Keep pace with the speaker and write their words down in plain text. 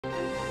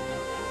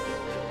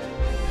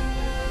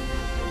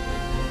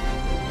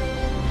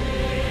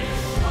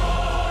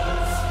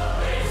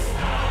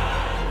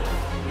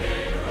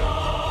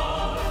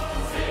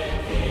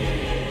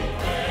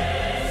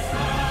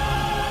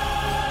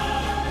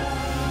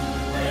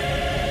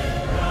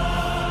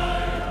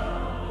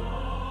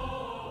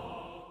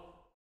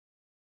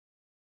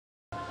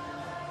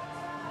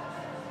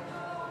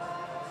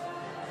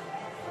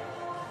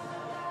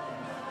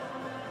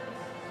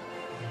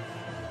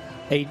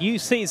A new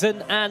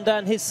season and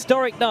an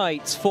historic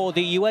night for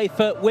the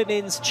UEFA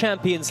Women's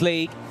Champions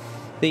League.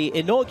 The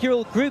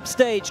inaugural group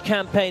stage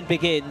campaign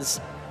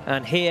begins,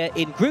 and here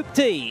in Group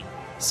D,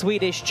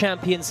 Swedish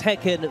champions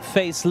Häcken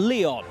face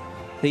Lyon,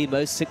 the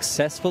most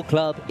successful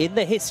club in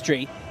the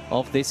history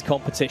of this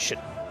competition.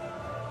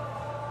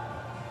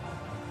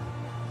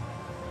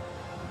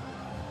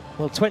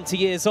 Well, 20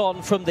 years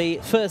on from the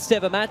first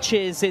ever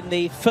matches in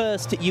the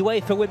first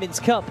UEFA Women's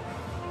Cup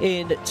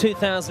in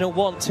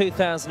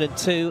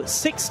 2001-2002,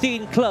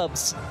 16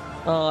 clubs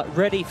are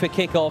ready for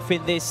kick-off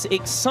in this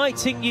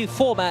exciting new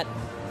format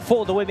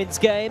for the women's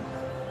game.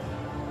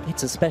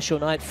 It's a special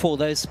night for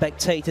those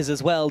spectators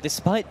as well,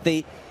 despite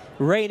the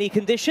rainy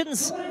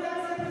conditions.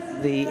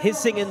 The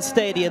Häcken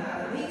Stadium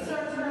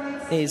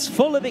is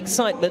full of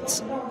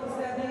excitement.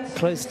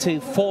 Close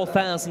to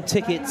 4,000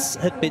 tickets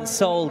had been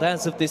sold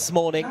as of this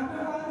morning.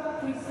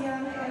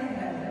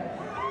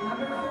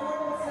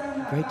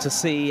 Great to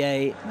see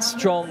a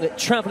strong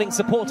travelling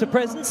supporter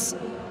presence.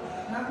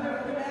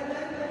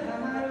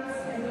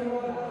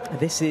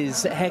 This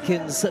is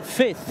Häcken's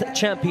 5th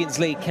Champions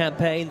League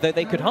campaign, though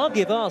they could hardly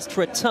have asked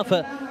for a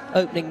tougher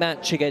opening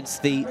match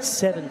against the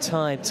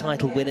 7-time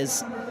title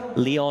winners.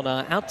 Lyon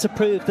are out to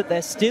prove that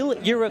they're still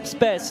Europe's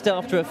best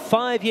after a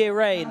 5-year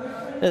reign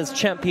as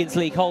Champions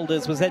League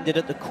holders was ended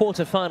at the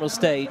quarter-final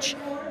stage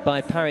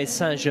by Paris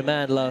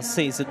Saint-Germain last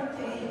season.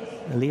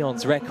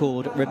 Lyon's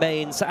record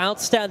remains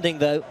outstanding,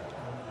 though,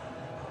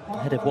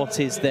 ahead of what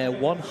is their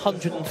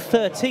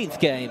 113th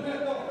game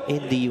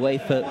in the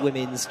UEFA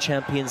Women's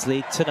Champions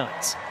League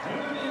tonight.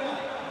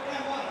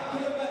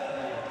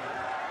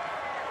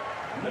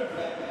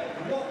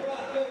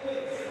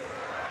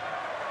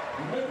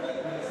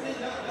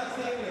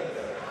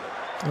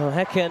 Well,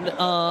 Häcken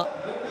are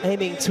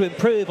aiming to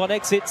improve on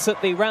exits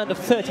at the round of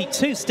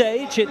 32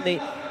 stage in the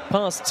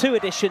past 2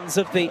 editions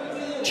of the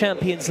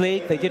Champions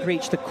League. They did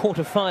reach the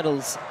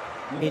quarter-finals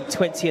in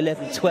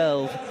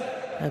 2011-12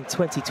 and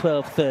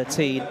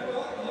 2012-13.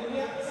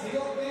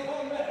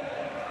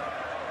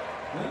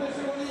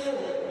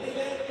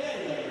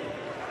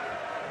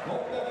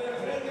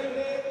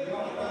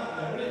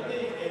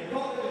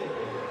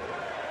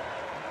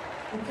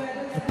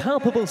 A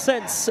palpable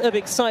sense of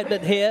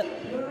excitement here.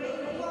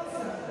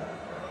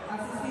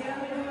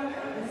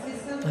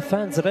 The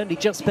fans have only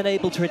just been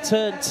able to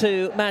return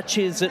to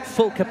matches at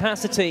full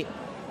capacity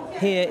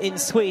here in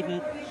Sweden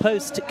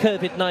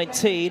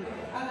post-COVID-19.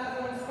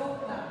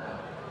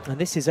 And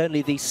this is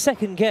only the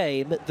 2nd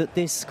game that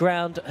this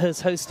ground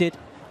has hosted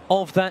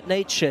of that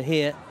nature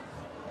here.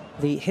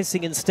 The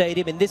Häcken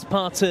Stadium in this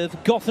part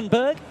of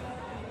Gothenburg.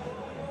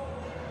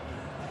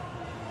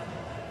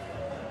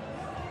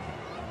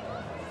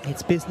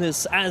 It's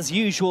business as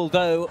usual,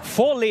 though,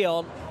 for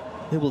Lyon,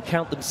 who will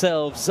count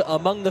themselves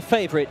among the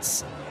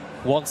favourites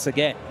once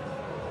again.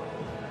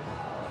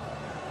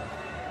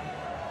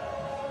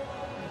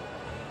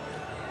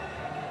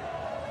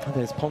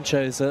 Those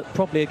ponchos are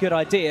probably a good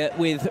idea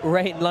with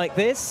rain like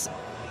this.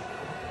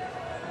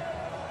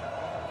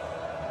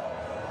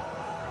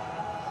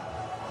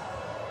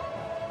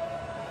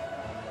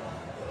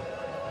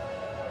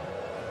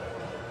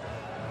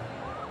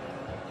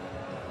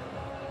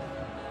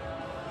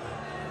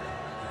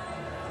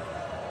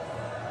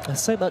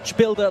 There's so much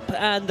build-up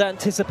and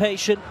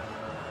anticipation.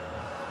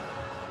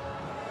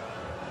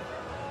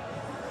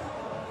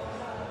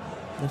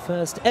 The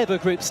first ever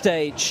group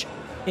stage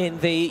in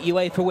the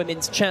UEFA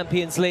Women's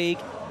Champions League.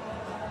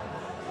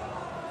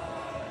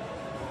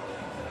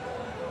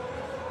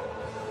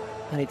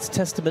 And it's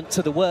testament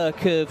to the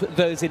work of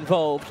those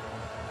involved.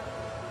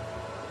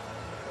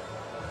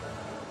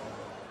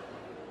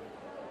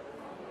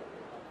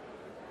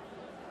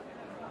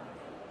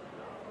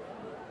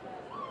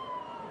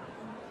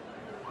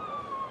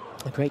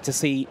 Great to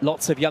see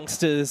lots of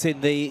youngsters in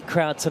the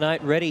crowd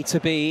tonight, ready to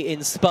be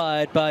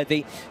inspired by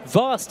the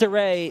vast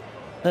array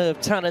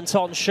of talent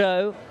on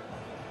show.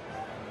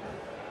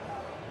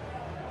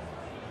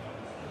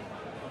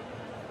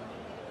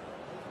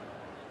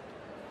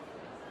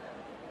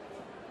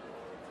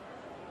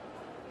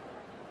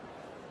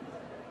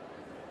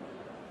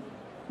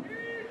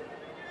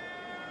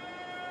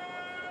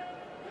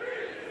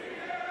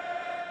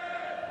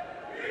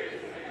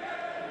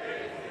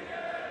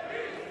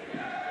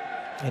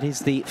 It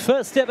is the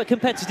first ever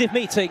competitive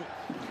meeting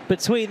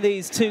between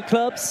these two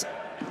clubs.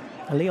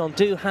 Lyon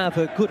do have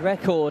a good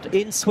record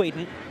in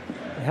Sweden.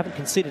 They haven't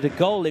conceded a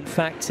goal, in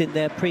fact, in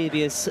their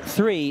previous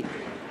 3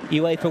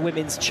 UEFA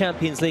Women's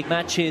Champions League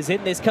matches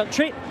in this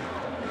country.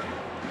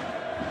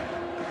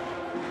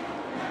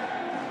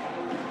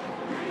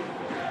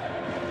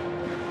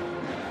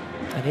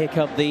 And here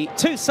come the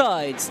 2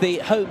 sides, the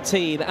home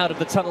team out of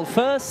the tunnel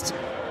first.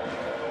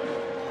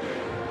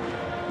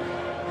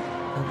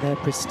 And their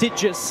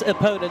prestigious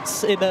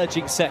opponents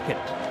emerging second.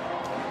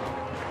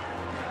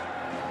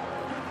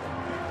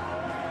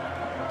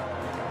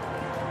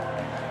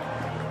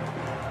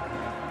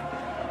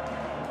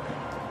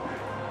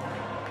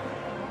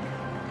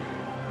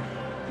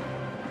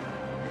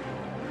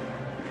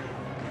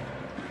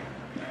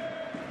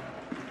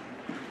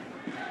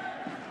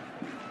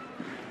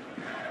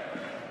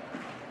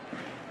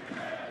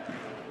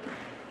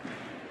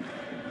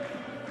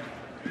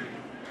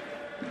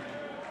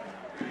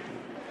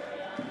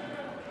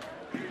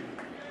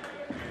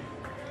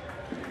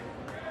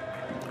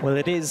 Well,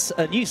 it is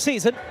a new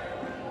season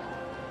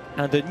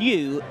and a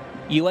new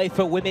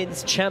UEFA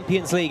Women's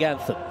Champions League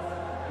anthem.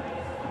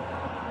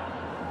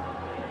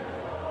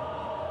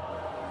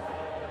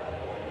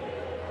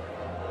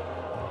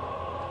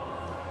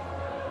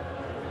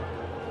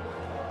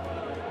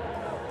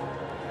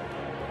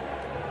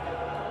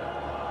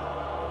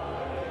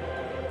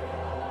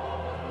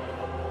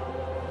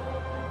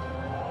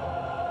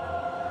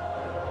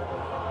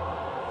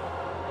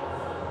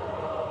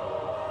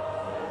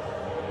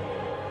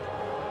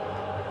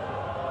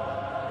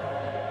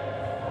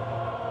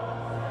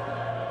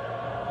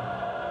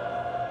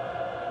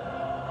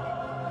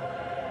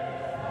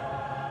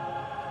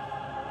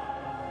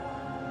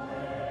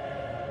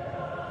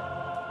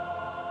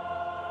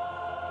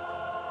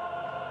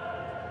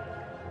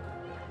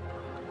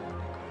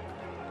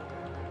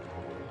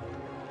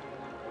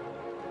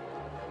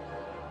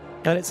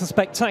 And it's a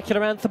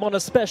spectacular anthem on a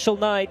special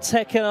night.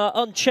 Häcken are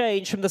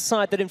unchanged from the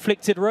side that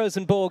inflicted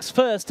Rosenborg's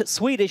first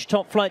Swedish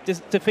top-flight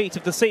defeat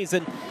of the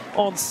season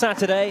on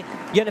Saturday.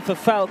 Jennifer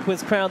Falk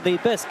was crowned the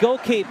best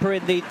goalkeeper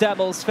in the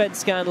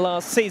Damallsvenskan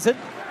last season.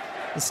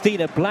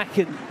 Stina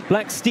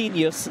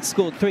Blackstenius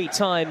scored 3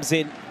 times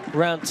in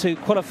round 2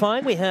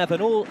 qualifying. We have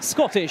an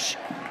all-Scottish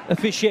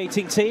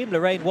officiating team.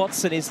 Lorraine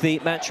Watson is the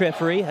match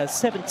referee, her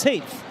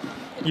 17th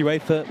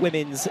UEFA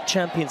Women's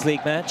Champions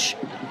League match.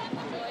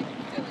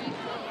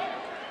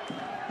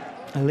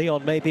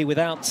 Lyon may be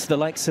without the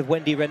likes of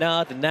Wendy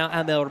Renard and now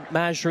Amel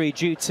Majri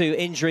due to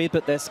injury,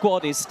 but their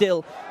squad is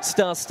still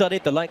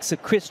star-studded. The likes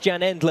of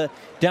Christian Endler,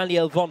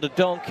 Danielle van der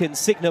Donk and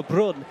Signe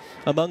Brun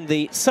among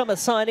the summer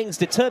signings,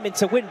 determined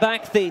to win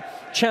back the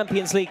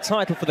Champions League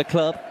title for the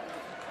club.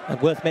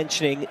 And worth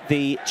mentioning,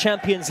 the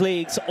Champions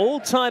League's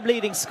all-time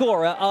leading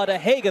scorer, Ada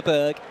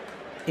Hegerberg,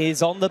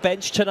 is on the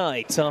bench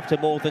tonight after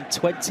more than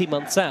 20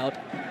 months out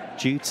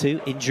due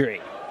to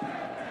injury.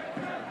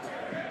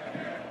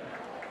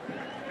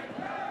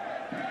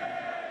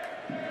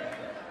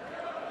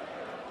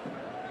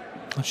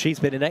 She's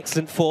been in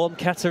excellent form.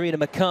 Katarina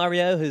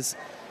Macario has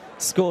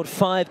scored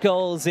 5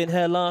 goals in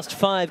her last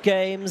 5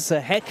 games.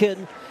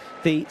 Häcken,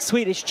 the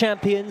Swedish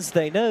champions,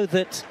 they know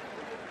that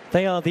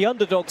they are the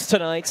underdogs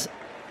tonight,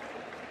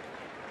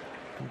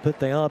 but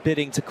they are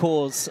bidding to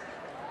cause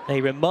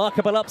a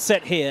remarkable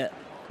upset here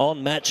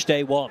on match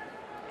day 1.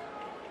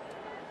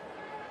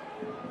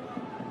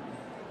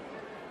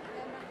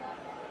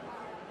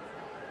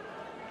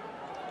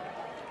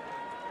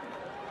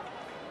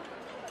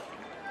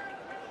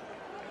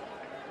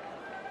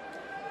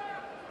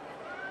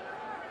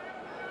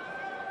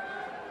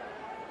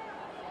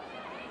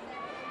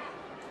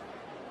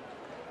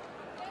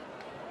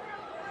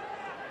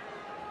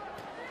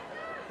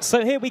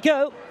 So here we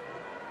go.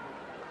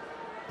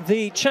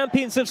 The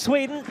champions of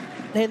Sweden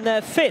in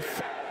their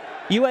 5th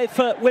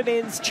UEFA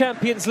Women's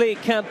Champions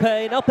League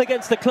campaign, up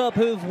against the club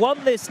who've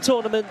won this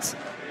tournament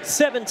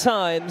 7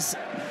 times,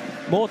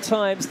 more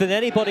times than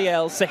anybody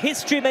else. A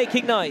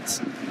history-making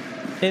night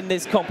in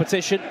this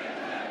competition,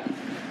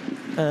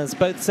 as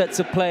both sets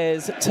of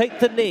players take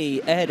the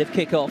knee ahead of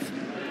kick-off,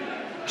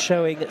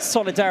 showing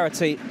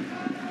solidarity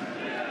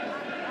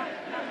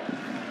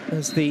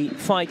as the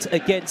fight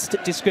against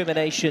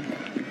discrimination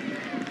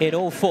in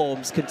all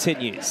forms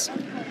continues.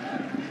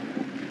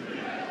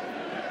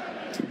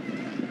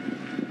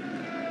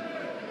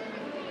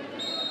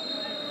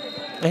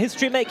 A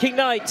history-making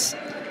night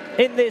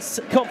in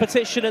this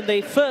competition, and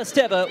the first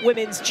ever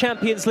Women's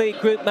Champions League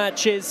group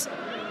matches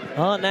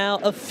are now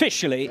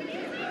officially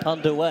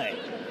underway.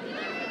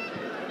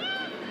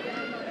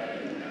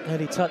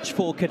 Early touch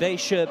for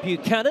Kadesha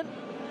Buchanan.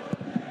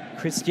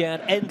 Christian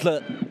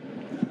Endler,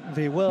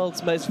 the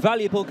world's most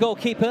valuable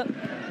goalkeeper,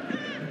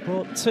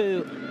 brought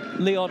to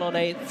Lyon on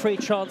a free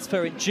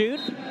transfer in June.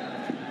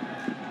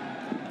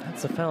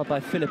 That's a foul by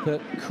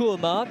Philippa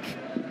Koolmark.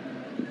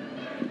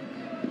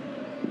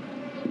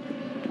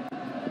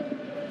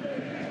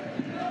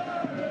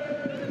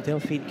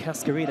 Delphine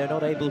Cascarino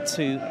not able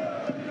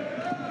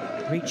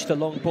to reach the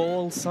long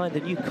ball, signed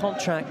a new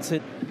contract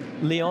at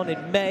Lyon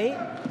in May,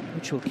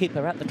 which will keep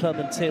her at the club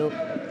until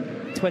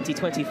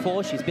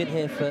 2024. She's been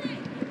here for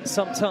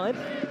some time.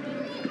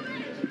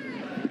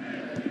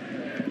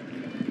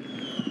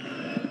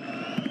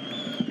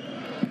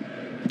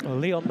 Well,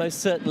 Lyon most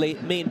certainly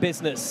mean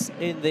business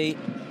in the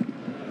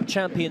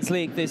Champions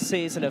League this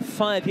season. A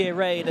 5-year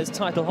reign as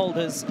title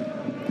holders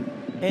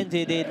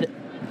ended in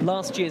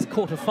last year's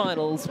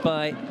quarter-finals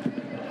by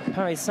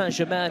Paris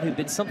Saint-Germain, who've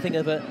been something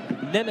of a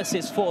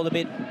nemesis for them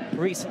in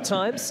recent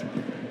times.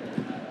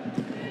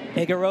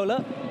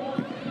 Egarola.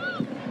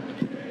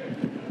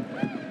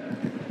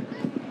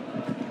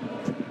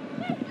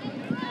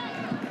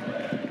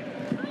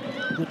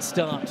 Good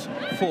start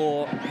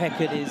for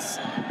Häcken is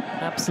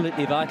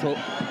absolutely vital.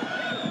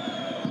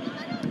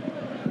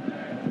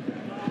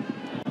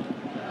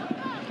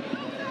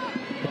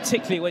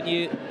 Particularly when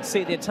you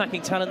see the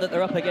attacking talent that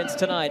they're up against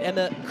tonight.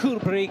 Emma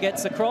Kurbry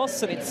gets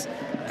across, and it's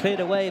cleared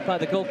away by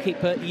the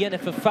goalkeeper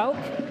Jennifer Falk.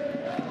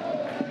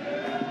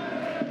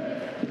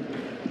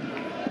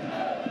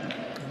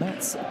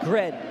 Mats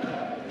Gren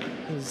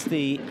is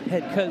the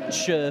head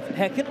coach of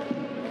Häcken.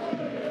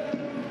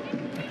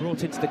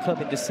 Brought into the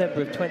club in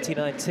December of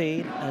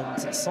 2019,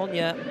 and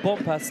Sonia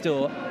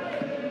Bonpastor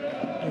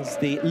is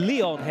the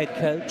Lyon head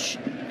coach.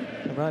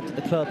 Arrived at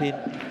the club in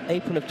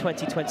April of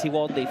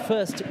 2021, the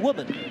first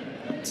woman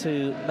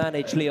to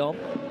manage Lyon.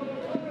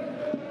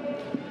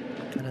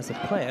 And as a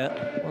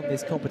player, won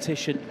this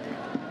competition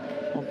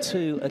on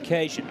 2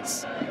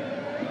 occasions.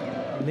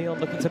 Lyon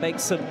looking to make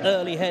some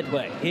early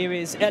headway. Here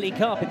is Ellie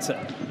Carpenter.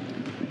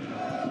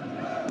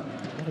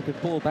 And a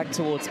good ball back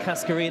towards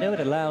Cascarino. It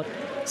allowed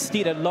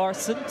Stina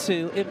Larsson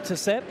to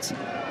intercept.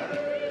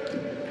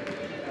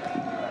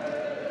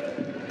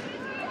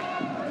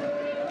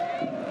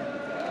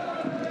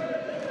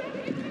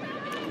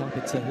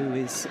 Carpenter, who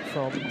is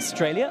from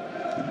Australia.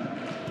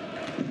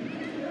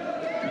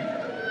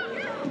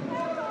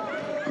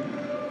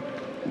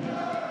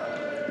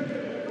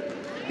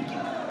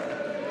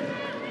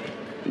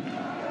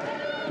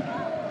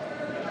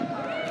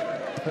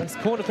 First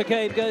corner of the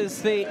game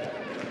goes the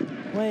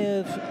way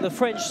of the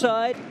French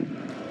side.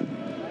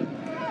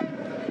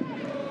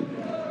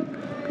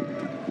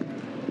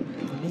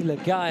 Mila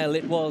Guile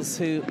it was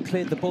who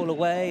cleared the ball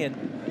away, and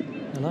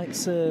the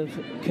likes of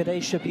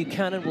Kadesha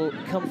Buchanan will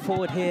come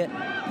forward here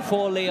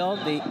for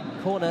Lyon. The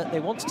corner, they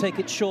want to take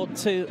it short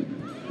to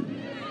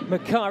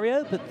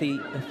Macario, but the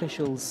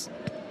officials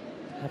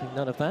having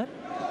none of that.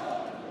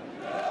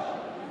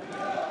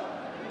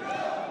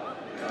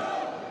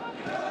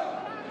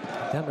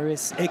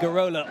 Damaris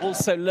Igarola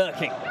also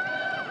lurking.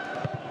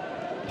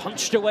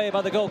 Punched away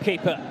by the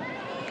goalkeeper.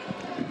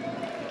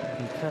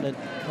 Buchanan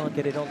can't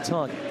get it on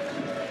target.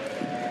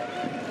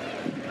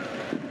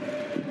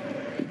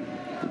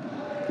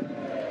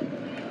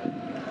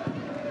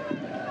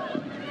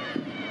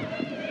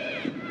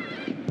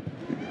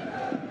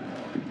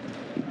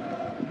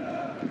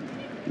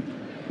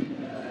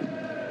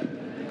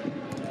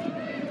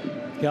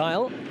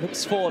 Guile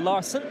looks for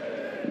Larsson.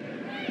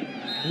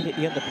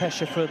 Immediately under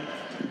pressure from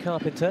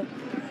Carpenter.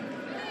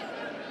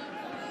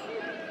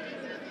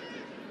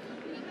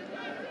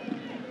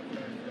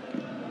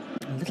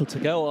 A little to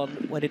go on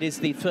when it is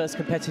the first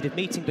competitive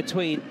meeting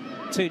between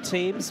 2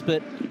 teams,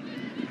 but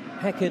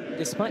Häcken,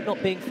 despite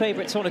not being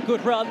favourites, on a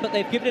good run, but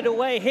they've given it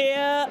away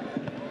here,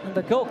 and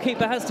the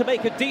goalkeeper has to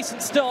make a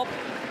decent stop.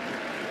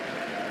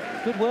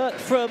 Good work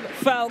from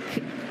Falk.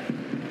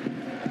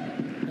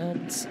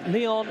 And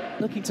Lyon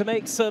looking to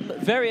make some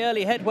very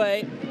early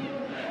headway.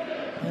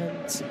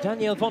 And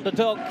Danielle van der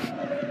Donk,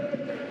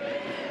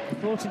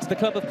 brought into the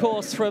club, of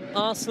course, from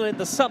Arsenal in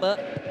the summer.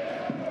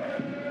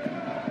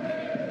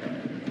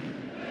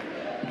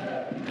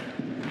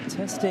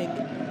 Testing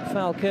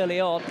Falk early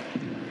on.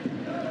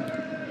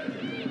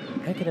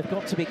 Häcken have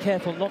got to be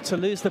careful not to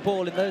lose the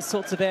ball in those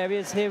sorts of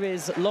areas. Here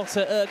is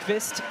Lotte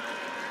Erkvist.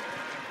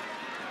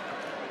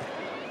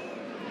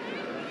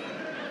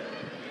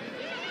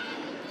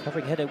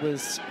 Covering header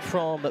was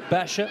from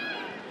Basher.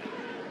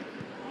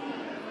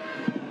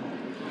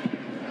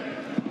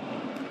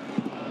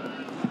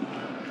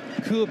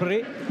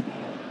 Kubri.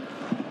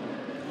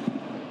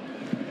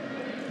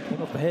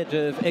 Came off the head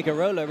of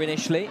Igarola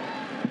initially.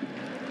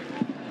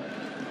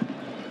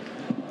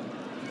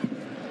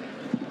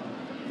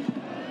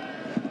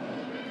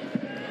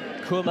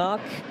 Kumak.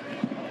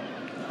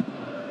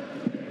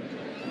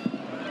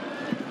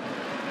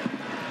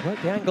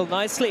 Worked the angle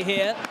nicely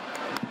here.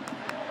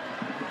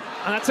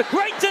 And that's a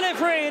great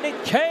delivery, and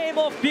it came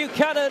off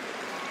Buchanan.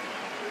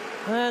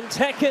 And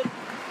Häcken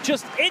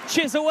just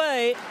inches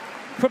away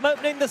from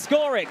opening the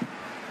scoring.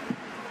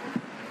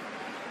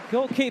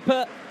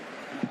 Goalkeeper,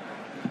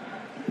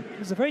 it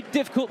was a very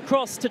difficult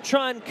cross to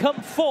try and come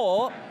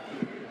for.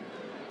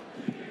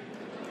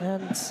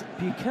 And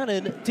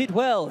Buchanan did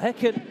well.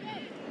 Häcken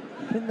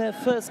in their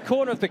first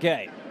corner of the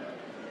game.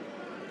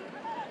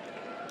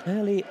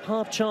 Early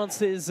half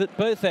chances at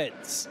both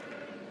ends.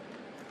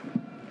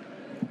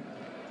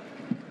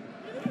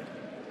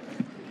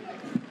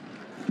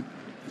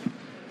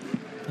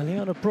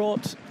 Lyon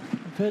brought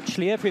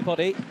virtually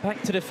everybody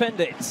back to defend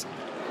it.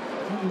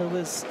 Handler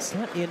was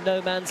slightly in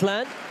no man's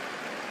land.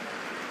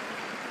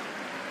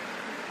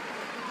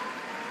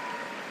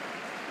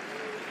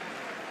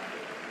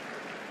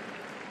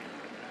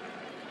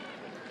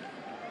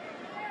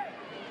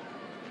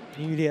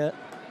 Giulia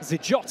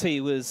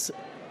Zigiotti was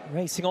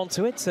racing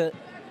onto it, a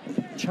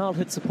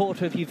childhood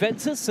supporter of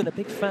Juventus and a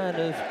big fan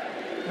of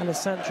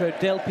Alessandro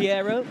Del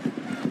Piero.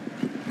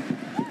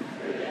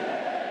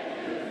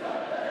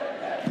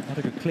 Not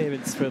a good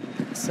clearance from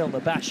Selma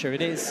Basher.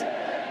 It is,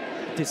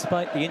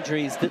 despite the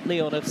injuries that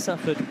Lyon have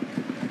suffered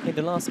in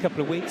the last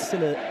couple of weeks,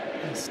 still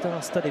a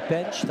star-studded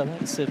bench. The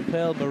likes of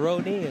Pearl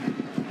Moroni and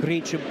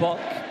Gretchen Bock,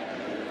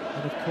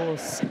 and of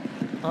course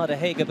Ada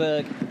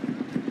Hegerberg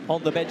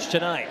on the bench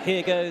tonight.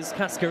 Here goes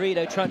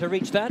Cascarino trying to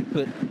reach that,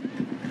 but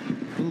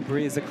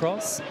Ulbrey is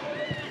across.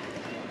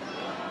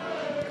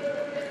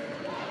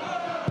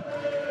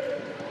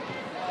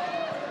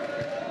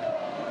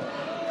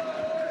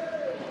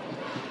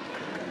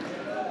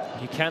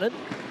 Buchanan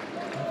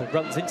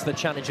runs into the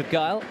challenge of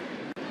Guile.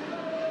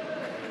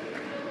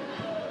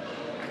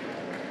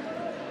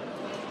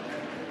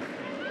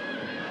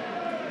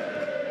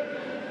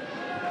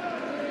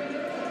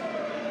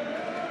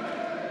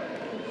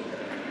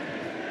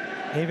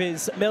 Here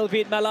is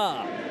Melvin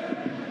Mallard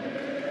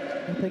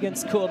up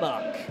against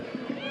Cormac.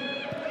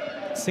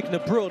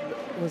 Signe Brun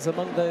was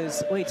among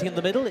those waiting in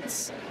the middle.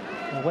 It's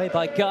away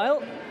by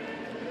Guile.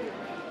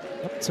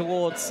 Up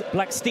towards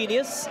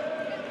Blackstenius.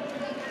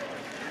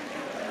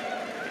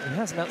 He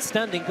has an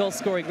outstanding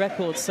goal-scoring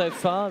record so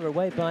far,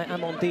 away by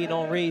Amandine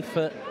Henry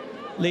for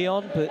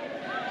Lyon, but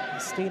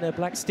Stina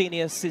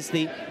Blackstenius is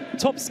the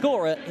top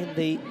scorer in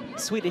the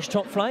Swedish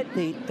top flight,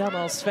 the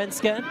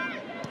Damallsvenskan.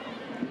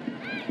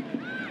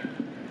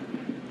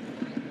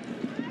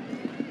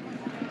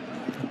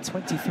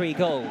 23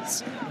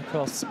 goals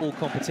across all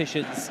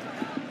competitions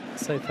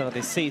so far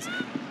this season.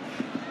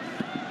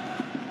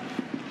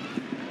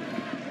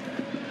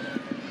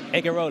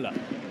 Egarola.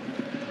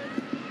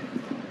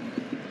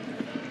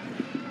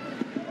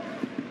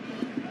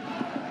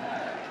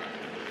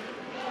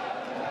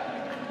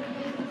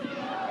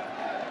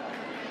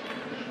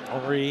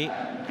 Henry,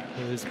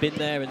 who's been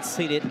there and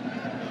seen it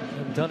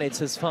and done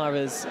it as far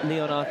as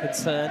Lyon are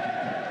concerned.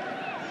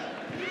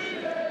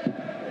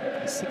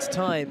 6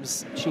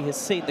 times she has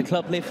seen the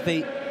club lift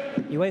the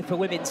UEFA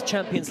Women's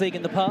Champions League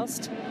in the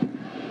past.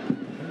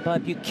 And by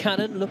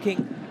Buchanan,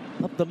 looking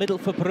up the middle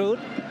for Brun.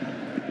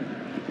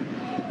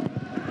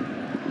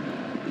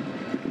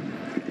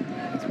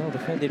 It's well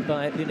defended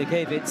by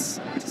Lunagevitz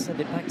to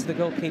send it back to the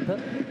goalkeeper.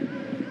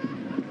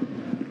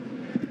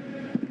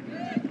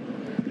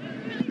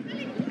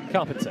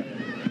 Carpenter.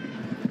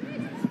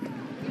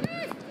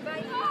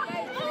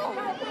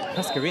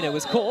 Pascarino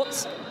was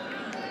caught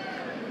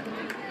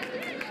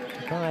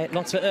by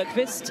Lotta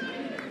Erkvist.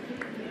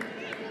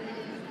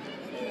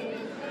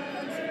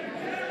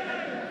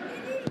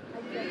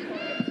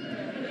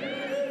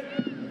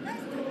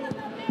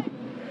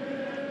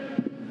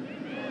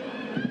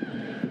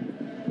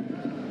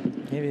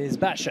 Here is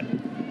Basha.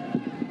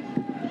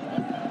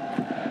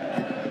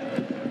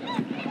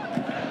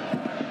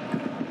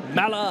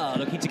 Mallard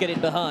looking to get in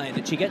behind,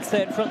 and she gets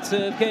there in front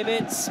of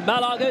Gevitz.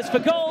 Mallard goes for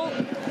goal.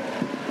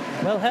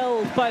 Well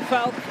held by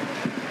Falk.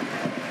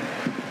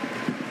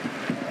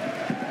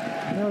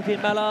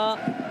 Melvin Mallard,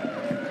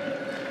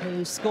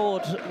 who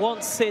scored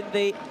once in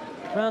the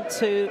round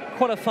 2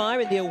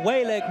 qualifier in the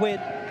away leg win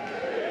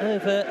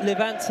over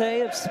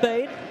Levante of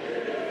Spain.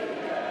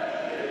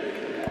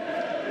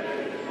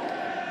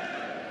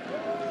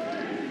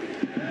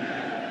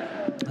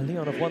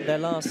 Lyon have won their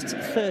last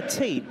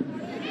 13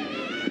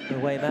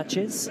 away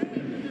matches.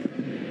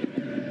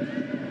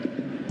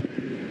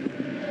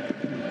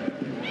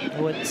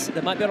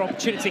 There might be an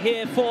opportunity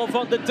here for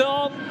Van der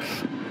Donk.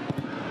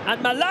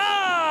 And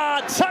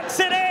Mallard tucks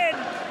it in.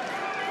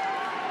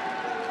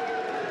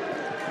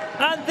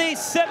 And the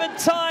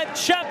 7-time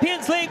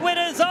Champions League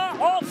winners are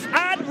off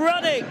and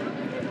running.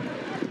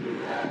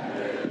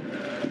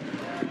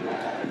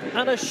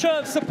 And a show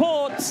of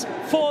support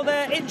for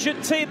their injured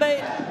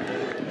teammate,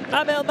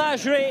 Amel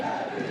Majri.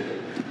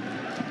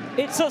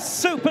 It's a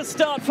super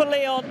start for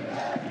Lyon.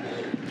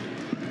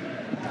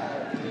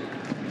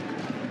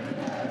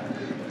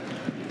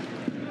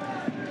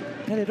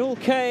 And it all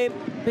came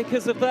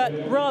because of that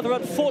rather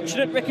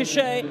unfortunate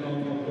ricochet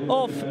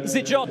off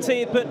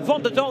Zigiotti, but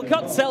Van der Donk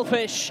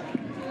unselfish.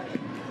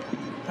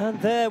 And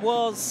there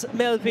was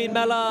Melvin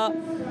Mallard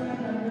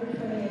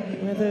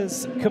with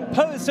as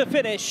composed a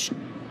finish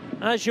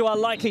as you are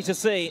likely to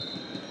see.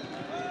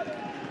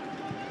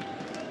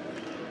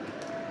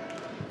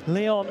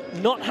 Lyon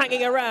not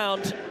hanging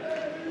around.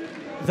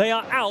 They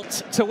are out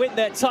to win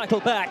their title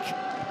back.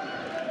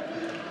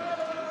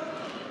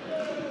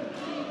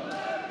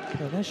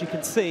 And as you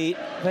can see,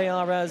 they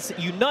are as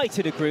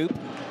united a group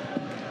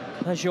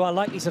as you are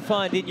likely to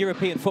find in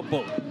European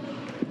football.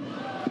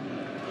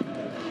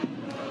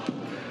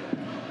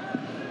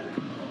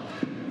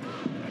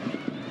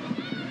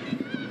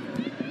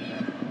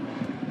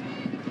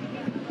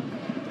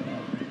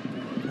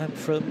 And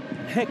from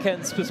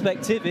Häcken's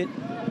perspective, it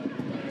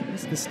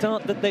is the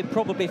start that they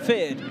probably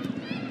feared.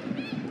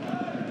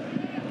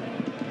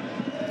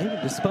 Even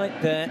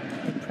despite their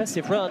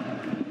impressive run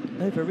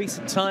over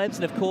recent times,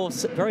 and of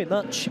course very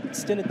much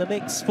still in the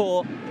mix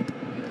for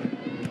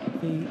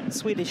the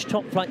Swedish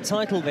top flight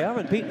title. They are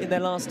unbeaten in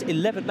their last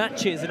 11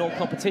 matches in all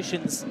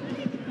competitions,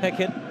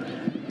 Häcken.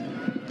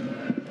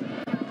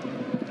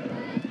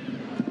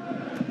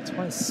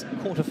 Twice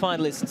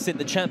quarter-finalists in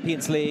the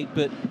Champions League,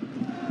 but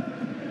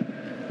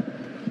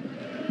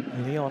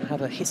Lyon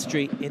have a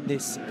history in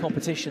this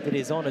competition that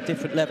is on a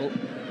different level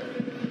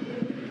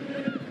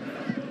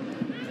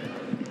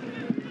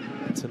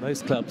to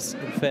most clubs,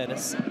 in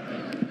fairness.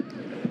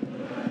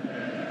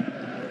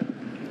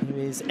 Here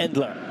is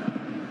Endler.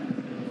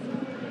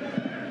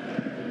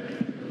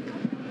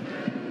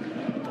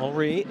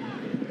 Henry.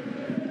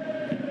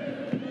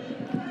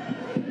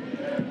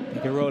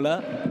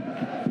 Garola.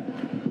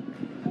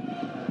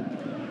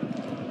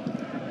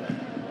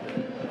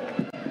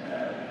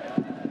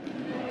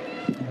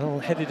 Well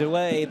headed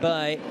away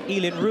by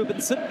Elin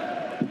Rubinson.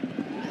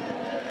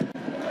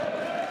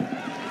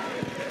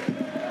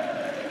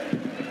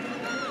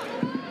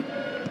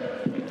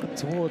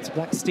 Towards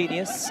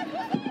Blackstenius.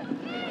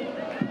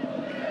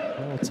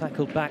 Well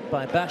tackled back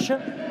by Basher.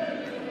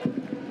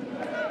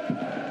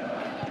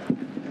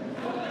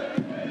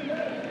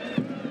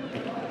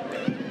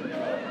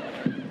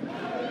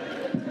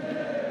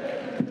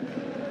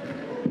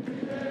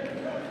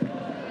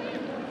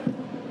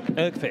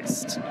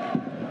 Ökvist.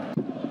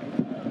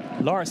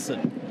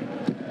 Larsson.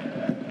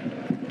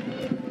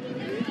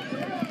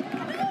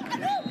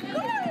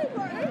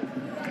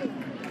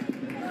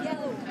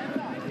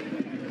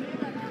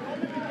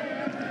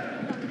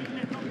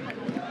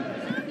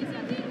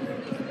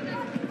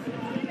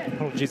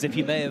 Apologies if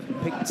you may have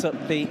picked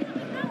up the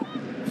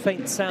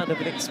faint sound of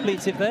an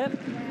expletive there. In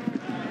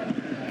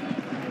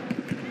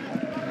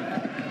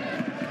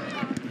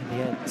the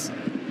end,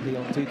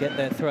 Lyon do get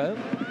their throw.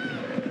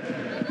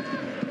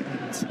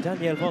 And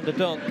Daniel van der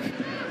Donk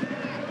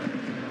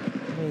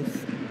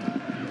with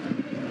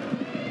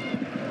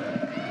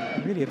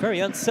really a very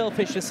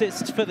unselfish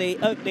assist for the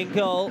opening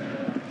goal.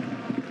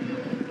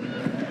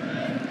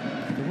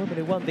 The woman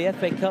who won the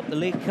FA Cup, the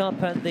League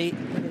Cup and the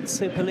Women's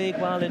Super League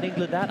while in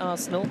England at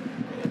Arsenal.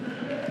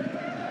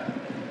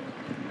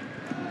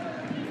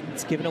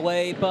 It's given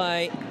away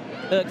by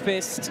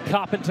Ökvist.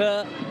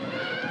 Carpenter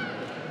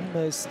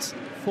almost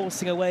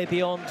forcing away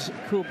beyond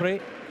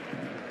Kubri.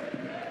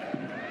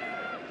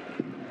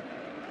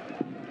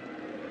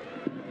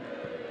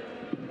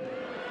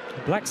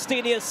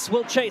 Blackstenius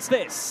will chase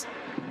this.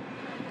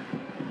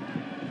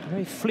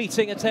 Very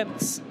fleeting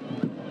attempts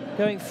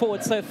going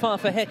forward so far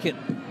for Häcken.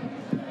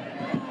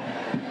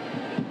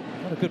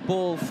 What a good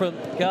ball from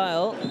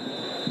Gael.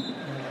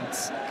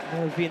 And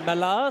Melvin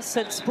Malar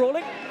sent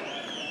sprawling.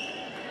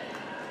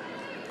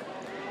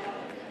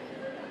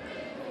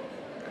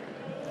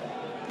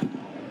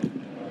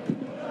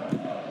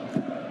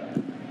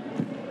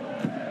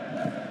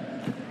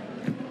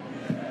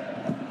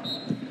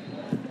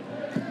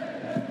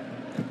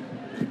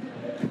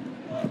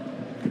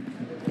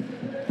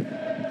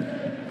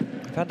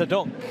 Van der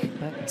Donk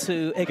back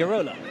to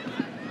Egarola.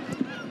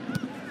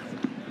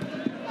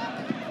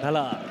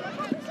 Malar.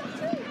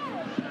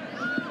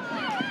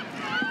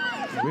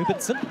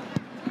 Rubenson.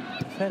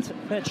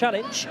 Fair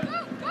challenge.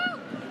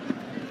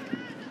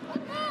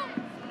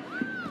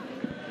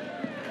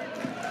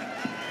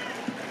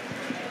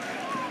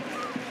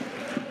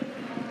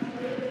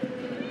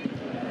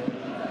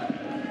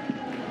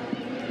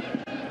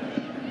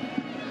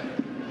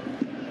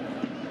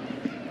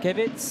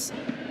 Gevitz,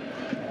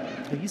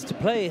 who used to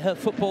play her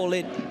football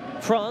in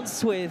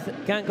France with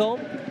Guingamp.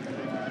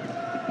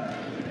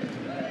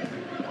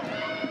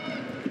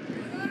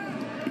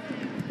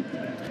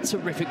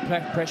 Terrific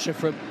pressure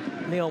from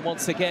Lyon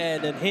once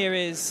again, and here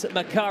is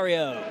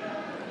Macario.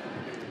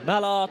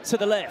 Malar to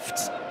the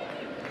left.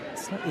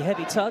 Slightly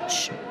heavy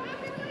touch.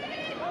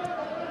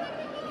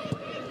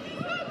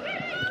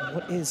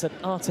 What is an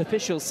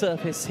artificial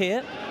surface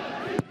here?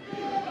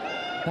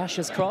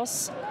 Basher's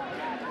cross.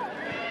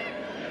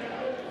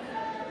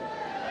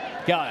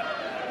 Gael.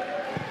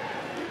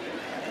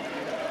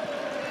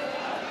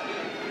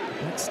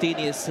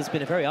 Blackstenius has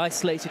been a very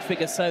isolated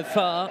figure so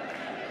far.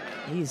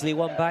 Easily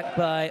won back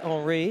by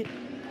Henry.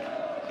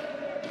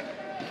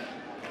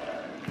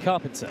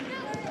 Carpenter.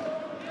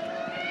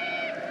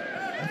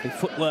 Lovely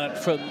footwork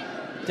from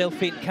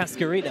Delphine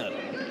Cascarino.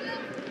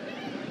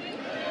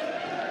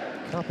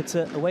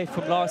 Carpenter away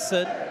from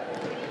Larsson.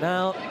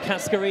 Now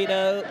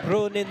Cascarino,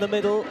 Brun in the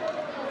middle.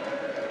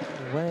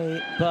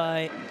 Away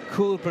by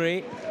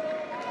Kubri.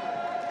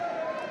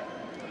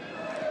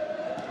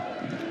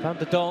 Van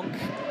der Donk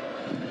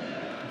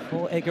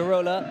for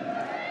Egarola.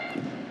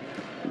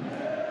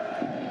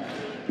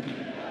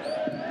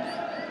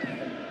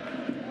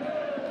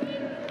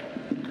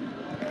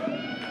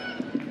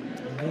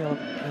 Lyon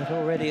have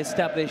already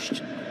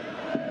established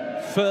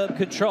firm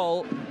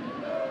control.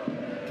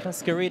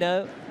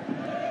 Cascarino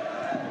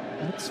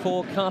looks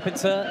for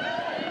Carpenter.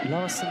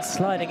 Larsson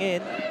sliding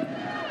in.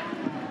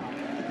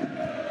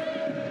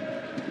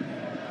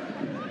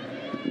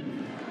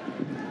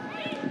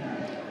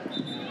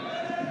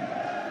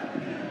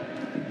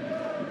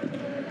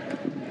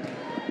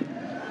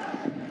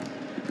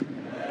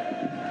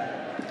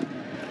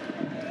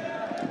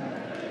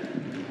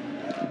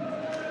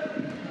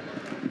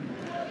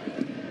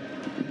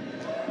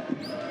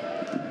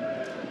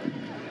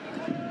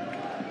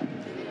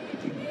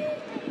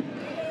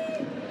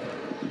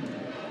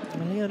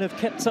 Lyon have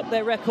kept up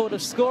their record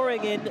of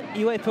scoring in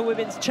UEFA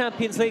Women's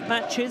Champions League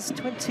matches.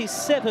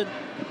 27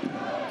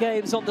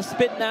 games on the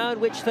spin now in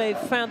which they've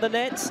found the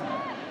net.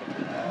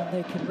 And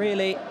they can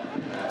really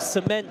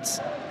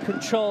cement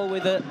control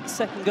with a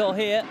second goal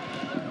here.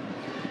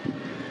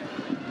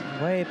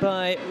 Away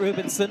by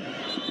Rubenson.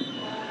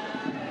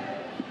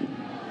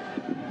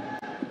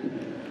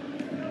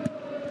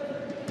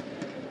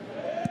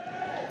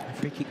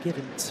 Free kick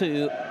given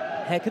to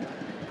Häcken.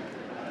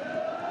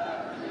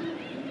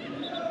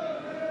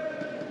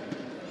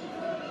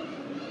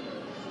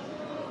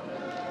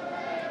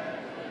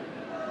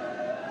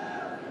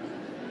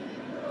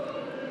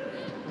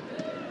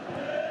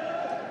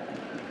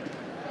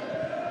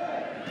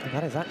 And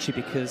that is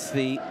actually because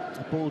the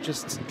ball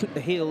just clipped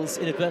the heels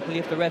inadvertently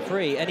of the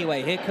referee.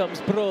 Anyway, here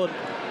comes Brun.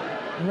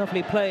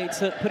 Lovely play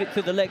to put it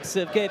through the legs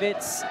of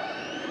Gevitz.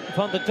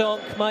 Van der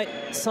Donk might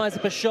size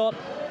up a shot.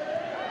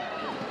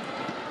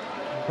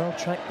 Well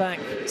tracked back,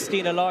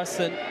 Stina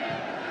Larsson.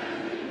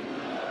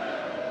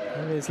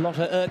 Here is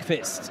Lotte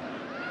Erkvist,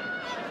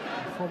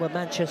 former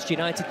Manchester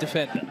United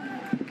defender.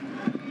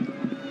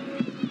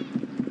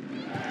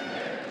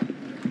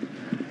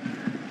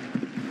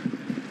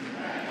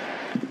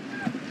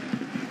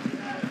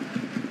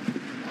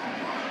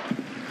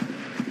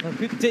 Well,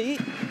 Group D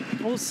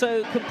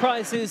also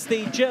comprises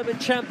the German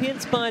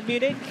champions, Bayern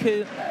Munich,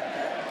 who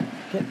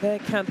get their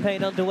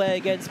campaign underway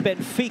against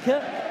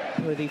Benfica,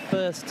 who are the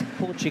first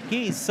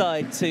Portuguese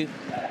side to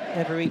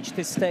ever reach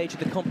this stage of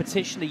the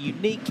competition. A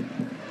unique,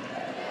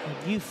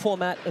 new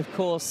format, of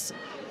course,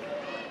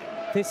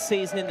 this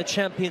season in the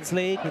Champions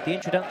League, with the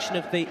introduction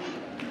of the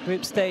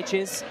group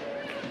stages.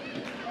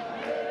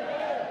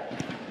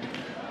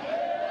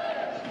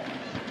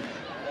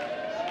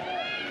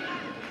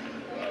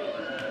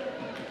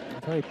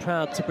 Very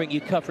proud to bring you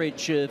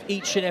coverage of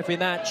each and every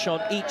match on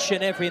each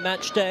and every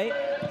match day.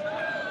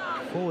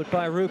 Forward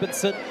by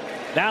Rubensen.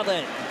 Now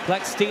then,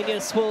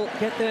 Blackstenius will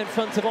get there in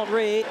front of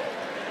Henry.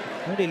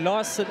 Only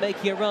Larsson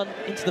making a run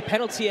into the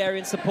penalty area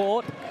in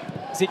support.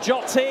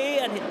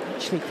 Zijotti, and it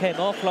actually came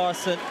off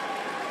Larsson.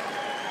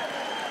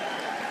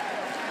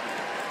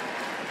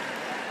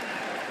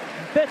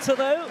 Better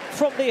though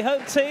from the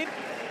home team.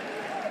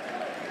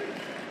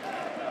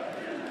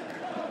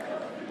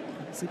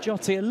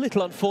 Zijotti a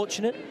little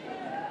unfortunate.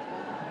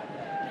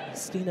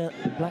 Stina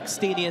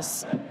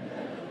Blackstenius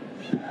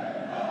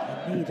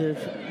in need of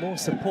more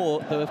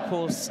support, though, of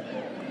course,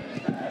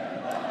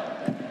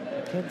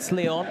 against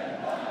Lyon.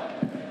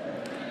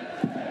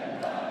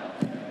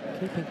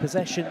 Keeping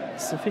possession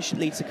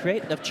sufficiently to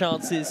create enough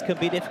chances can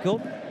be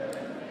difficult.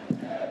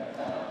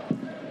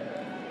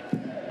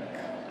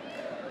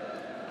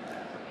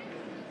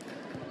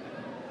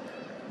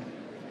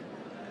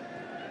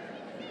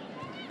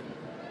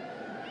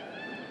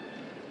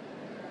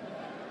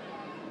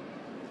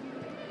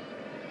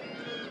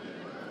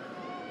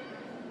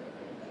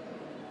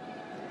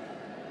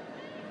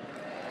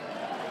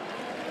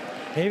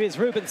 Here is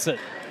Rubensen.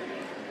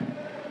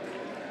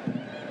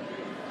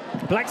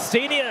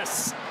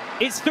 Blackstenius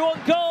is through on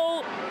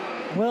goal.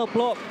 Well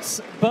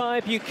blocked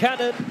by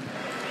Buchanan.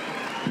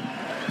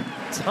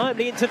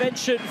 Timely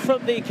intervention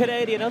from the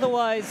Canadian.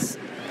 Otherwise,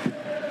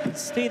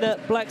 Stina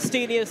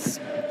Blackstenius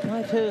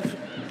might have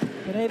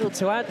been able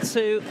to add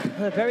to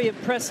her very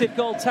impressive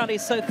goal tally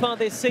so far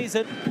this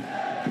season.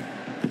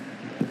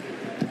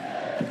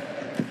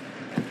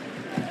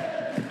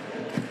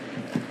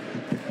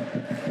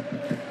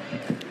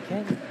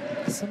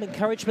 Some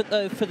encouragement,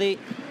 though, for the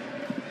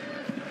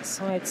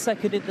side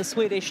second in the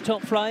Swedish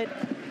top flight.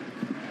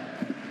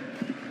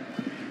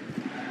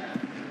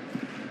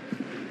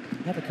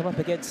 Never come up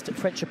against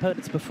French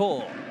opponents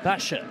before.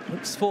 Basha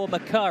looks for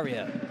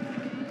Macaria.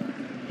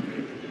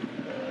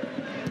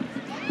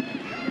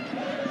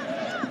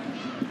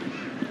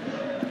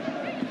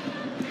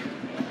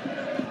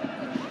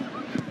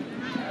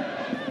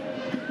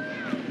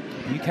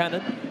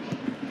 Buchanan.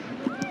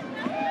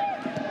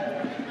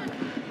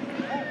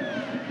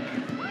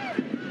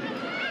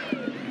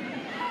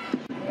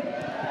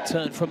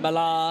 Turn from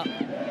Malar.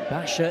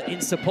 Basha in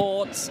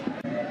support.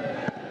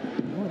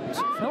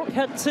 Falk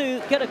had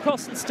to get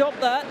across and stop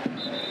that.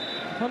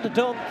 Van der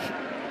Donk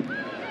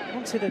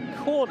wanted a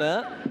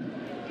corner.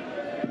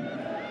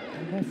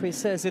 The referee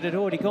says it had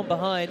already gone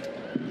behind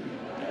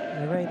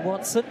Lorraine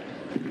Watson.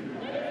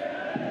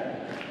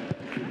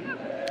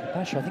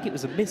 Basha, I think it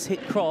was a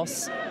miss-hit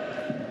cross.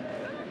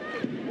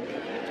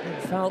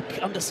 And Falk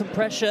under some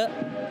pressure.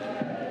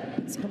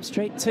 It's come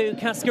straight to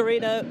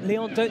Cascarino.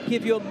 Lyon don't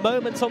give you a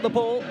moment on the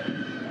ball.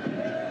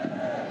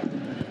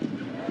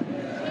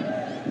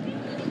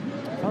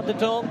 Van der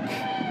Donk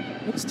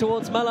looks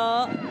towards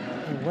Malar.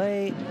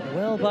 Away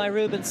well by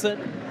Rubensen.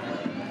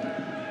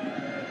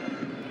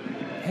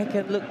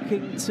 Häcken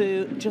looking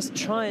to just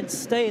try and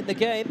stay in the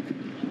game.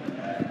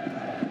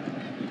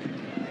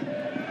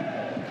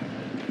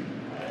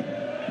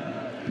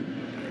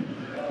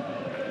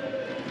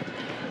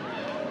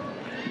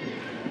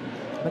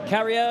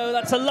 Macario,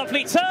 that's a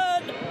lovely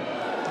turn.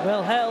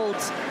 Well held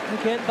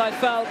again by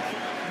Falk,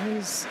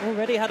 who's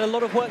already had a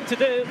lot of work to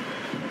do.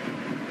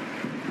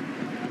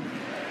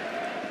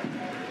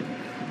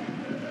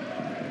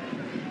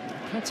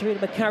 Katerina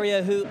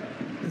Macario, who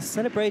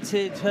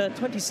celebrated her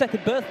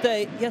 22nd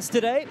birthday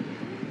yesterday.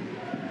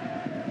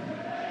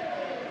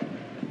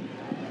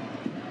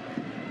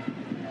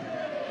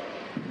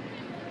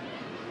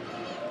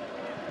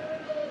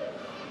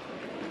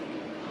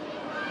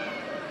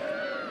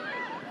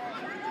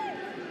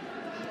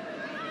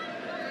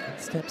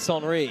 Steps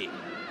Henry.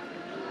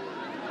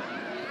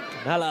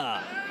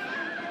 Nala.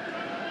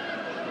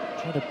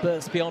 Trying to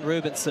burst beyond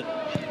Rubensen.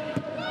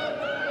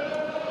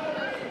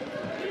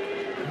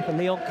 The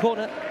Lyon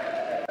corner.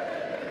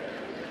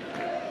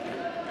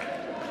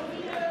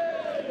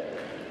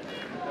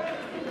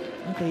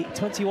 The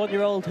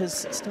 21-year-old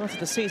has started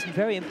the season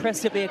very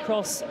impressively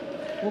across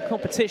all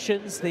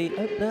competitions. The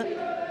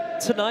opener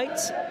tonight,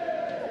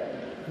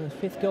 the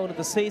 5th goal of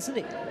the season.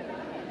 It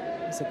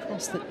was a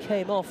cross that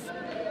came off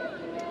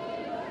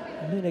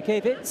Luna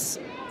Gavitz.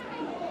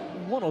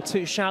 1 or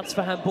 2 shouts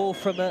for handball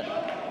from a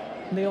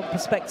Lyon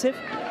perspective.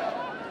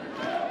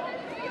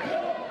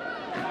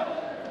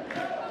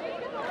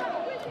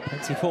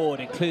 Plenty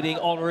forward, including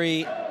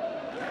Henry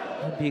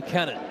and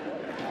Buchanan.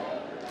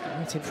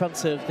 Right in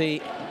front of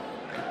the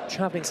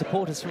travelling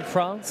supporters from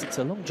France. It's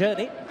a long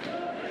journey,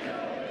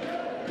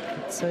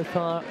 but so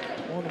far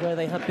one where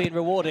they have been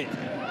rewarded.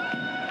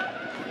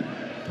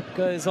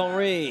 Goes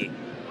Henry,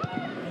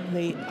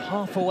 only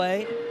half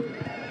away.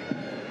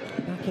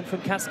 Back in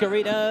from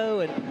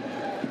Cascarino, and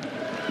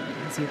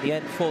easy in the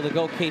end for the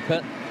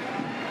goalkeeper.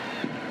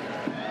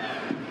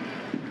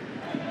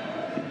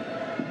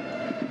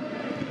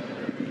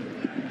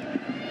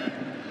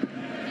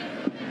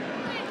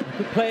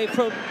 Good play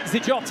from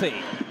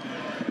Zigiotti.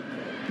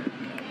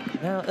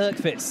 Now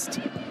Erkvist.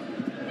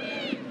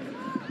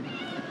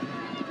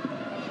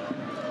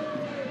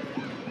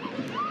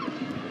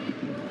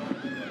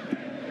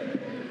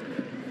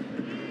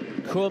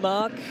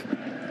 Kurmark.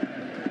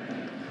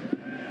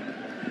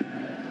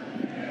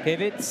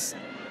 Gavitz.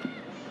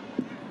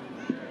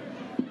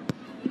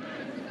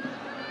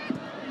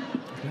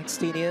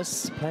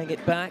 Stenius playing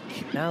it back.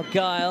 Now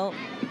Guile.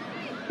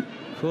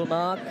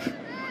 Kurmark.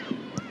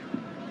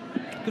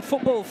 Good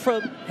football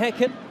from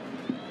Häcken.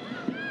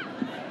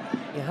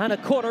 Johanna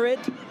Cornerid.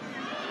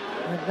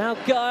 And now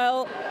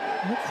Guile.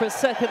 Looked for a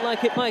second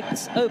like it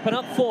might open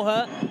up for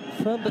her.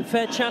 Firm but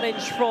fair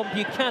challenge from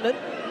Buchanan.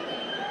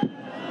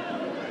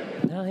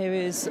 Now here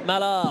is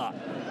Malar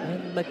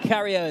and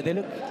Macario. They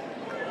look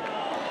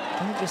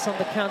dangerous on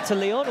the counter,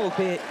 Lyon,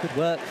 albeit good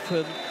work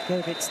from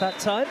Gavitz that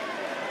time.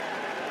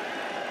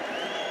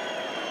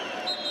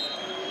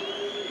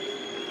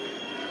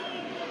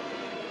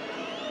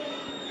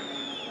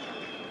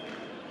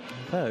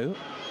 So,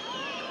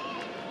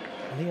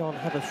 Lyon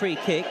have a free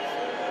kick,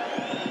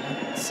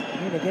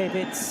 and Luna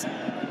Gavitz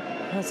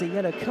has a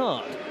yellow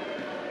card.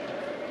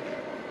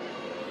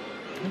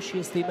 She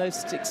is the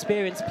most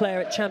experienced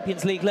player at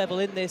Champions League level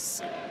in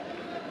this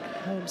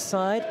home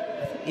side.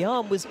 I think the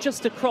arm was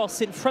just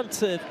across in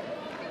front of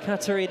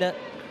Katerina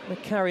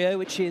Macario,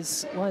 which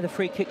is why the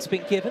free kick's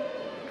been given.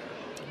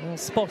 Well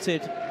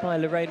spotted by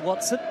Lorraine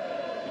Watson.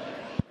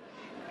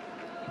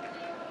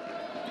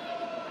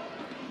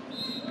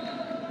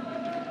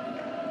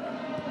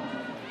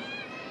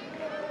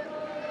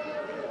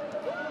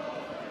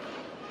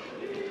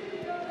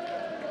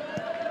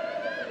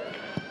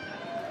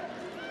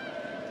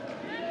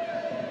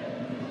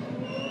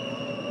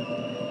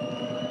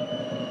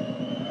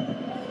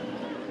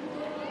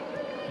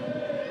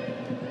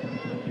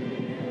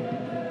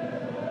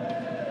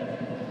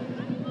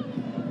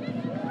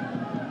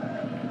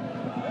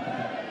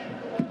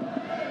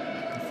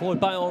 Forward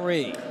by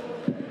Henry.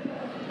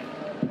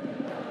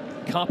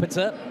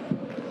 Carpenter,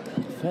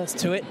 first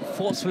to it,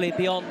 forcefully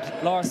beyond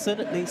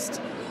Larson, at least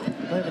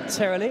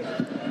momentarily.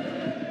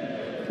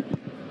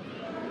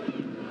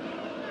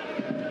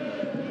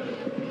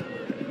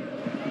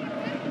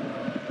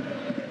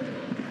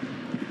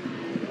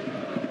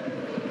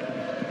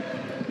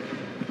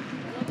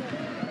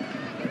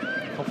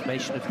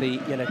 Confirmation of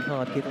the yellow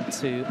card given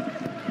to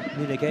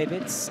Luna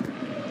Gavitz.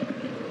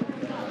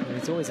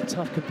 He's always a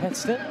tough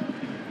competitor.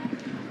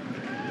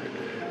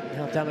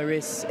 Now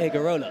Damaris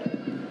Egarola.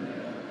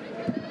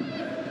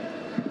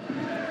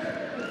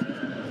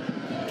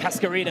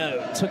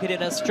 Cascarino took it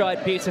in her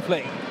stride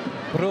beautifully.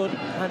 Brun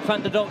and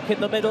Van der Donk in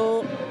the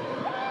middle.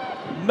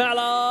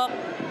 Malar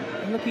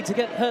looking to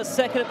get her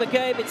second of the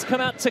game. It's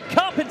come out to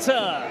Carpenter.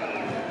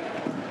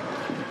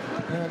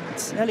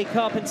 And Ellie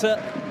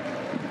Carpenter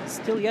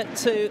still yet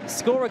to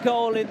score a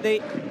goal in the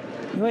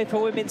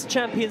UEFA Women's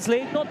Champions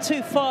League. Not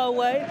too far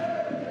away.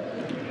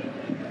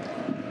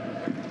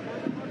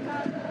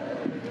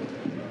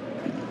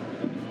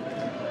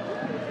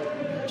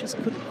 Just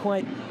couldn't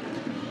quite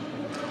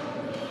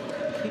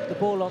keep the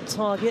ball on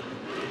target.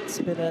 It's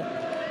been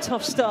a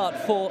tough start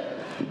for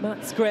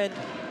Mats Gren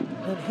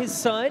and his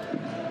side.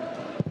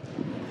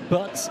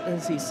 But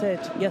as he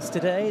said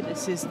yesterday,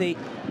 this is the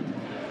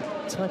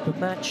type of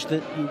match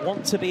that you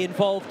want to be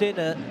involved in,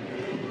 a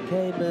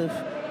game of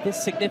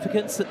this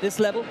significance at this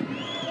level.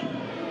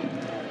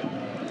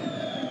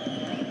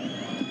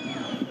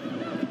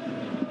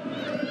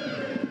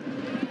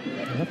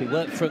 Lovely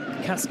work from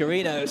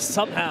Cascarino,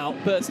 somehow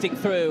bursting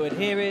through, and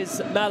here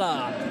is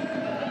Malar.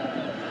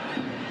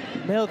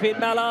 Melvin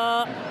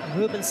Malar.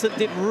 Rubenson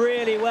did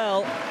really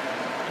well,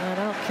 and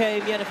out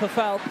came Jennifer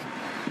Falk.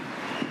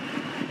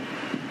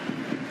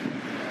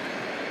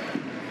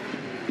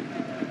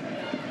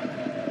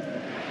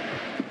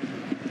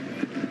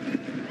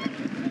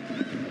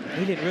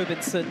 Elin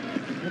Rubenson,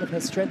 one of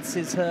her strengths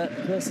is her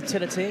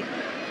versatility.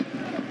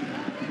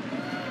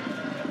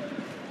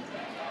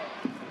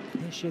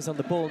 Here she is on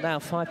the ball now,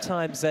 5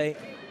 times a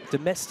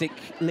domestic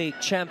league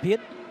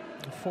champion,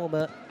 a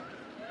former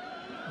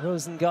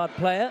Rosengard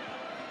player.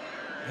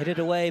 Headed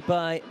away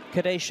by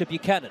Kadesha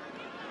Buchanan.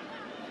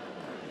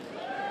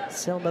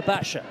 Selma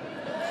Basha.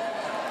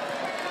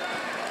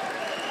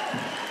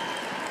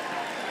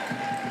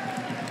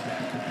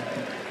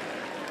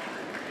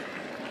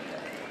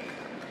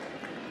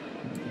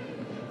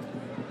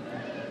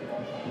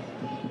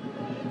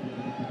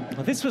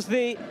 Well, this was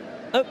the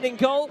opening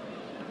goal.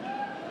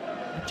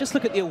 Just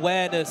look at the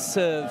awareness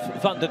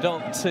of Van der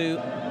Donk to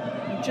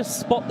just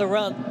spot the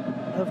run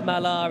of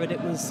Malar, and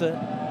it was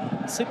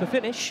a super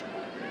finish.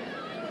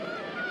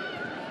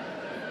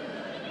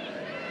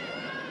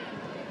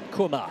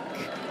 Cormac.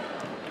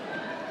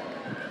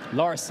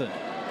 Larson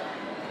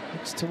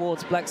looks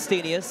towards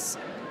Blackstenius.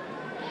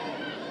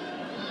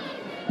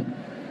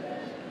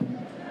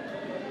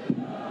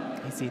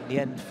 Easy in the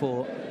end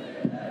for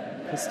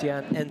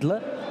Christian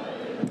Endler.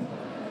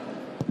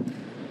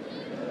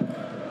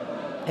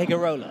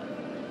 Egarola.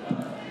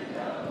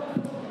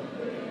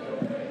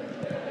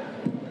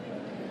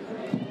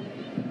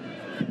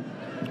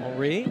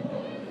 Henri.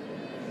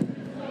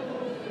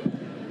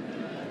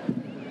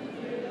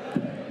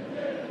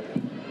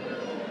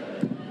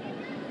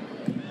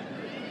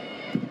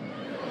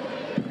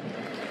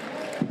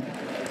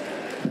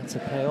 To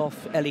pay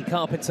off Ellie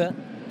Carpenter.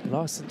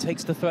 Larson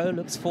takes the throw,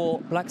 looks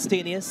for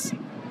Blackstenius,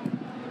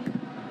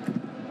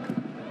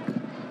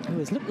 who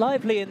has looked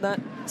lively in that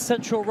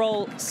central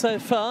role so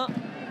far.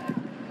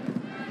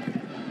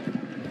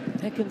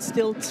 Häcken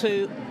still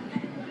to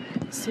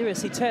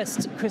seriously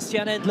test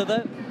Christian Endler,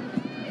 though.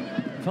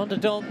 Van der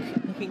Donk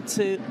looking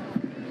to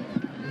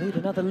lead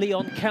another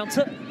Lyon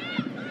counter.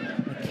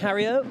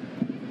 Cario.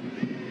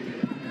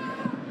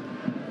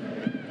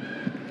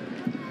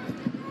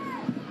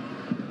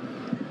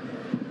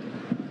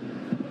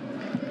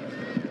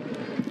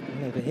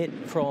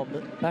 Hit from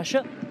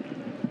Basha.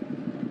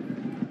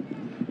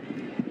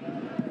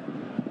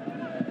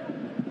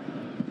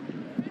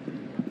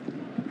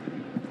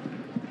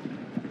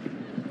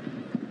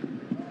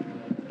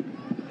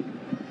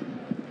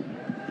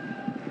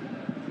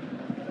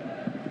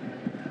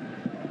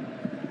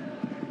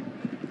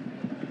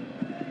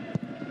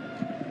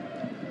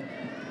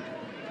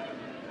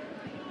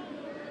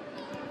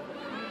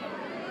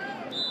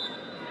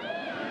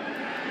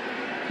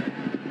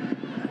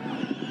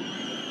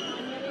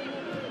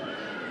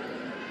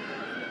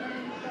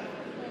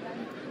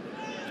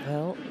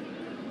 Well,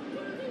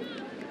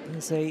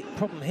 there's a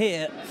problem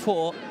here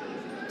for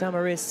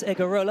Damaris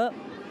Egarola.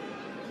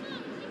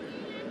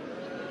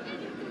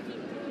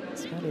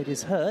 Spaniard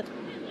is hurt.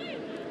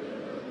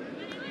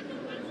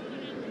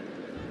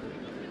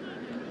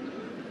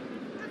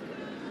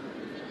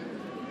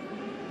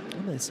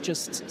 Almost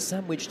just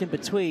sandwiched in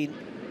between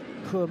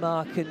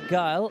Cormac and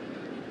Guile.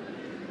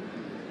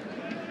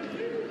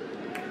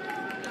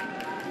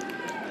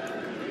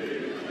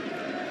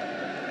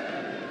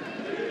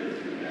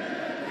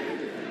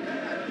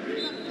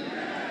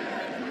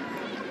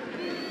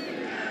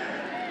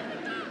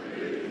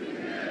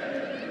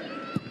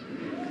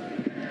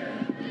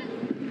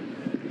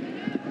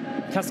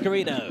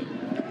 Cascarino.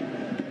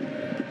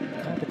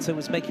 Carpenter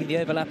was making the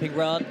overlapping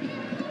run.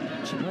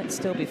 She might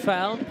still be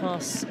found.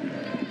 Pass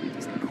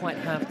doesn't quite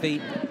have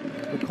the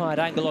required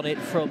angle on it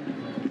from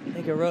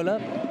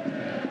Egarola.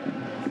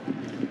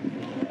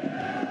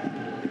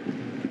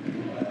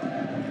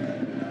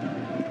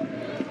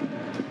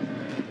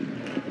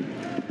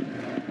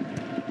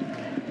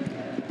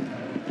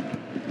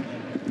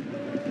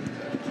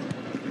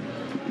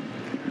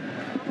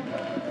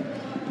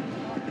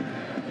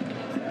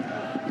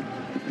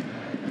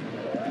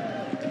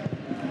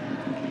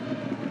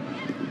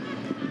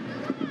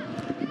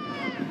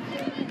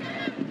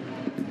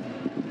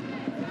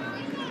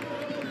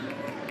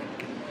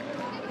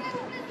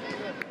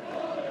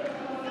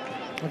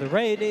 Well, the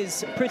rain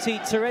is pretty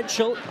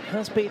torrential,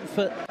 has been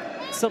for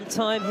some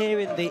time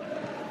here in the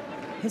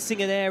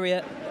Hissingen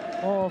area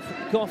of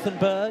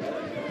Gothenburg.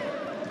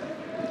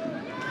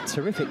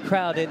 Terrific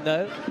crowd in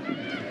though,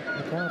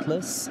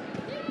 regardless.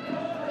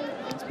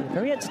 It's been a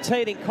very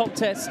entertaining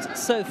contest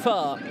so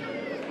far.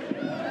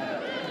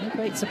 No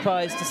great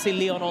surprise to see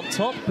Lyon on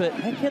top, but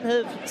Häcken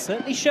have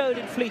certainly shown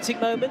in fleeting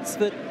moments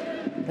that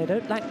they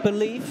don't lack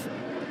belief.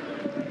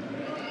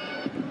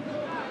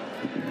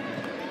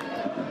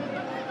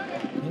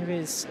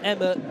 Is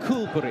Emma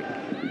Kulbury.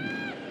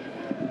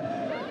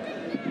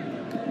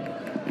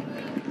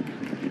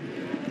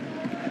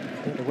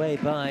 Put away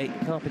by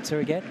Carpenter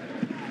again.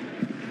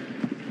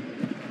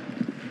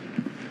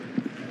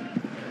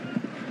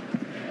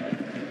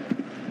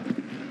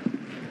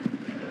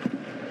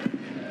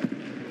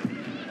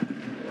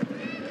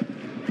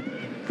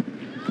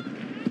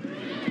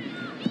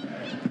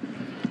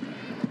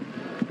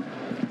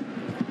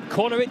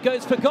 Corner, it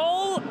goes for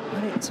goal,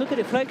 and it took a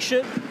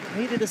deflection,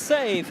 needed a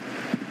save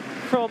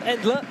from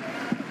Endler.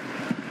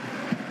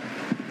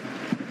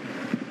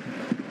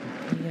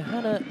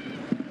 Johanna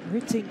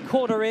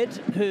Rytting-Kornerid,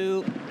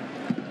 who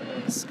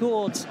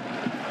scored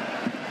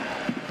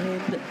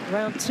in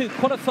round 2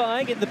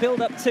 qualifying in the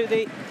build-up to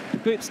the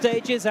group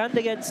stages and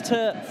against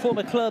her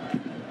former club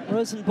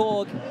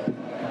Rosenborg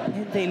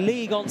in the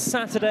league on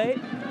Saturday.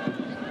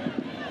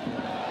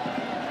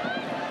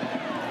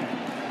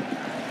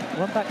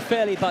 Won back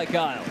fairly by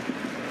Guile.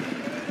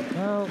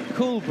 Now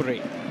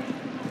Coolbury.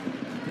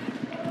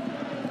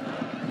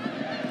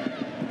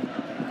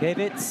 Gave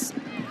it.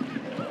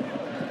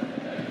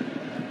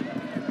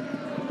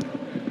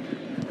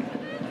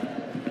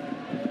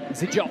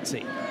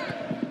 Zijotti.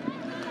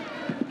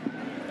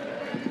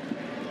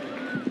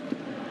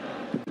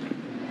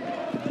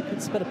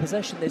 Good spell of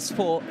possession this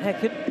for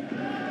Häcken.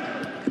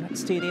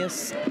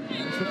 Maxtenius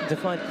is looking to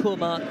find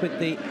Kurmark with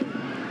the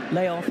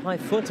layoff high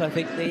foot, I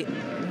think the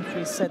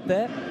referee said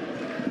there.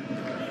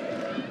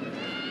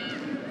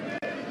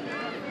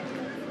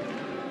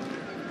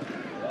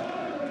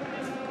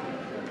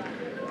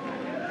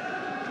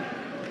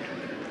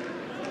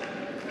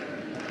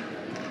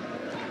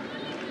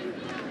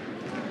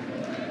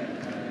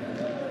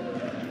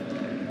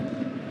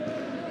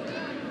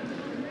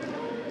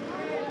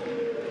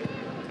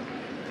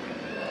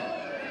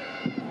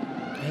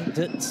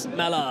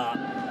 Mallard,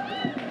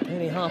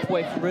 nearly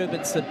halfway from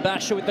Rubinson.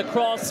 Basher with the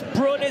cross.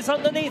 Brun is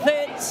underneath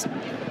it.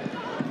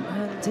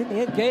 And in the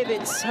end,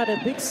 Gavitz had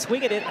a big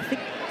swing at it. I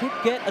think did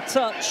get a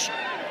touch.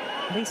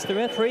 At least the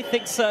referee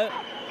thinks so.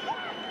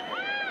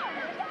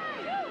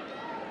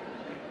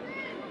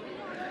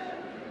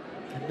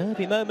 A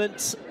nervy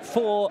moment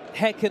for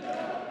Häcken.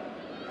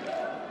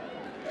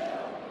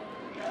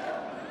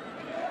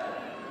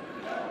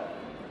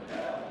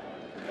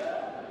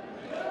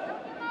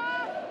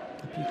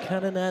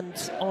 Buchanan and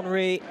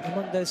Henry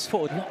among those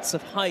forward. Lots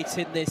of height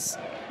in this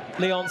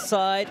Lyon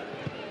side.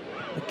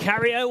 The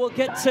Carriot will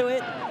get to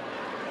it.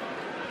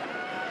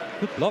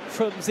 Good block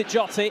from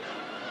Zijotti.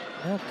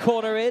 Now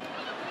corner in.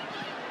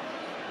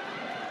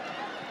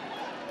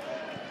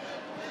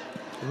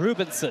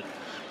 Rubinson.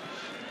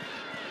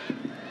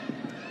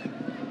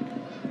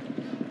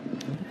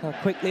 Look how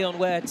quickly on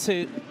where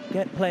to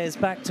get players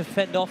back to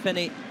fend off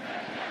any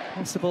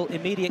possible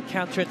immediate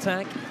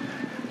counter-attack.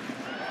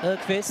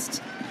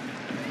 Erkvist.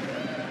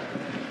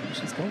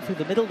 She's gone through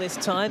the middle this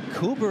time.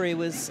 Coolbury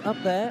was up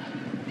there.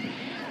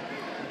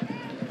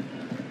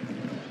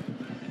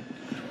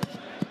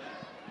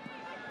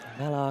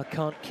 Mallard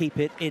can't keep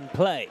it in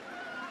play.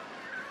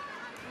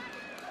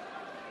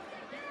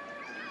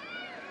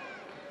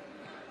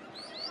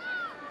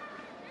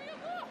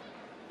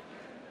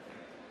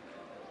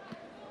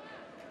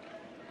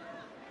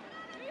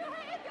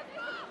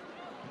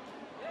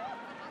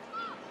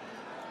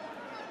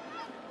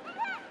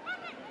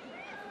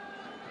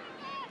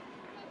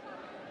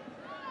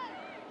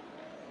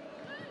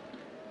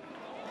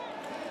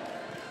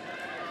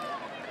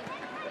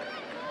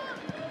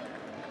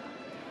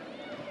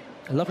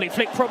 A lovely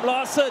flick from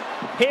Larsson.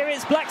 Here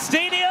is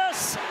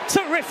Blackstenius.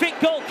 Terrific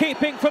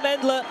goalkeeping from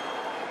Endler.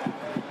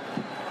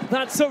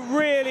 That's a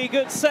really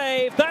good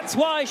save. That's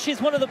why she's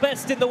one of the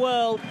best in the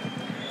world.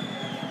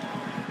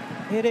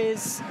 It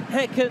is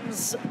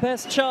Häcken's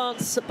best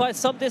chance by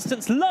some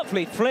distance.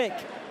 Lovely flick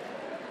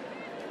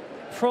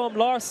from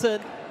Larsson.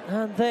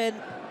 And then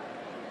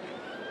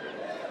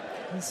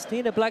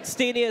Stina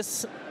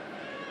Blackstenius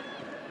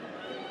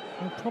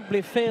will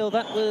probably feel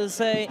that was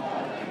a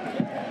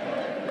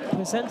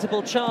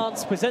presentable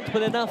chance,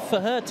 presentable enough for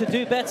her to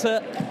do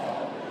better.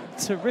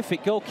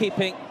 Terrific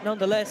goalkeeping,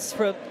 nonetheless,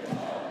 from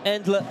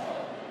Endler.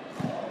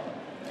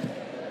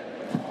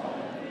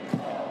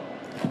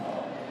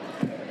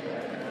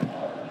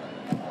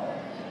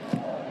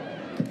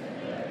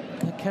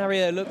 The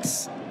carrier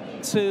looks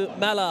to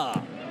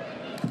Mallard.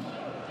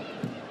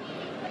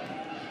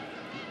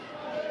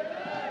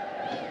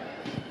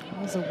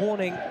 There's a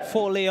warning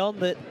for Lyon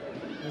that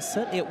is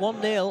certainly at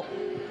 1-0.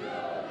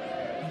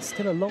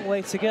 Still a long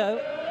way to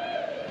go.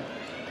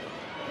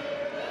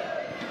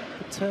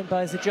 Good turn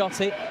by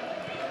Zijotti.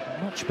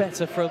 Much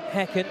better from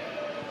Häcken.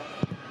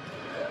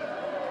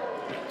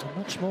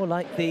 Much more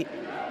like the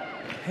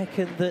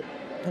Häcken that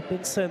have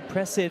been so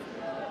impressive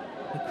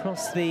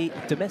across the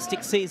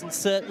domestic season,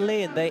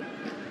 certainly, and they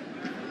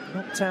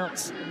knocked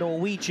out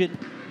Norwegian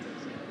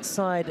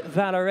side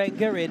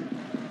Vålerenga in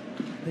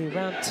the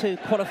round 2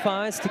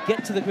 qualifiers to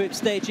get to the group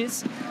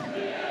stages.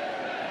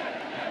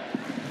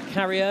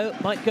 Carriot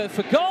might go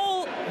for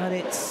goal, and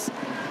it's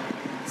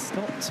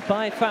stopped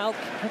by Falk.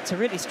 Had to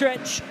really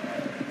stretch.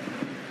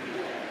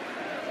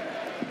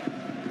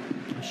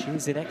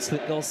 She's in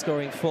excellent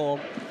goal-scoring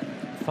form.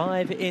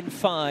 5 in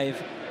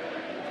 5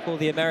 for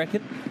the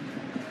American.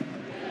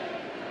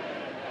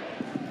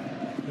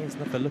 Here's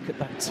another look at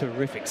that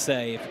terrific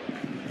save.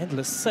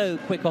 Endler so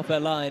quick off her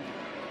line.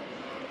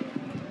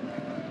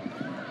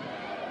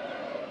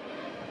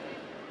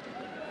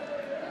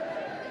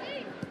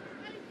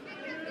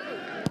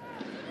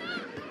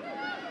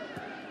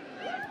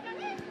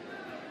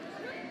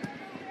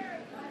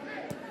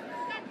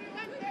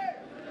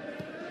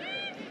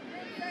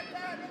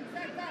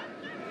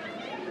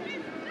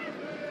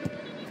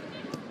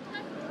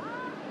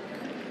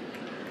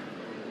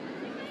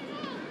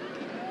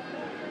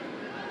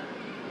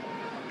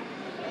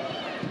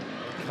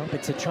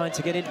 Carpenter trying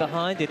to get in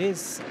behind. It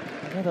is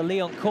another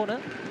Lyon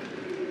corner.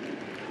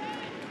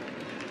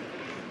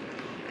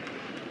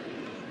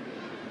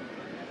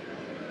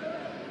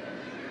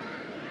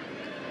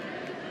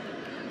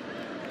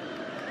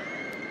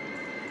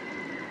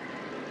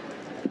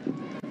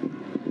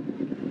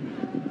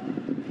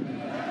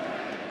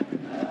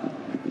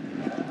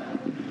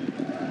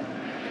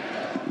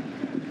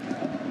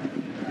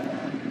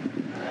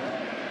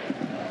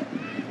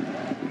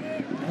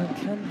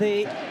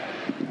 the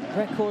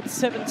record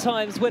 7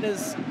 times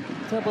winners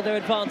double their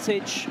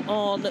advantage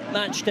on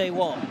match day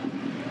 1.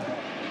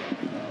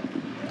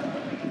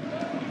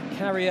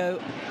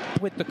 Cario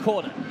with the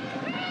corner.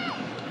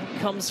 Here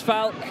comes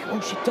Falk.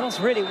 Oh, she does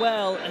really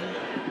well,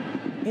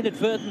 and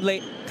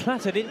inadvertently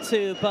clattered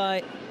into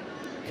by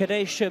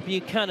Kadesha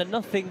Buchanan.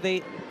 Nothing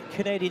the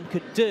Canadian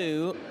could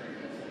do.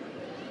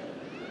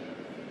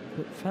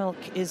 But Falk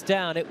is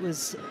down. It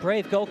was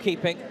brave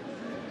goalkeeping.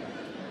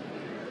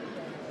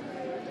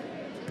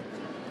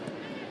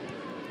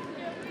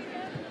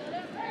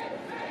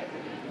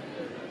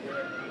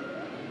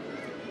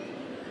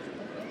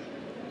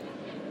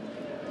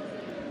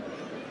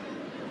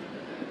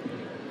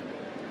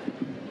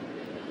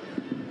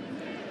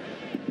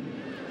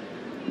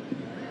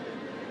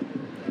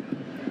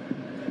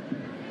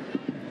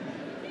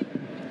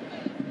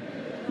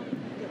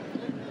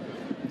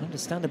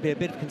 Understandably a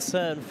bit of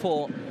concern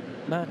for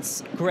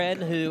Mats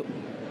Gren, who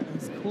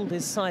has called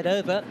his side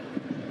over.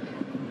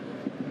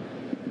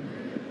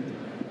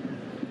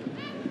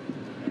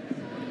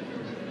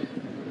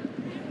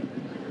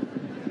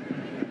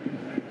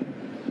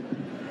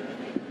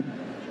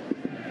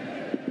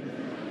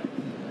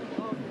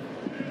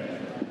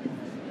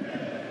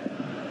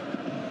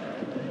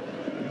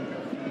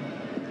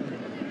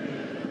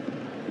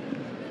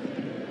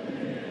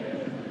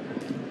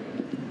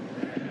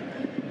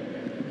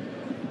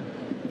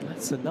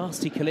 That's a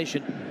nasty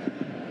collision.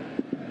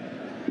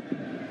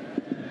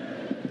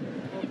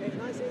 Okay,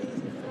 nice and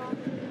easy front.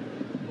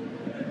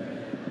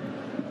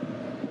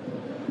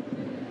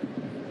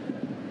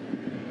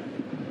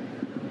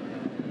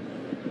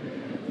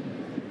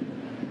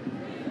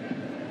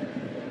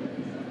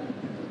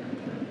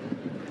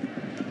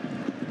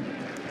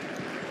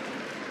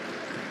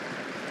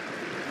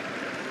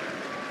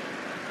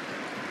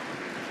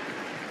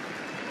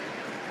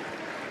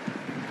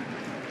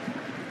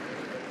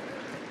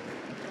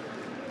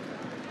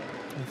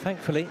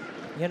 Thankfully,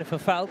 Jennifer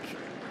Falk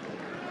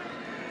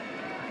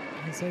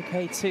is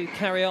okay to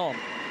carry on.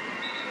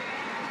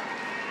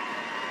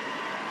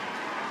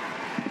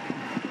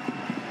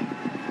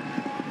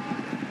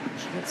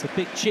 She gets a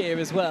big cheer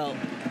as well.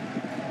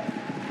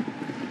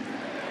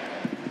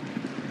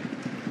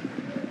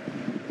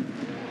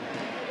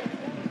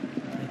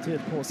 They do,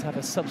 of course, have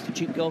a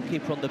substitute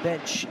goalkeeper on the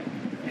bench,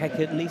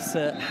 Häcken,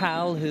 Lisa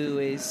Howell, who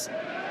is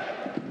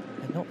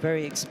not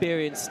very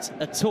experienced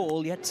at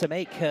all, yet to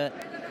make her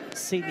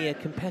senior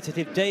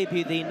competitive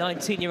debut, the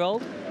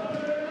 19-year-old.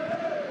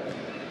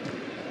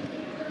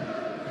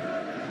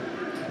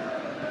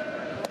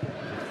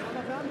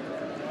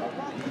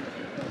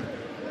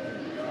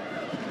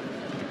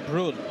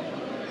 Brun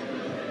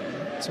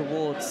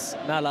towards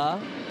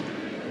Mala,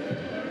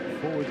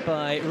 forward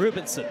by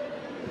Rubenson,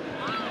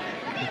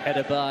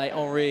 header by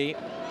Henri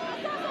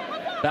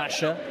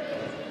Basha.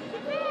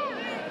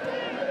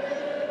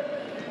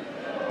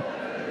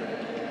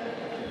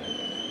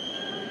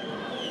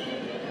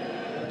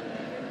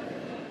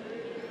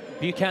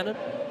 Buchanan.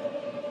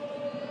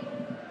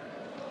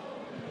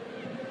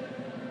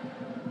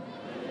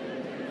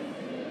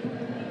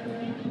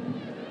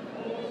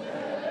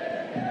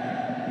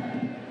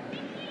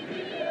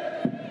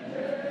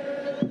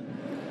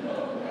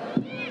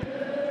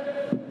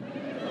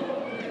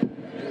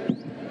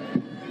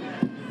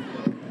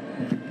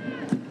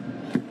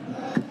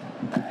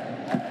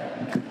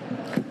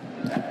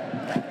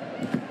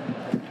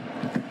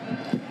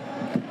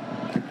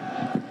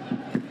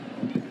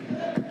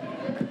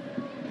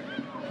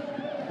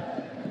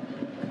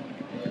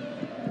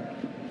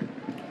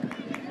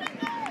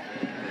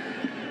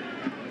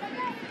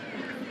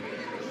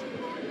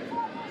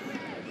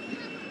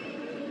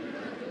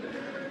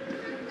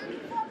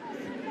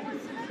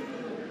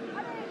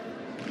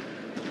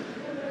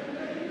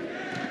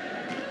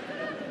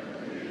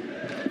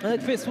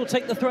 Bergqvist will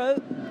take the throw.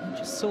 You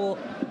just saw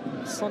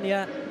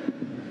Sonia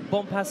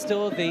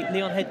Bonpastor, the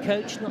Lyon head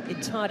coach, not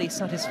entirely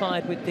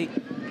satisfied with the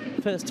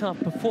first half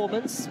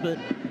performance, but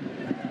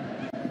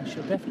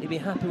she'll definitely be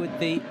happy with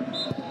the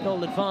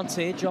goal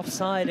advantage,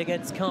 offside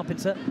against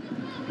Carpenter.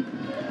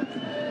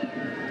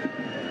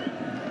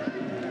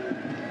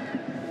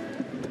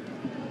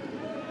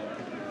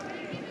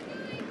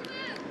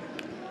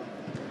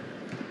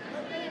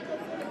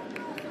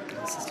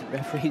 Assistant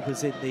referee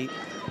was in the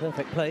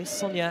perfect place.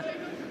 Sonia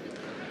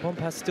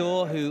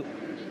Bonpastor, who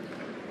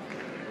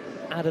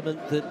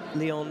adamant that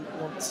Lyon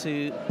want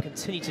to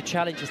continue to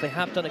challenge as they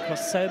have done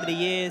across so many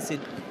years in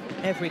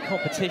every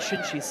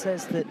competition. She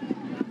says that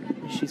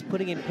she's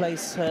putting in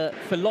place her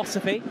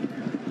philosophy.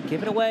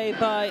 Given away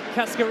by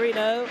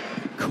Cascarino.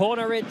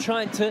 Corner in,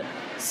 trying to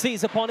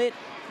seize upon it.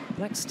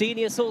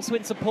 Blackstenius also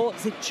in support.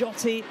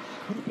 Ziciotti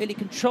couldn't really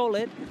control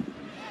it.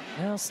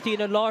 Now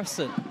Stina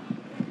Larsson.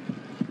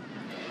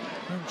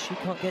 And she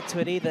can't get to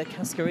it either.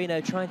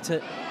 Cascarino trying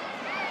to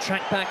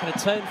track back and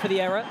atone for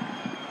the error.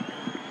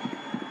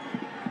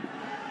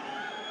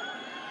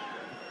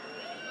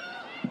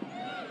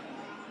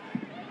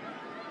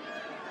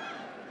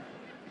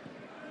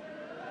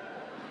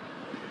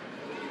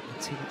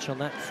 Too much on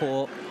that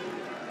for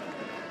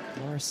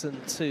Morrison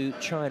to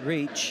try and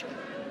reach.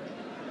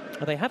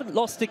 Well, they haven't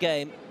lost a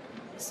game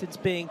since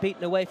being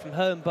beaten away from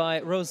home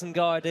by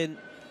Rosengard in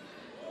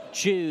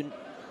June.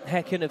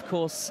 Häcken, of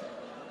course,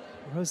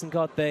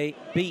 Rosengard they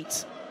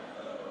beat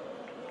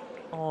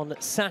on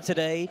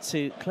Saturday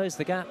to close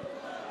the gap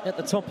at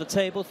the top of the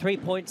table. 3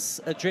 points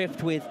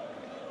adrift with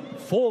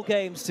 4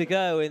 games to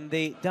go in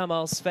the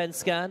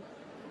Damallsvenskan.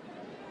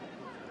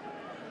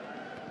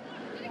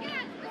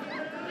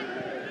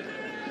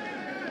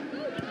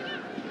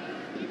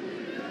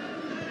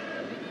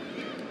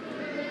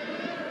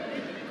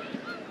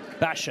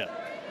 Basher.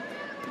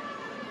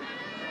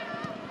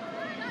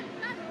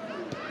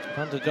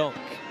 Van der Donk.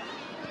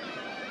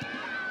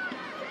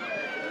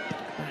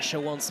 Basher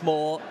once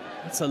more.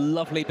 That's a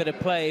lovely bit of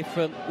play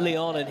from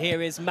Lyon, and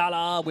here is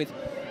Mallard with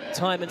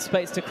time and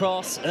space to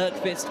cross.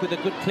 Erkvist with a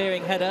good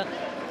clearing header.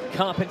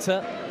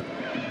 Carpenter.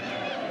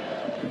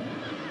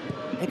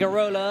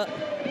 Igarola.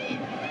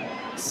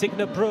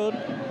 Signebrun.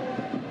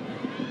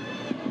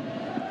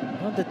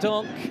 Van der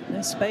Donk.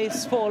 No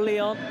space for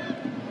Lyon.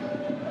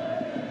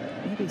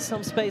 Maybe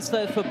some space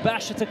though for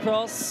Basher to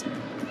cross.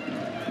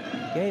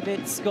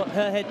 Gavit's got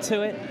her head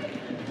to it.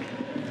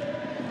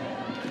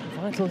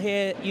 Vital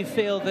here, you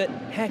feel that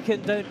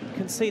Häcken don't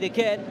concede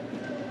again.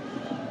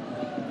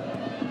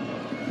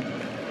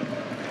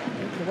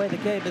 The way the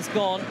game has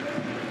gone,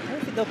 I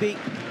don't think they'll be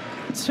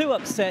too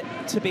upset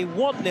to be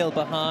 1-0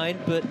 behind,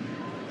 but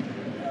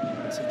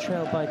to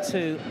trail by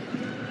 2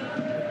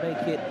 would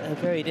make it a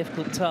very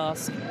difficult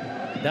task.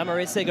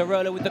 Damaris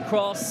Igarola with the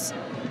cross.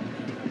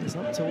 He's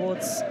up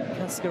towards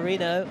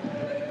Cascarino.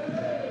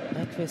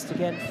 Erkvist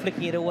again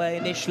flicking it away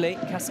initially.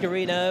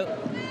 Cascarino.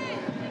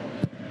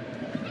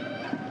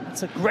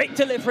 That's a great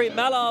delivery.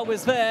 Mallard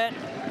was there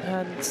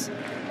and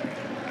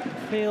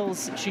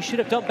feels she should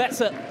have done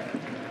better.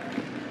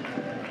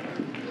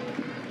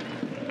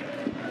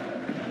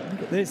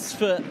 Look at this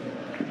for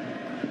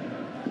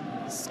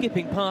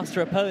skipping past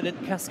her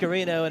opponent,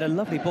 Cascarino, and a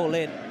lovely ball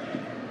in.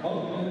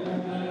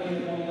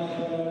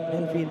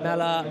 Melvin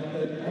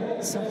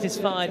Mallard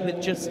satisfied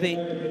with just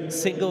the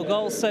single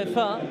goal so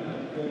far.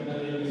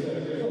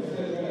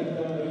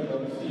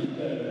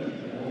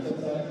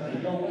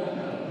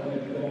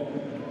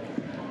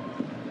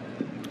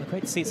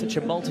 Great to see such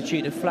a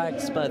multitude of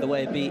flags, by the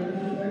way,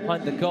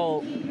 behind the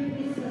goal.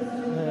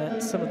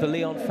 Some of the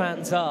Lyon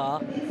fans are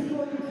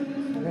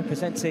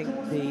representing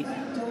the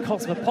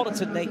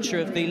cosmopolitan nature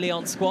of the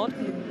Lyon squad.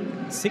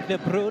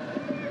 Signebrun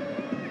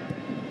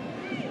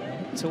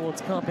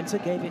towards Carpenter,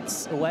 gave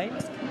it away.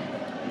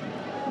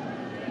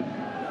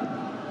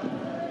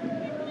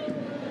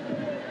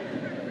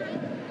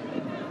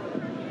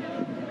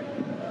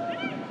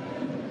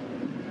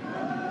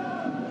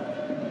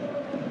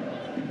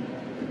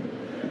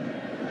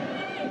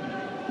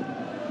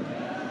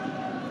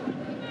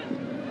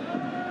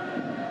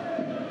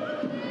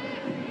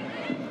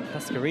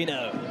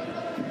 Cascarino.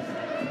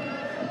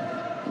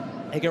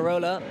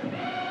 Igarola.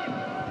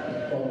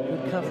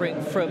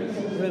 Recovering from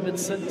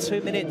Rubenson.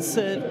 2 minutes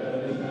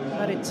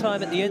added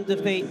time at the end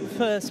of the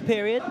first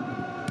period.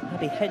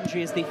 Abby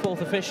Hendry is the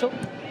 4th official.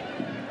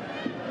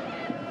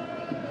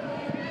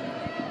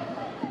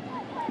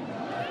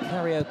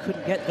 Cario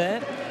couldn't get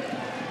there.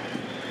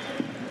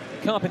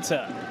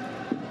 Carpenter.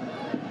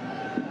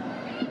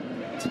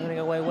 Turning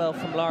away well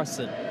from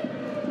Larsson.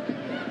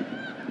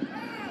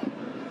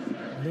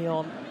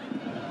 Lyon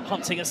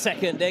hunting a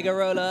second.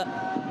 Igarola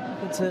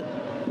to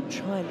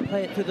try and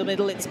play it through the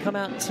middle. It's come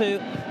out to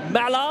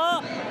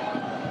Mallard.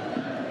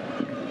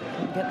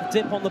 Couldn't get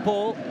the dip on the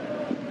ball.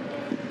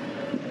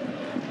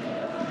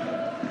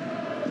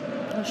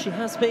 Well, she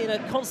has been a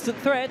constant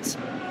threat.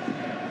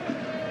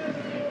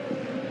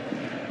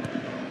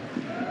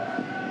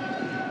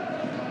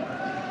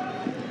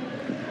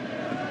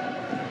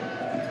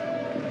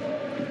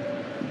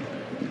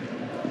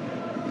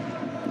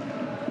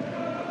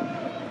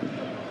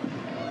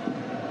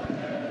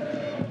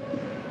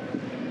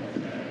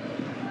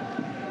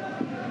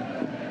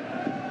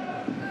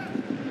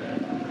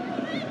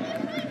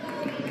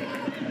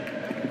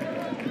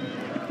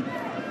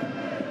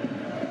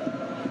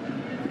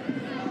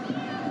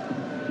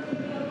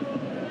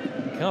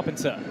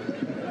 Carpenter.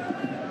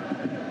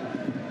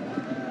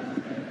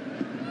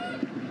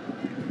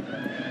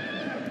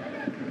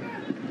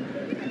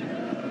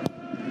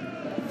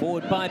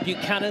 Forward by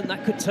Buchanan,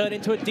 that could turn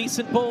into a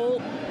decent ball.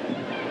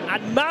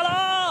 And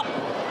Mallard!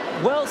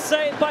 Well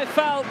saved by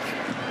Falk.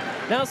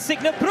 Now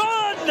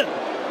Signebrun!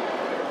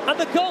 And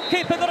the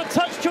goalkeeper got a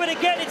touch to it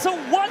again. It's a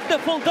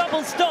wonderful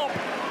double stop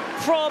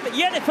from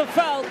Jennifer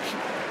Falk.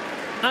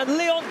 And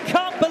Lyon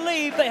can't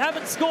believe they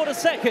haven't scored a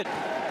second.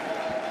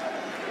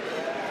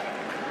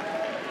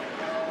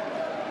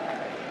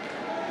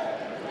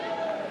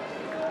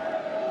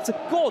 It's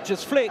a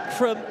gorgeous flick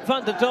from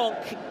Van der Donk.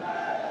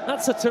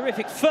 That's a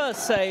terrific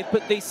first save,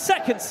 but the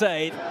second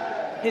save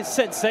is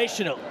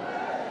sensational.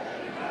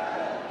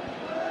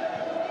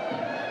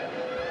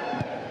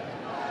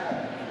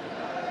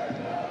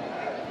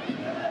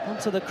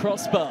 Onto the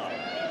crossbar.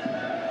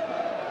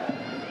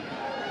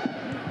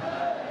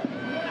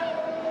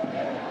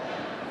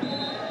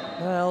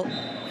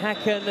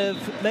 Häcken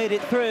have made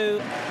it through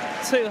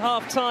to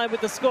half-time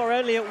with the score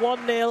only at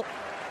 1-0.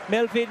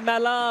 Melvin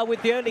Mallard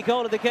with the only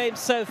goal of the game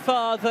so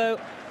far, though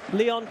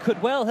Lyon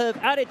could well have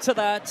added to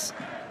that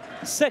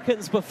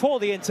seconds before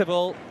the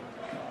interval.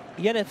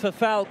 Jennifer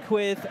Falk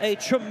with a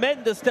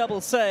tremendous double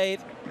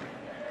save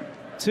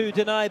to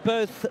deny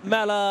both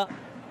Mallard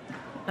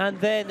and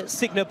then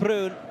Signe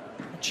Brun.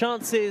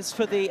 Chances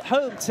for the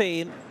home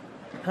team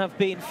have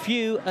been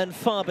few and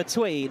far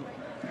between.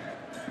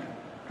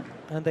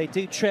 And they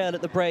do trail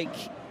at the break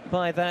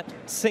by that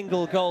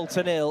single goal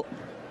to nil.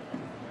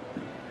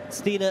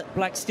 Stina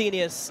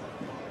Blackstenius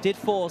did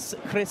force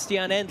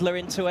Christian Endler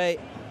into a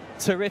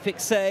terrific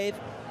save.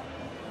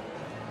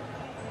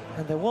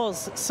 And there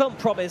was some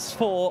promise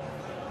for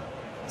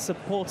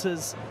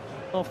supporters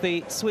of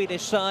the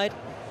Swedish side.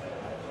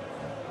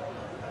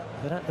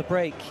 But at the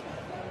break,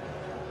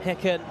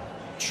 Häcken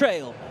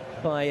trail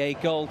by a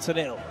goal to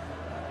nil.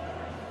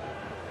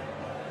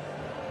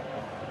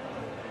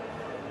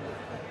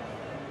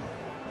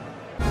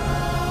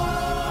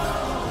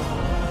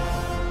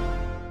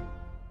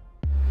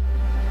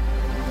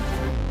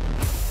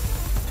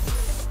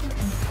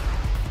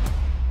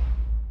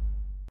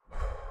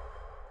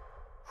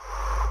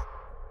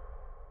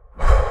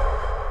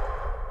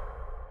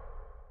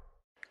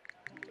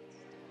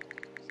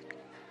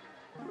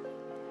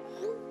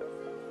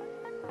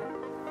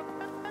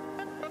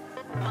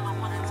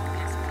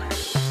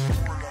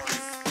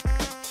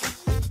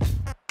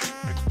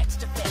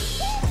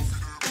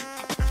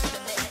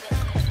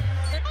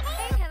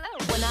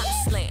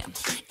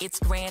 It's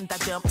grand, I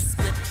jump,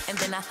 split, and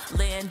then I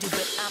land you,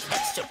 but I'm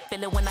extra.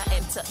 Feel it when I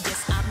enter,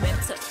 yes, I'm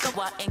meant to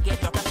go out and get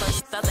the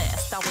first, the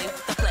last. I wave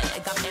the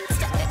flag, I'm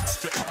extra,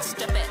 extra,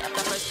 extra bad.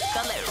 The first,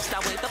 the last, I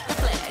wave the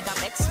flag,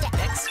 I'm extra,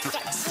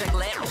 extra, extra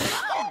glad.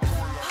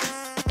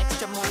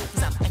 Extra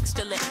moves, I'm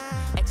extra lit,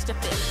 extra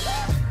fit.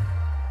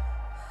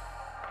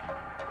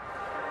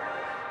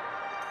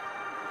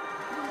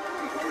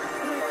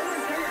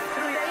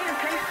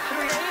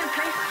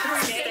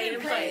 Stay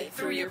and play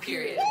through your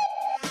period.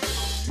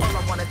 All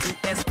I wanna do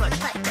is play.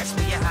 Catch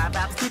me a high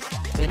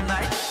vibes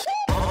midnight.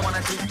 All I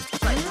wanna do is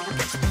play.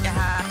 Catch me a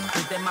high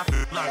within my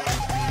life.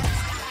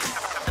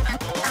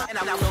 And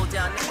I'll go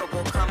down, never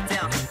will come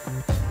down.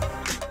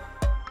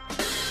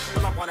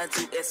 All I wanna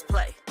do is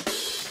play.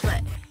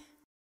 Play.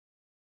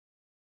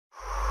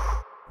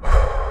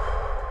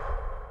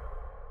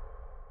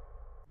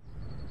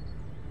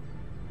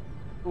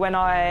 When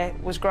I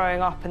was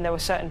growing up and there were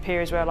certain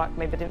periods where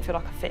maybe I didn't feel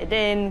like I fitted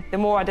in, the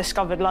more I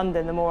discovered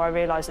London, the more I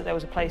realised that there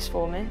was a place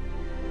for me.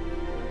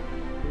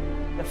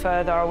 The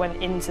further I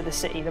went into the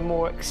city, the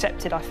more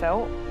accepted I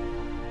felt.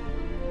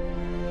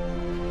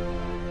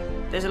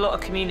 There's a lot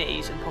of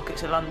communities and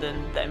pockets of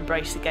London that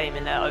embrace the game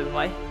in their own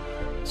way.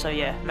 So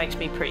yeah, it makes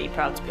me pretty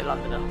proud to be a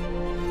Londoner.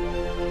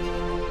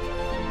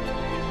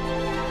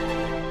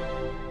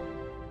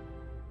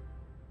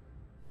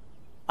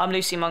 I'm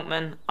Lucy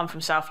Monkman, I'm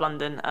from South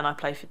London and I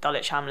play for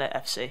Dulwich Hamlet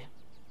FC.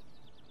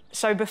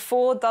 So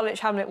before Dulwich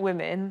Hamlet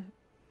Women,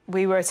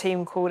 we were a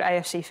team called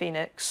AFC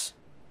Phoenix.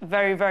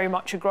 Very, very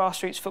much a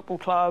grassroots football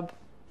club.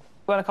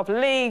 Won a couple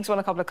of leagues, won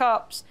a couple of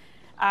cups,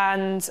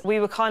 and we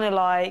were kind of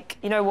like,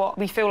 you know what,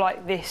 we feel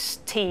like this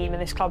team and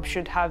this club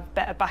should have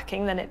better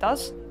backing than it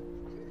does.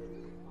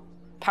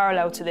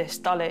 Parallel to this,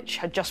 Dulwich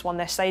had just won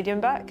their stadium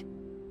back.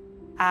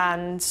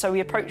 And so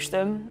we approached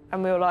them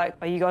and we were like,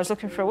 are you guys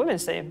looking for a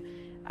women's team?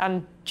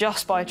 And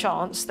just by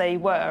chance, they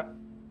were.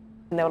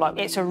 And they were like,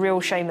 it's a real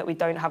shame that we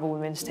don't have a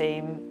women's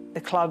team. The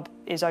club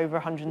is over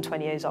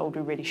 120 years old,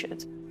 we really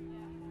should.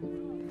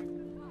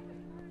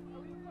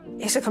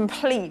 It's a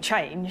complete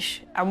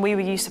change. And we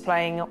were used to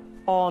playing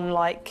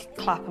on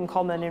Clapham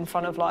Common in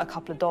front of a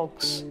couple of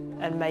dogs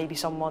and maybe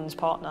someone's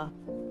partner.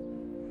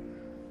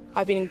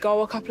 I've been in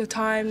goal a couple of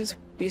times.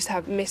 We used to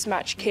have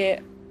mismatched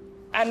kit.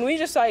 And we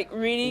just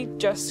really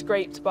just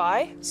scraped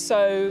by.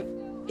 So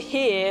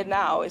here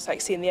now, it's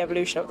seeing the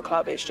evolution of the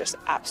club is just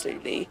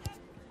absolutely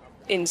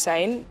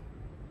insane.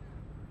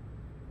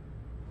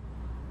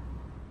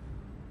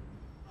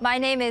 My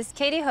name is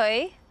Katie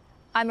Hoy.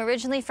 I'm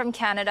originally from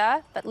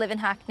Canada, but live in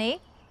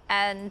Hackney,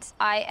 and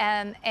I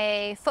am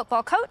a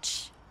football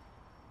coach.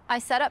 I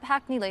set up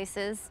Hackney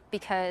Laces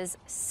because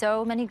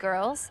so many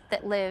girls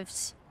that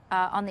lived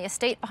on the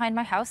estate behind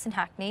my house in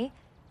Hackney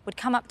would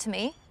come up to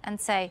me and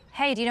say,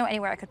 hey, do you know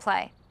anywhere I could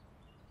play?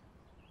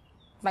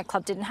 My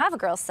club didn't have a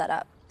girls set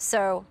up.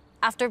 So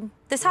after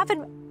this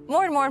happened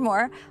more and more and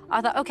more,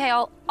 I thought, okay,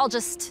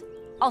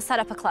 I'll set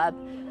up a club.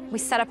 We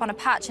set up on a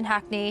patch in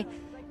Hackney,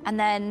 and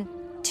then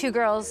 2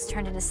 girls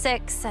turned into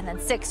 6, and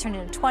then 6 turned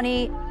into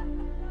 20.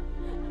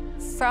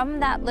 From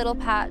that little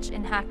patch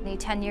in Hackney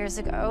 10 years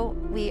ago,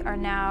 we are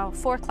now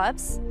 4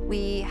 clubs.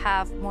 We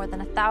have more than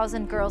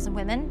 1,000 girls and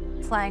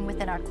women playing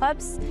within our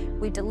clubs.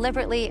 We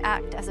deliberately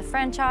act as a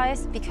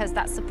franchise because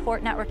that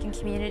support network and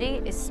community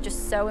is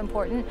just so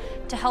important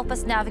to help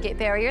us navigate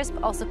barriers,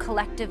 but also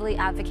collectively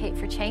advocate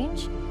for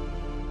change.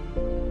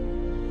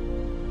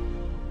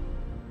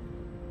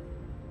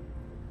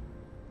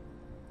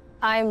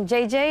 I'm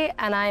JJ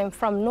and I'm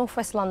from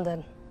Northwest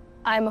London.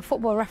 I'm a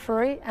football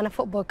referee and a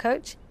football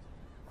coach.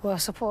 Well, I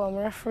support I'm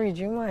a referee,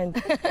 do you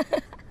mind?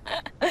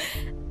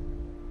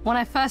 When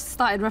I first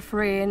started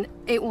refereeing,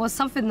 it was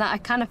something that I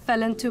kind of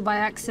fell into by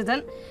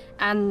accident.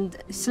 And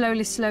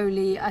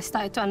slowly, I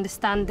started to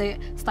understand it,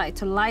 started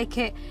to like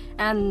it.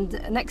 And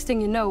next thing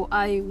you know,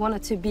 I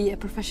wanted to be a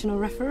professional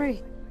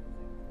referee.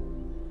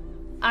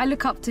 I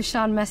look up to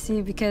Sian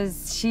Messi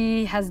because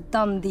she has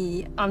done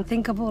the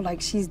unthinkable.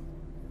 Like, she's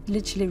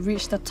literally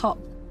reached the top.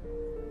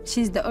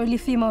 She's the only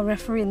female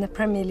referee in the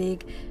Premier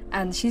League,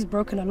 and she's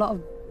broken a lot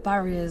of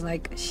barriers.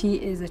 Like, she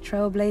is a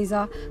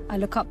trailblazer. I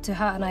look up to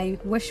her, and I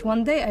wish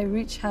one day I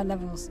reach her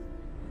levels.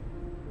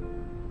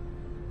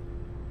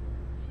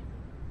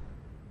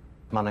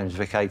 My name's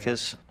Vic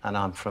Akers, and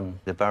I'm from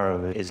the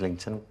borough of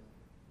Islington.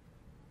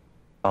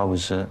 I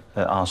was at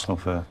Arsenal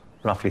for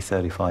roughly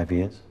 35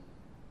 years.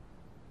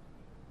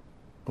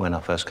 When I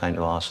first came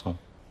to Arsenal,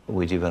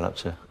 we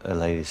developed a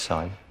ladies'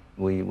 side.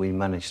 We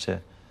managed to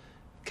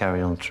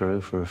carry on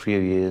through for a few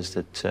years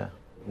that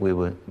we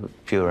were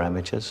pure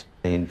amateurs.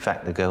 In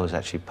fact, the girls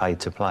actually paid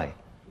to play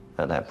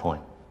at that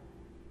point.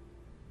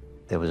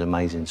 There was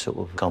amazing sort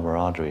of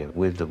camaraderie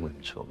with the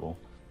women's football.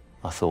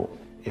 I thought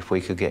if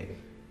we could get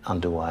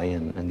underway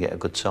and get a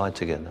good side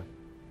together,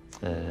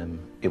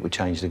 it would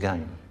change the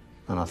game,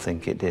 and I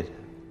think it did.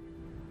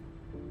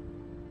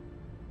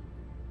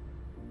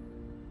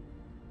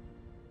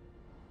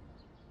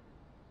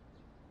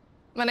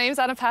 My name's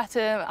Anna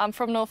Patton, I'm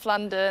from North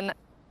London.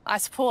 I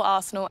support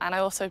Arsenal and I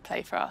also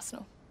play for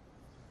Arsenal.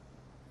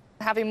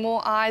 Having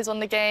more eyes on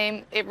the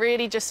game, it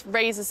really just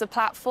raises the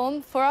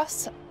platform for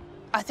us.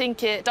 I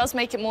think it does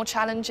make it more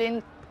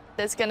challenging.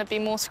 There's going to be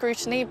more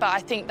scrutiny, but I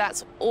think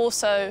that's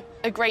also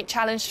a great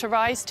challenge to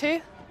rise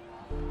to.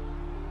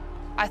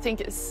 I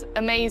think it's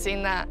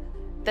amazing that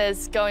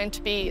there's going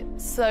to be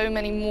so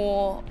many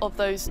more of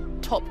those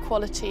top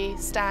quality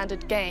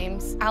standard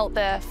games out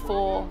there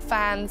for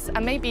fans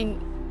and maybe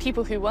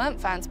people who weren't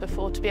fans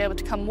before to be able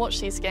to come watch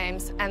these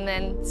games and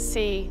then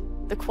see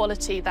the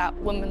quality that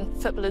women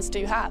footballers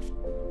do have.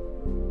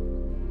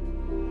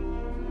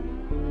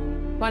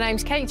 My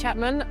name's Kate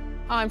Chapman.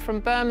 I'm from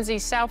Bermondsey,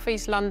 South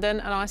East London,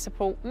 and I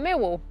support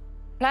Millwall.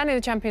 Playing in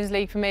the Champions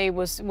League for me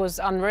was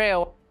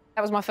unreal.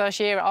 That was my first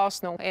year at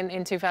Arsenal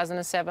in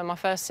 2007, my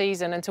first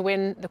season, and to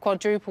win the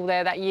quadruple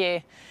there that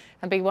year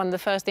and be one of the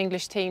first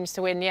English teams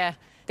to win,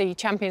 the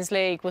Champions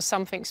League was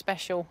something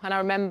special. And I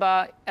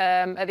remember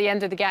at the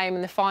end of the game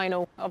in the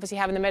final, obviously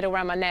having the medal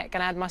around my neck,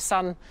 and I had my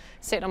son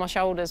sitting on my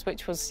shoulders,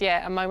 which was,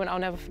 a moment I'll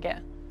never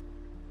forget.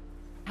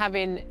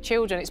 Having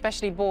children,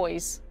 especially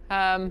boys,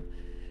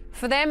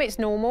 for them it's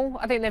normal.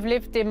 I think they've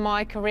lived in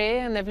my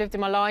career and they've lived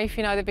in my life.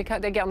 You know, they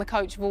get on the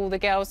coach of all the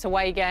girls to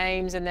away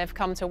games, and they've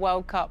come to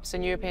World Cups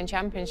and European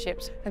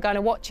Championships. And going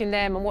and watching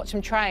them and watch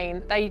them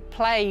train, they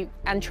play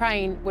and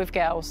train with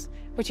girls,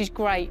 which is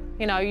great.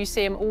 You know, you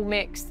see them all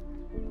mixed.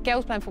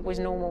 Girls playing football is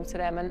normal to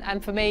them,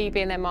 and for me,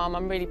 being their mum,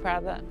 I'm really proud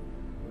of that.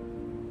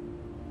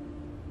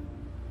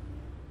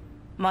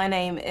 My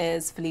name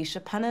is Felicia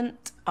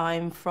Pennant.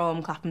 I'm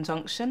from Clapham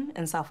Junction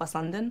in South West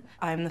London.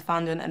 I'm the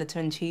founder and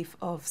editor-in-chief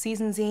of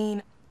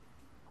DAZN.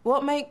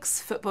 What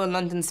makes football in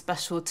London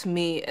special to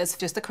me is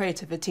just the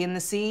creativity in the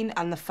scene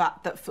and the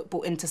fact that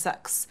football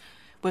intersects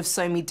with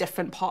so many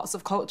different parts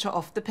of culture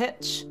off the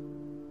pitch.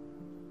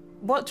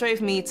 What drove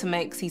me to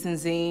make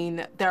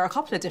DAZN? There are a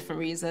couple of different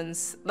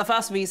reasons. The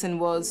first reason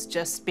was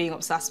just being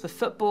obsessed with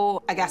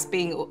football, I guess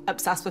being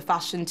obsessed with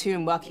fashion too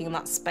and working in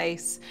that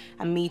space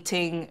and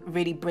meeting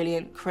really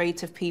brilliant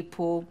creative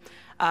people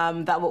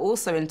that were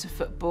also into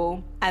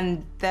football,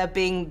 and there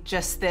being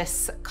just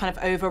this kind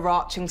of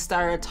overarching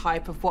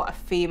stereotype of what a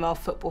female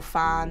football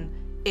fan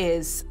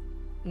is.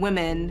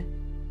 Women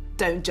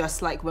don't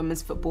just like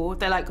women's football,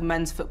 they like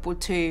men's football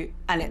too,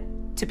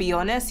 and to be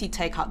honest, you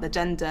take out the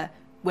gender,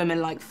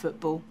 women like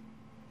football.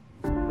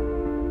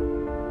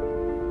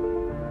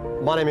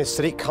 My name is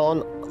Sadiq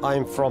Khan.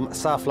 I'm from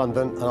South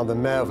London and I'm the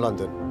Mayor of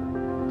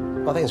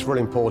London. I think it's really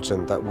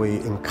important that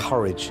we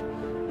encourage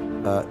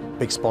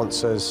big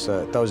sponsors,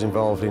 those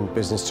involved in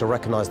business, to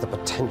recognise the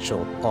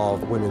potential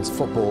of women's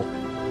football.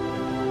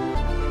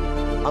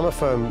 I'm a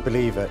firm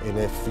believer in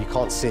if you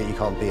can't see it, you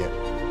can't be it.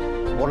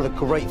 One of the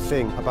great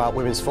things about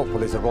women's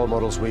football is the role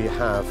models we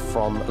have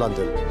from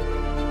London.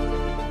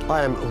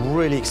 I am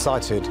really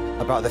excited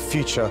about the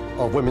future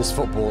of women's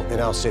football in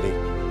our city.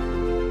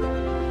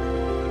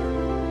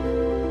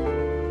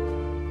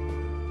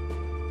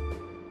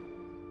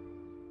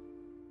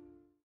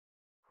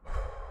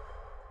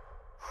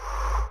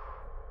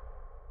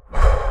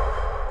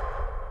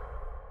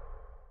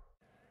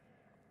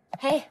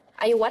 Hey,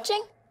 are you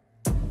watching?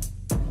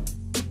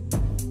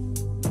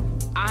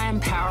 I am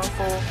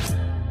powerful.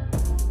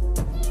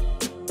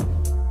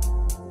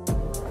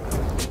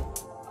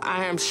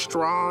 I am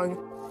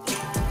strong.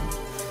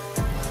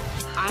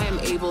 I am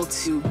able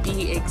to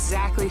be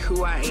exactly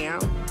who I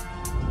am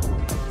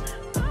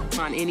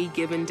on any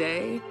given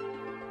day.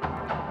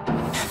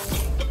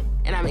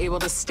 And I'm able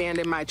to stand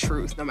in my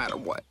truth no matter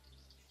what.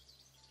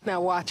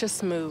 Now watch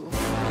us move.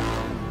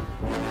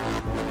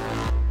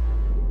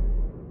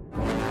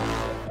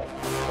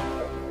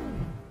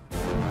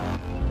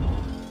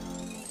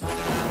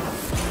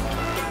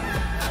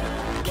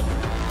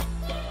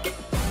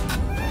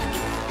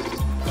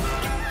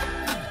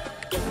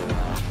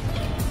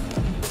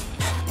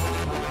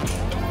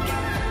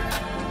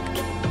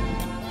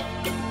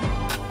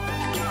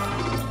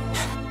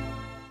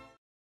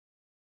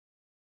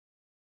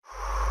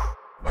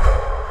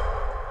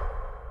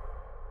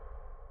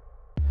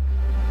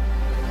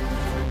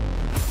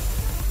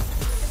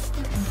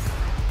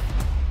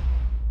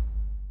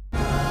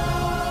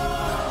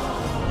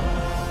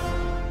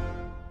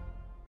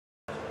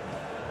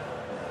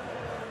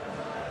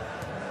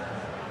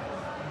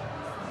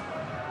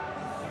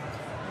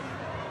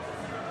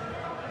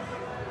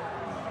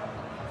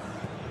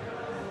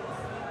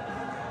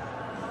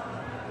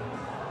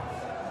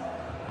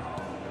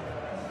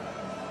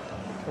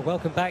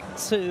 Welcome back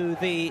to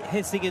the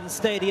Häcken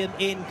Stadium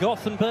in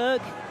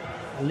Gothenburg.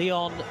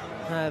 Lyon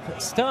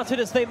have started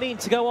as they mean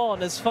to go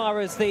on as far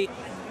as the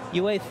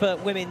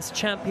UEFA Women's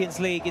Champions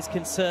League is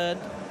concerned.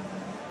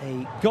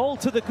 A goal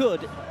to the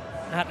good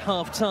at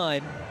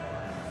half-time.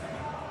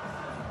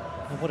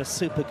 And what a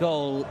super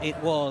goal it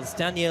was.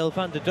 Danielle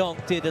van der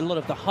Donk did a lot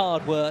of the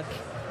hard work,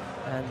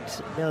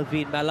 and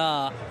Melvin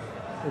Mallard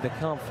with a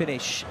calm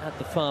finish at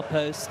the far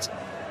post.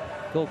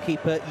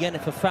 Goalkeeper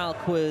Jennifer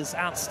Falk was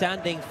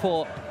outstanding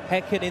for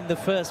Häcken in the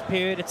first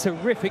period. A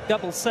terrific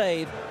double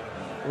save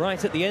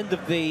right at the end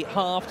of the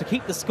half to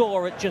keep the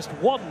score at just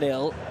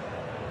 1-0.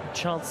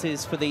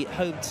 Chances for the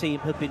home team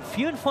have been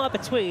few and far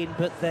between,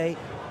 but they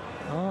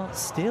are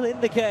still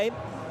in the game,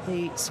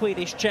 the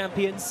Swedish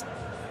champions.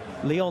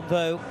 Lyon,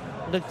 though,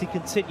 look to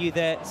continue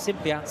their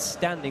simply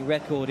outstanding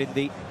record in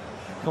the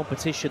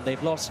competition.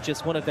 They've lost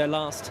just one of their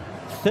last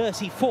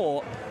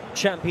 34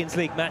 Champions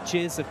League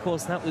matches. Of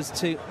course, that was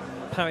to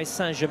Paris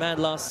Saint-Germain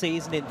last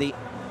season in the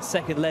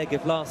second leg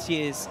of last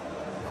year's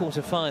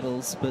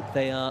quarter-finals, but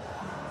they are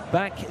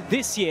back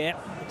this year,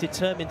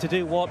 determined to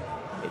do what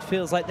it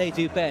feels like they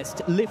do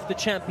best, lift the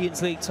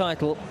Champions League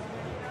title,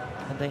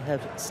 and they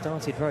have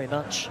started very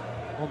much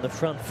on the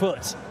front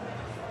foot.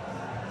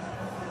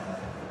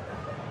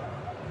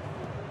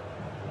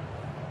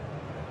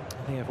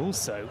 They have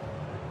also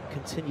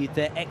continued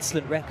their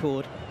excellent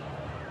record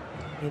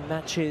in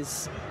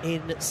matches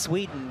in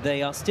Sweden.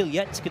 They are still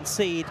yet to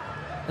concede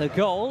a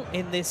goal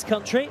in this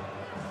country,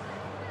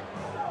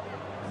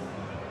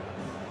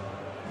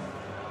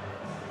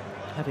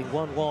 having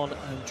won 1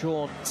 and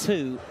drawn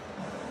 2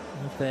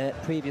 of their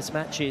previous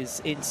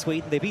matches in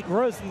Sweden. They beat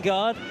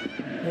Rosengard,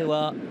 who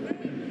are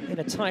in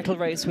a title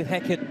race with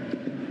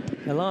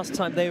Häcken. The last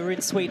time they were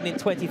in Sweden in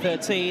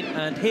 2013,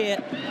 and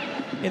here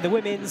in the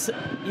Women's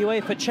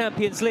UEFA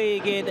Champions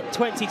League in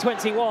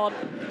 2021.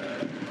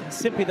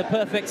 Simply the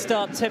perfect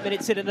start, 10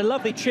 minutes in, and a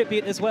lovely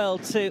tribute as well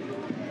to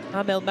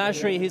Amel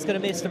Majri, who's going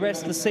to miss the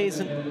rest of the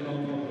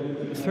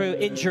season through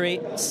injury.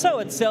 So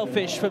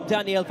unselfish from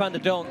Danielle van der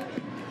Donk.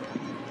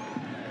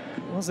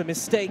 It was a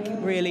mistake,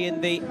 really,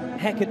 in the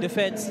Häcken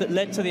defence that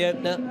led to the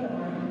opener.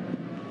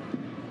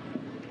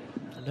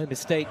 And no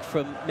mistake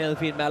from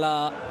Melvin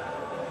Mallard.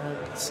 And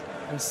it's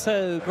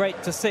so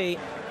great to see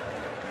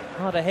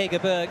Ada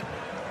Hegerberg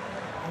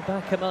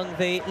back among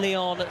the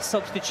Lyon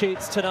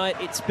substitutes tonight.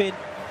 It's been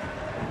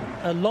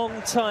a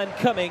long time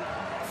coming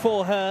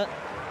for her.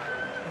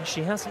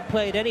 She hasn't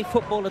played any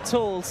football at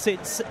all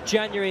since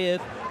January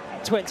of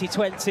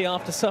 2020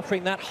 after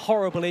suffering that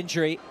horrible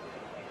injury.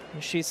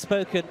 She's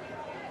spoken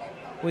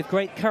with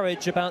great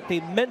courage about the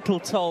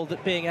mental toll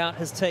that being out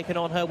has taken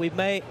on her. We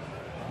may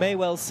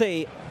well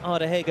see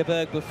Ada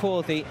Hegerberg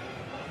before the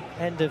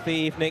end of the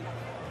evening.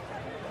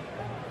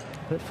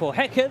 But for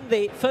Häcken,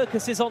 the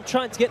focus is on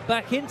trying to get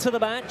back into the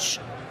match.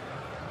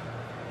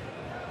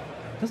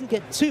 Doesn't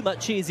get too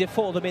much easier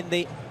for them in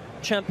the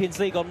Champions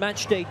League on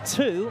Matchday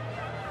 2,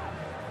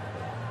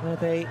 where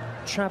they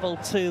travel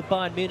to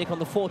Bayern Munich on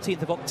the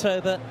 14th of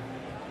October.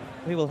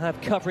 We will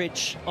have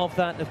coverage of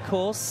that, of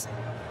course.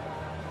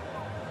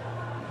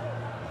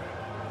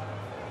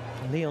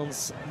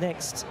 Lyon's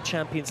next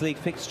Champions League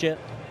fixture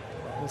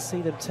will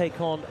see them take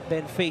on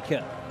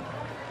Benfica.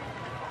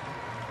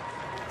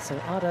 So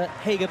Ada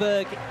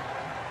Hegerberg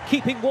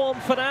keeping warm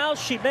for now.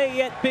 She may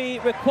yet be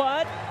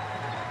required.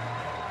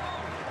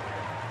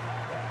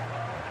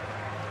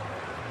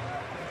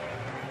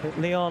 But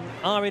Lyon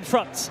are in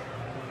front.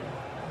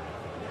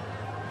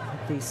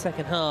 The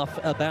second half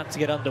about to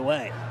get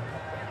underway.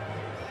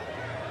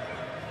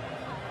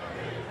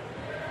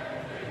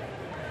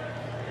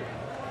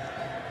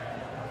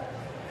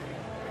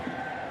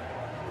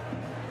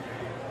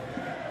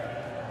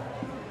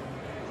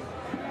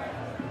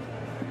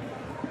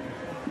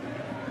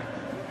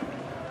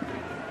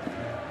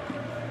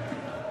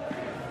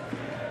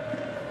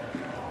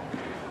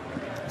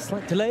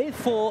 Slight delay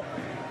for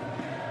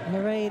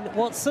Lorraine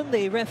Watson,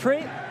 the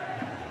referee.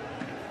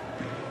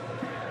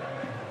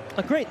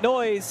 A great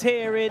noise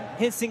here in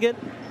Hisingen.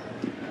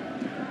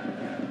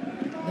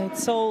 They'd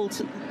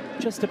sold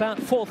just about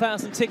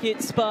 4,000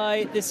 tickets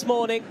by this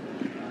morning.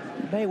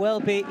 May well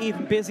be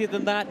even busier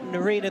than that, an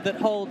arena that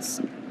holds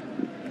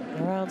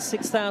around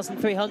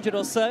 6,300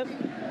 or so.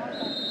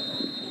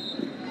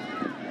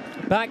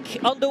 Back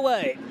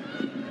underway.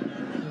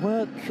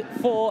 Work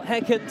for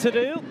Häcken to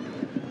do.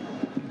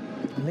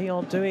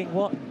 Lyon doing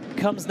what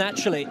comes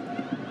naturally.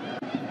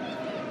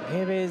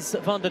 Here is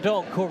van der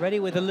Donk already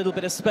with a little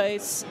bit of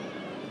space.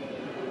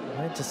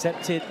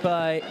 Intercepted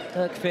by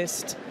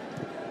Erkvist.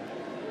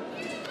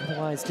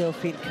 Otherwise,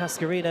 Delphine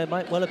Cascarino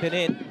might well have been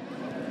in.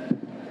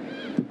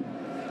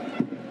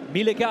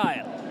 Mille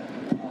Geil.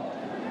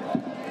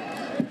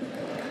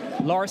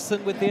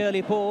 Larsson with the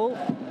early ball.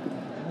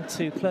 Not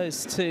too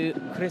close to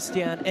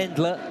Christian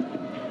Endler.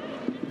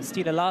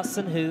 Stina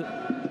Larsson, who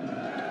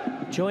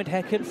joined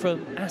Häcken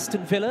from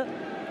Aston Villa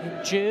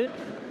in June.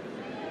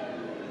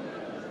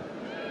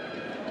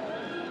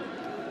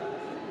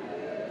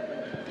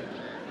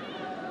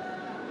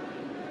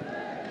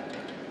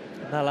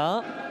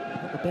 Mallard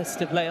Not the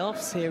best of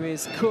layoffs. Here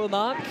is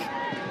Kurmark.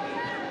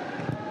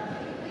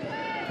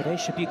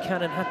 Kadesha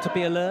Buchanan had to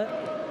be alert.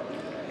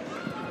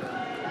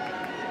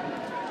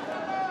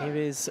 Here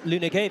is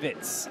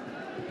Lunagevitz.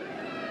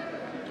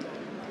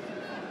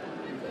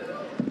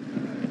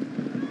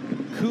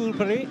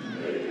 Kulbri.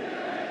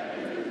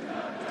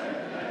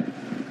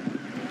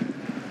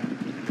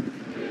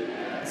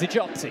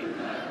 Zijopti.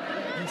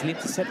 Easily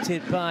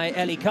intercepted by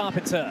Ellie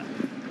Carpenter.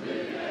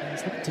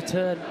 He's looking to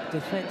turn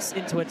defence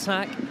into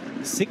attack.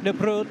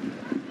 Signebrun.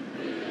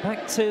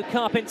 Back to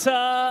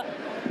Carpenter.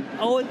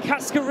 Oh, and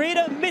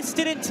Cascarino missed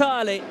it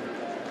entirely.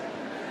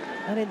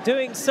 And in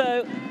doing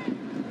so,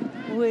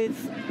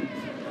 with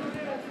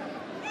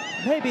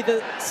maybe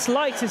the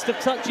slightest of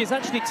touches,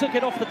 actually took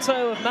it off the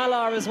toe of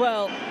Malar as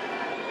well.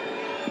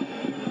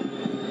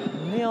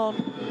 Lyon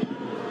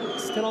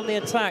still on the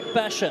attack.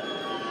 Basher.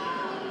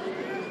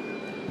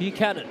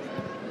 Buchanan.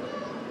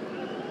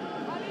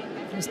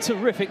 It was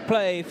terrific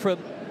play from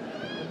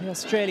the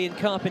Australian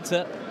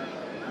Carpenter.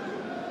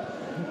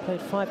 He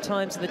played 5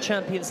 times in the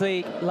Champions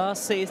League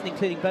last season,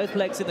 including both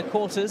legs in the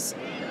quarters.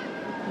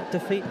 That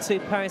defeat to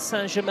Paris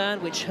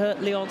Saint-Germain, which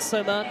hurt Lyon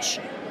so much.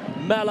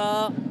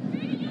 Malar,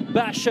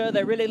 Basher,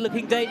 they're really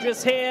looking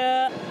dangerous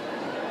here.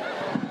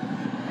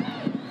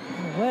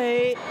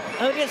 Away,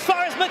 only as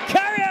far as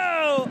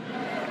Macario!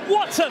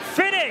 What a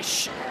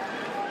finish!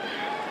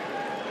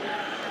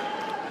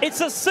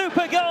 It's a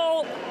super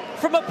goal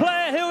from a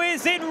player who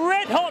is in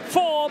red-hot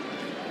form.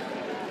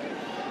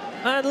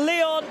 And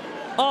Lyon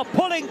are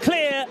pulling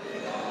clear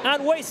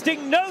and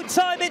wasting no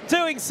time in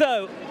doing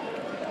so.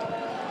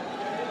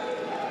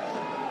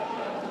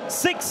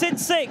 6 in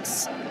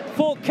 6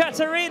 for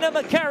Caterina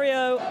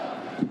Macario.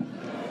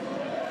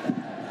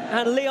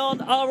 And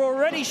Lyon are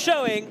already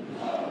showing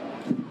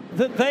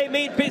that they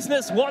mean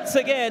business once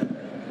again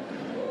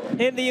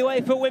in the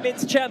UEFA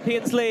Women's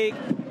Champions League.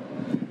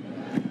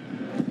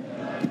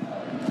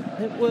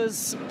 It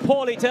was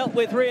poorly dealt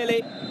with,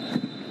 really,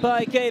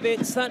 by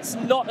Gavitz. That's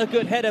not a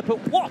good header, but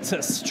what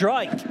a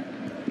strike.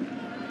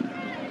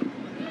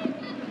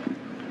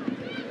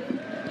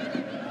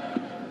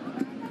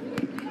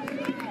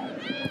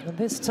 And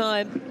this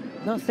time,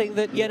 nothing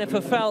that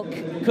Jennifer Falk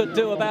could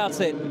do about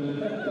it.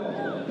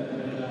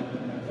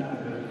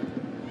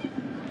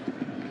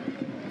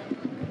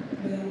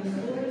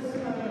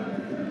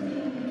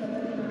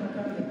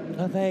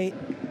 They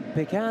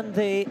began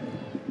the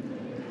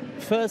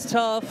first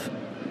half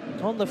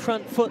on the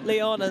front foot,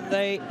 Lyon, and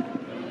they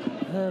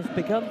have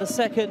begun the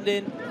second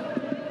in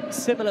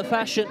similar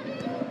fashion.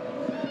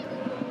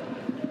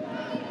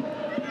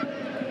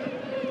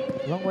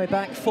 Long way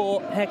back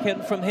for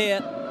Häcken from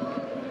here.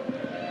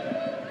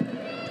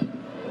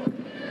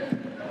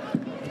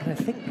 And I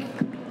think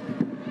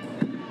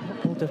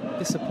what will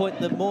disappoint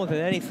them more than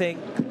anything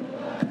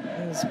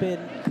has been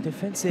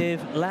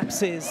defensive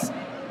lapses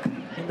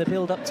in the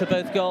build-up to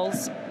both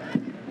goals.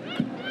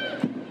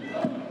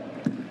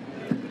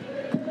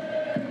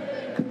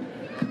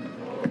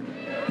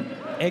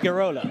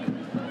 Egarola.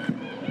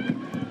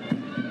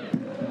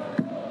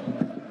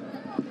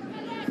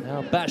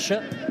 Now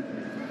Basher.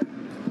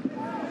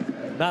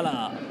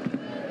 Malar.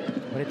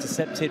 Well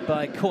intercepted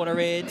by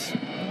Cornerid.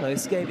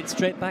 Almost gave it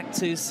straight back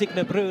to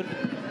Signebrun.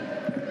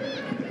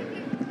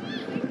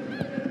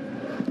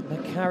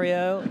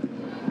 Macario.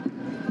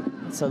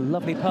 That's a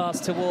lovely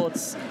pass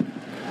towards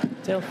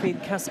Delphine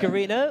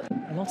Cascarino.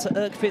 Lotta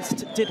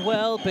Erkvist did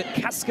well, but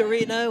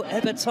Cascarino,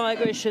 ever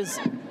tigerish, has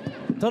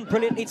done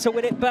brilliantly to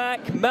win it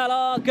back.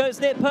 Malar goes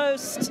near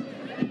post.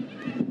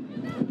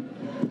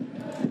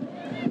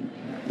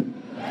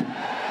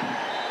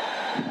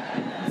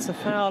 It's a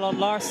foul on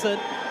Larsson.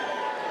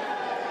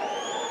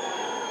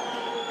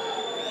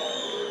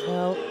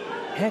 Well,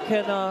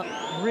 Häcken are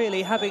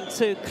really having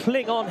to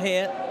cling on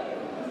here.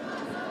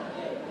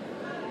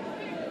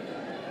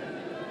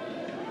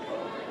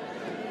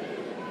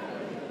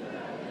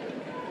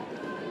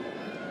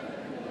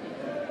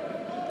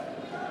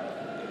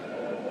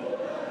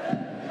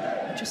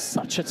 Just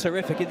such a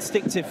terrific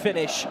instinctive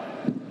finish.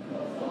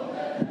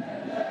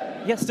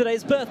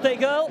 Yesterday's birthday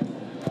goal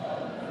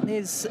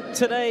is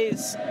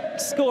today's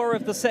scorer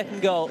of the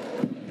second goal.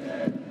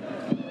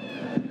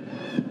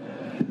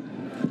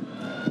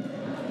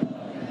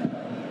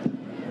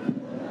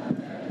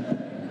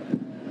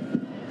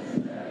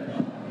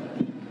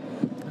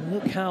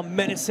 Look how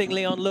menacing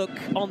Lyon look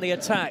on the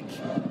attack.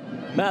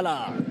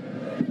 Malar.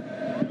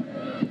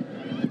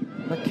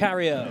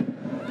 Macario.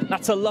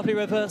 That's a lovely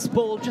reverse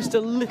ball, just a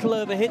little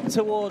overhit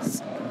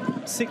towards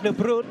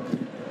Signebrun.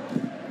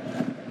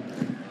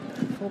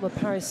 Former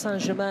Paris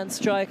Saint-Germain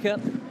striker.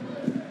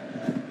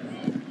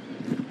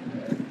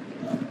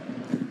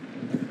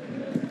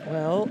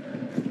 Well,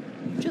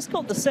 you've just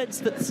got the sense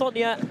that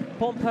Sonia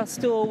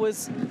Bonpastor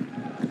was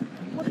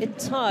not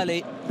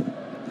entirely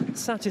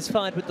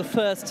satisfied with the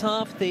first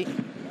half. The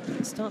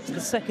start to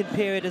the second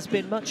period has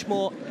been much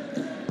more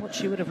what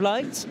she would have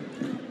liked.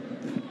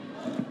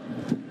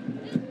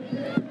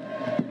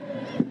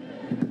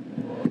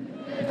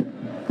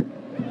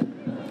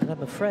 And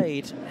I'm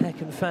afraid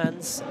Häcken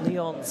fans,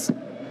 Lyon's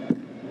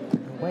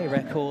away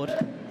record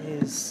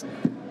is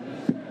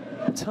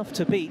tough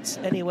to beat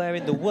anywhere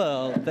in the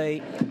world. They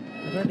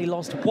have only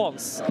lost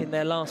once in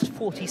their last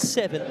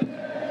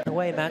 47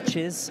 away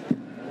matches.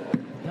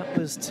 That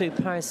was to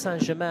Paris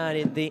Saint-Germain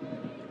in the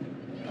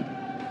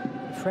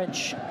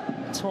French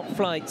top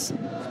flight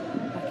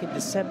back in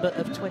December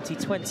of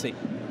 2020.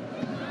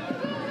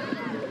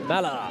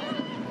 Mala.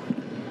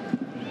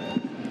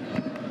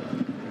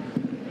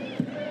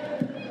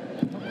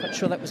 Not quite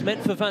sure that was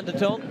meant for Van der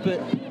Donk,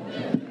 but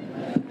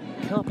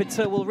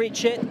Carpenter will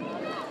reach it.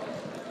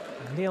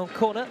 Lyon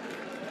corner.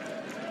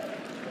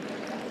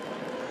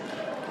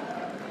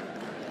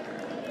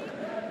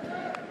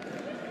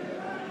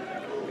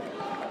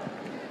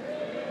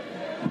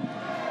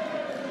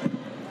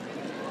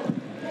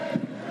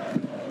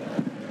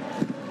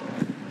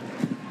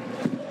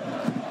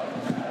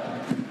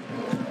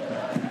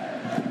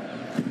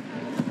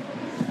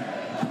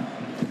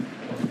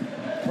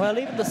 Well,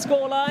 even the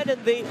scoreline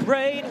and the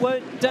rain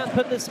won't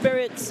dampen the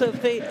spirits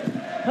of the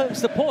home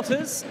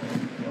supporters.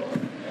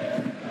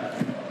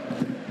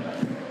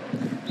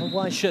 Well,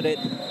 why should it?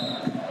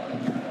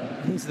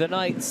 These are the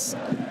nights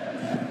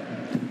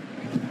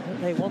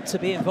that they want to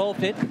be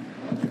involved in.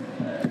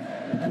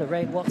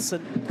 Lorraine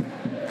Watson,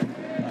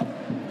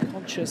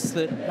 conscious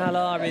that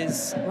Allard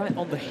is right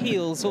on the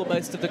heels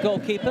almost of the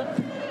goalkeeper.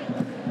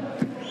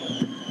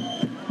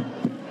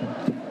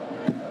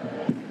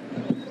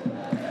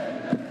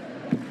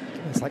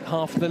 It's like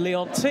half the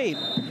Lyon team.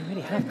 They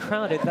really have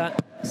crowded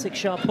that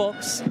 6-yard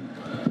box.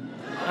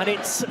 And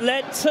it's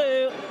led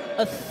to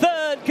a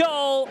third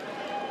goal.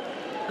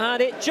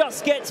 And it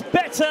just gets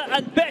better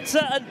and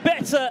better and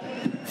better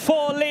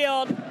for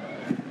Lyon.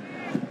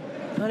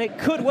 And it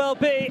could well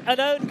be an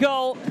own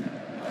goal.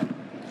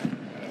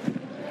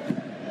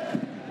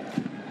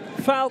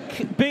 Falk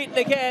beaten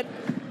again.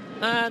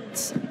 And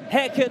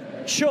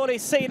Häcken surely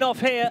seen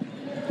off here.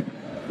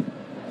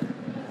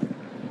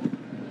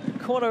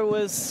 Corner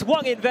was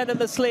swung in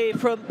venomously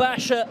from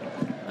Basha.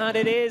 And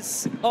it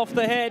is off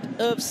the head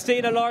of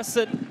Stina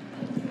Larsson.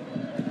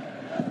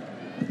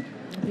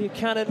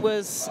 Buchanan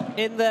was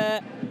in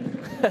there.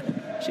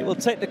 She will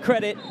take the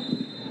credit.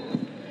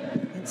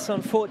 It's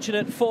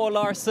unfortunate for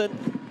Larsson,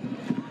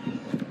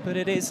 but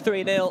it is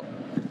 3-0.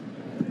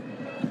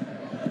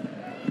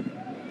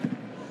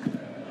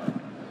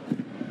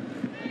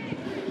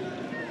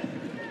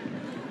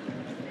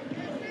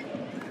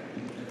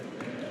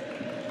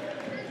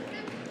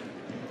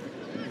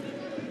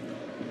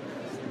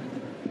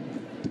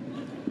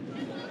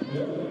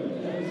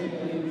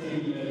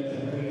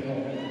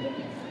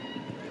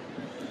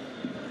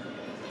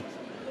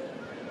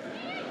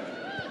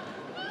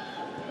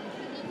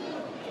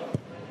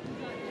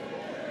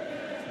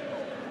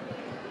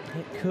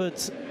 It could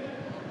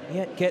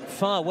yet get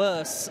far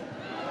worse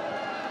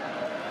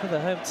for the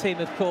home team,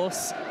 of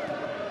course.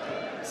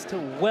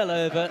 Still well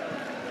over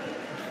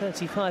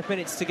 35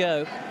 minutes to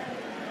go.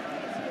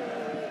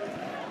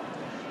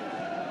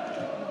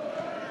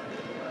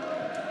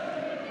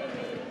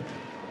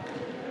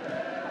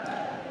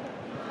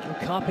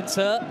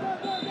 Carpenter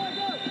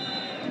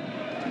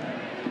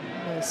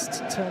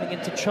almost turning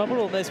into trouble,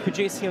 almost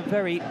producing a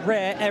very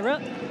rare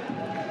error.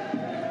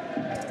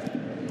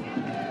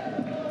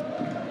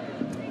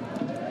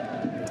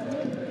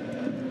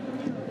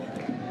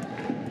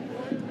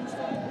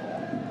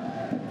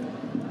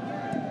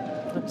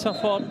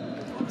 Tough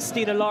on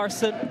Stina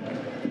Larsson,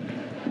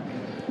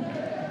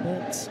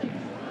 but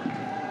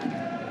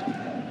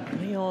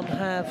Lyon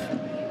have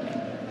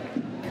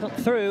cut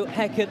through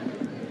Häcken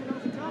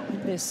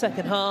in this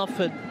second half,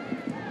 and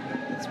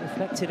it's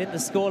reflected in the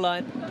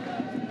scoreline.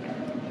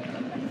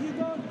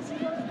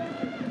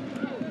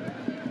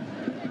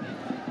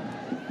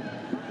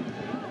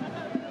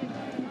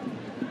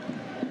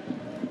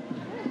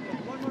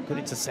 Good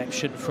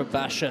interception from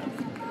Basha.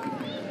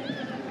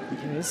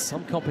 There is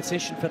some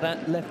competition for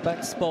that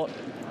left-back spot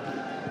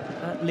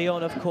at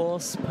Lyon, of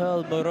course.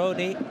 Pearl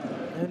Moroni,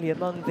 only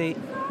among the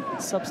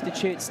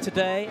substitutes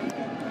today.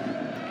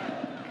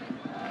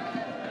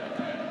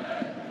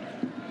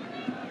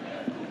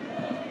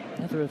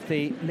 Another of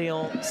the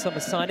Lyon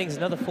summer signings,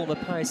 another former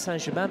Paris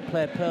Saint-Germain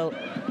player, Pearl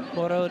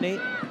Moroni.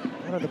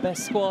 One of the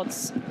best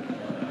squads,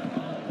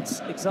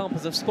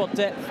 examples of squad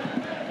depth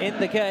in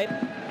the game.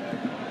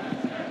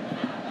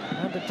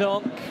 Van der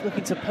Donk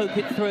looking to poke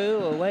it through,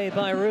 away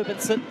by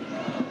Rubinson.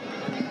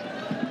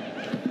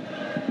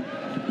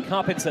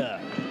 Carpenter,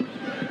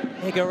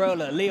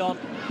 Igarola, Lyon,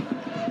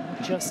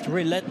 just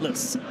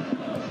relentless.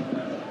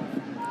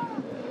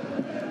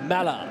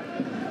 Mala,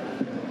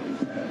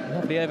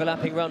 lovely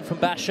overlapping run from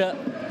Basha.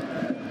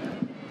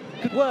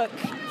 Good work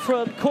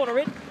from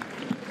Cornerin,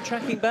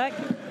 tracking back.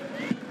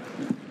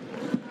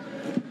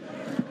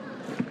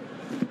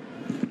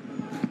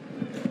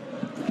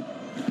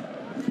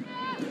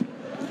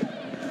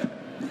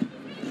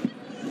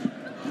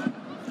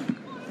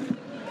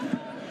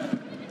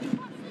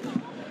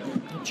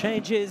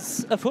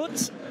 Changes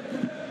afoot.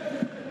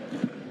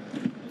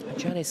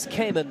 Janice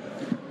Kamen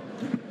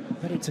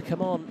ready to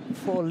come on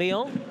for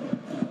Lyon.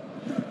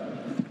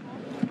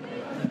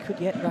 They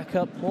could yet rack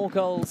up more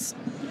goals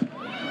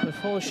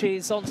before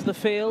she's onto the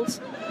field.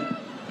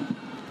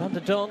 Van der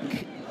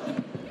Donk,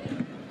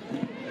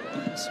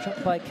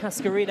 struck by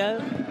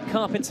Cascarino.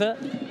 Carpenter.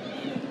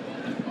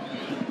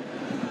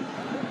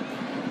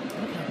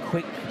 Look how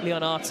quick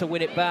Lyonnais to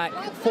win it back.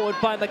 Forward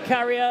by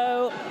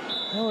Macario.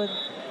 Oh,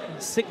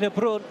 and Signe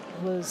Brun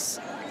was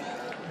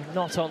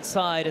not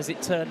onside as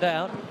it turned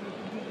out.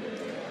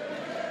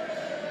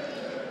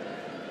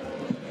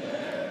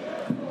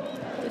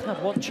 Did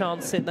have one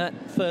chance in that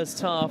first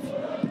half.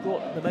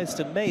 Brought the most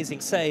amazing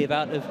save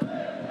out of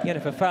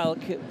Jennifer Falk,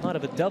 part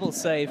of a double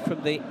save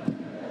from the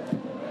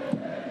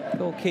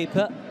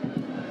goalkeeper,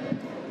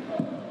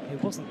 who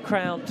wasn't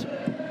crowned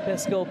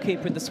best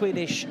goalkeeper in the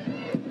Swedish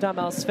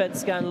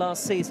Damallsvenskan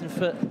last season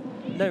for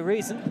no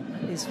reason,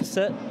 is for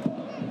certain.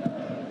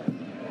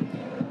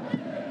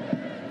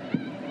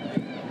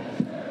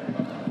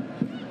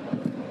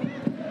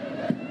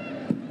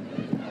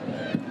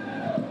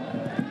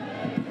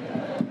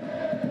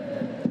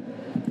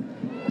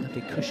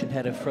 Lovely cushion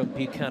header from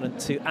Buchanan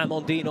to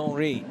Amandine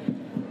Henry.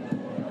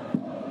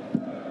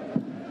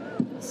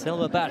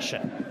 Selma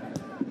Basha.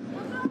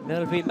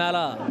 Melvin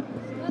Mala.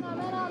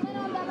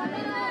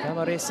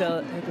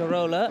 Camarisa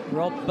Egorola,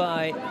 robbed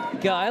by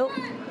Guile.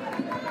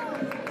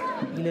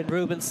 Elin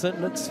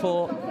Rubenson looks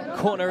for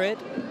corner it.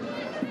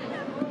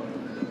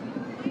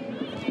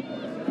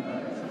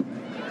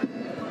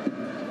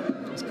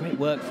 It's great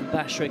work from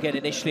Basha again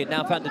initially.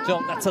 Now Van der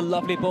Donk, that's a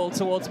lovely ball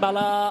towards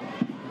Mala.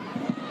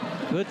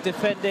 Good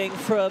defending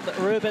from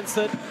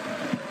Rubenson.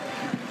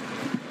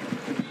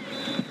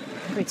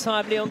 Every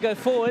time Lyon go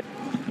forward,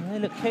 they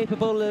look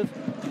capable of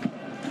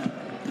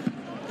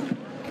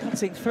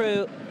cutting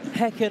through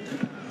Häcken.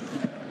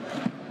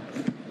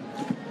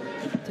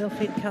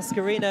 Delphine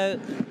Cascarino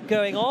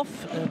going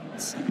off, and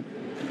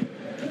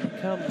here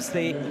comes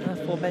the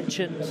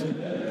aforementioned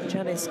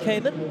Janice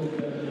Kamen.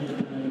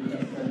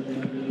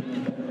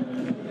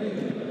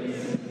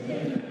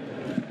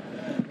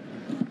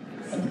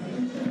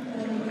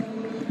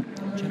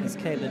 Janice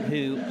Kamen,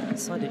 who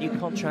signed a new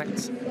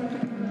contract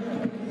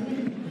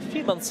a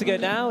few months ago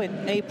now,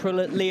 in April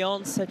at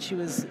Lyon, said she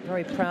was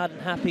very proud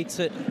and happy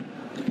to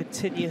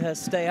continue her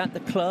stay at the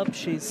club.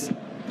 She's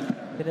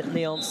been at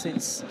Lyon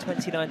since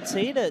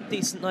 2019. A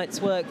decent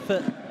night's work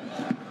for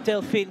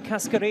Delphine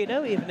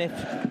Cascarino, even if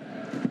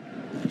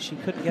she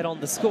couldn't get on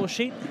the score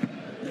sheet.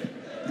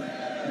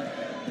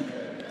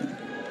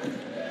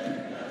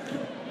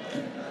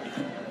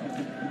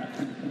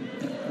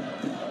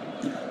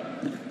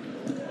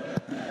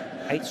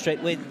 Eight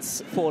straight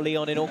wins for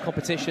Lyon in all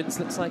competitions.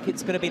 Looks like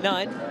it's going to be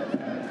 9.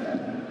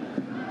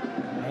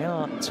 They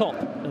are top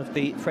of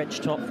the French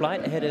top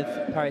flight, ahead of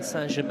Paris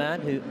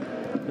Saint-Germain, who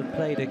have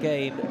played a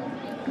game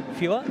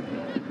fewer.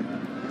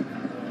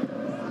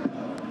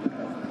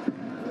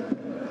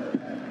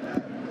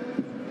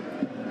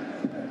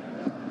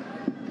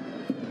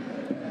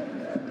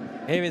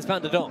 Here is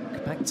Van der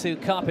Donk, back to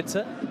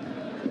Carpenter.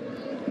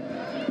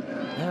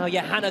 Now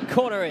Johanna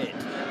corner it.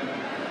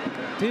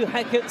 Do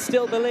Häcken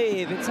still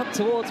believe? It's up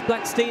towards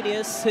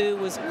Blackstenius, who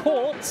was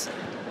caught.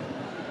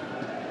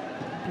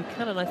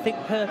 Buchanan, I think,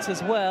 hurt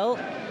as well.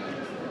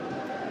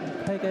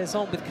 Play goes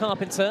on with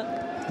Carpenter,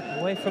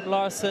 away from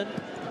Larsson.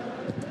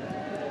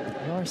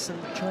 Larsson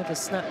tried to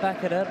snap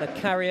back at her,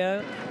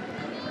 Macario.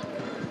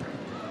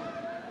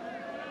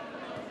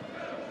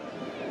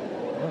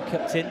 Well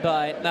kept in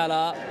by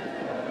Mala.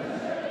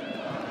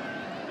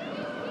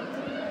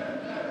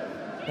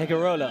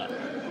 Egorola.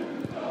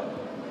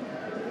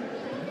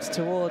 Looks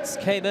towards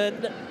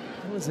Kamen. It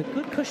was a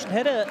good cushion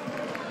header.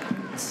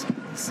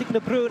 Signe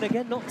Brun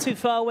again, not too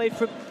far away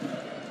from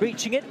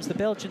reaching it. It was the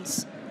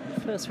Belgians'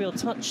 first real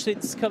touch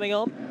since coming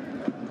on.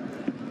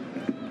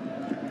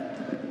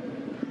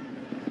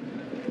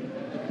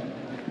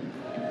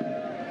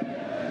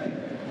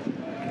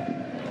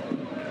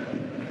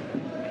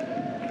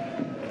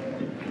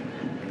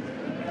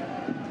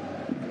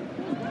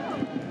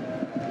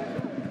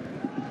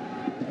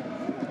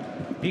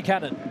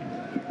 Buchanan.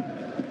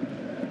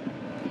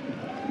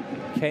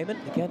 Kamen,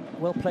 again,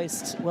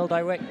 well-placed,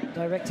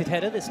 well-directed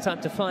header, this time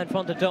to find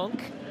Van der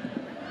Donk.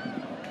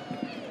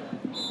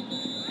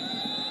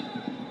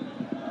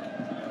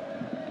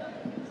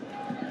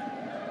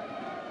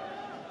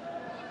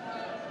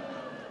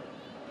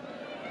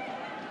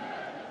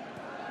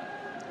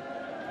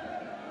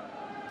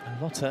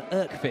 Lotta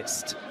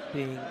Erkvist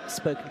being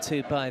spoken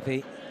to by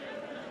the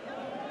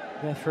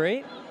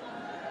referee.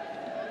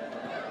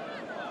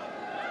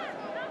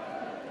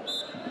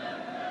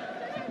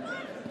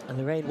 And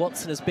Lorraine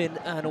Watson has been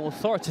an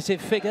authoritative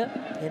figure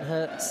in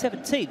her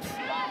 17th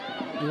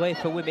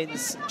UEFA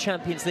Women's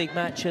Champions League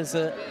match as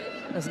an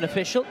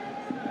official.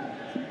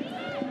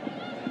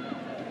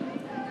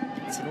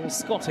 It's an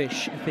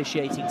all-Scottish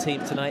officiating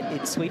team tonight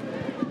in Sweden.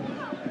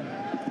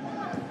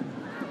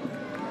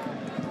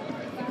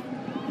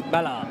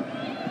 Mala.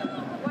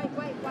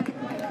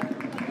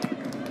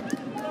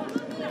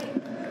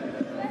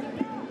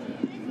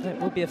 It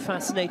will be a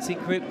fascinating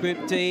group,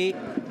 Group D.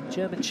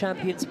 German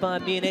champions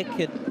Bayern Munich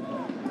and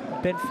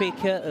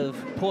Benfica of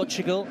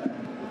Portugal,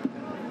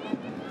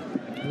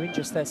 who are in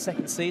just their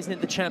second season in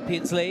the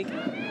Champions League.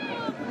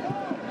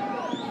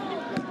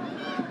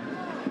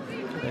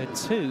 There are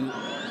two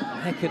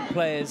Häcken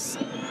players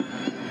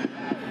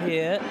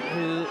here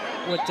who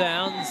were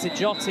down.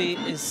 Zijotti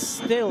is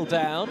still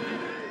down.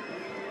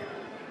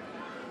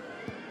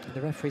 And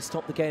the referee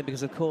stopped the game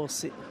because, of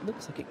course, it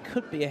looks like it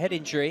could be a head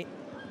injury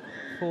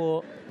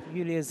for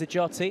Julia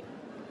Zijotti.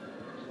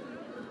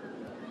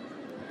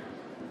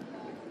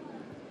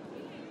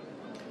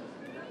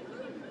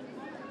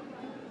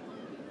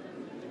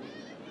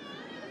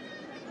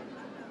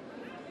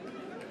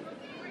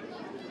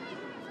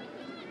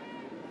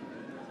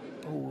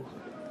 Oh,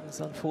 that's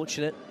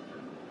unfortunate.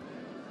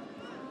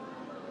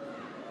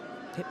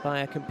 Hit by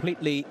a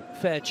completely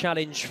fair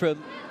challenge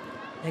from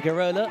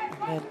Negarola,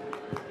 and then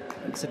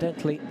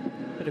accidentally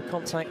a bit of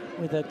contact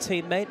with her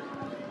teammate.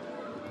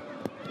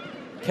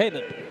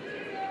 Cayman.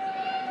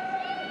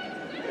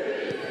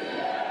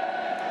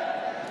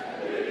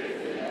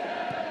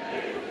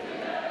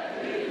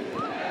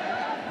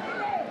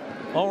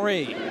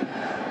 Henri.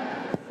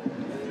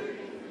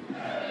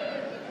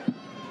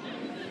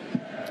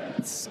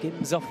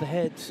 Skims off the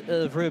head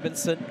of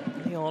Rubinson.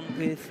 Lyon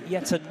with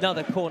yet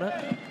another corner.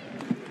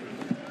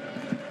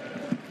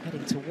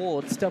 Heading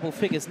towards double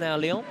figures now,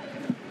 Lyon,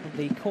 on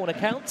the corner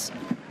count.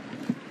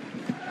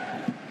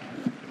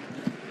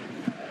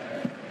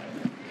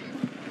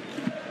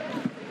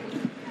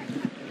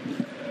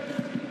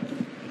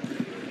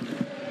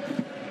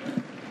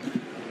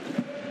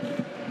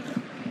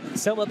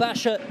 Selma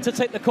Basha to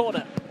take the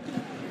corner.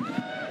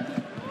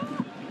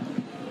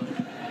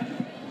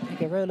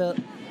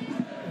 Negarola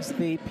was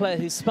the player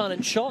who spun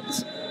and shot.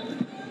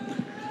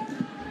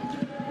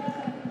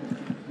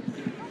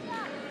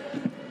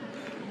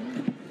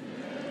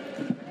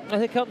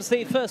 And here comes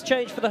the first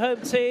change for the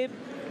home team.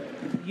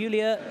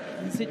 Julia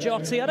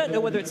Zijotti. I don't know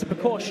whether it's a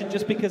precaution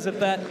just because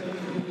of that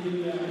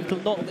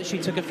little knock that she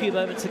took a few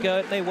moments ago.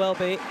 It may well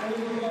be.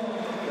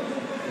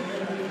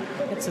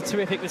 It's a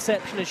terrific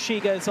reception as she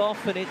goes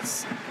off, and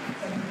it's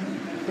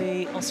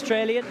the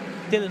Australian,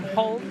 Dylan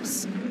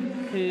Holmes,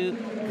 who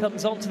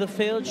comes onto the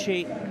field.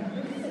 She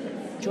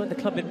joined the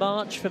club in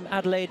March from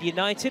Adelaide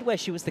United, where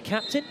she was the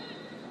captain,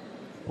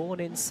 born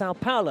in Sao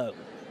Paulo.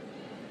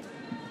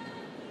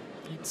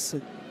 It's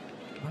a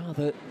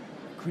rather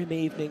grim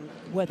evening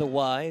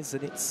weather-wise,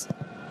 and it's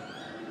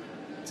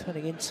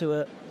turning into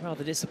a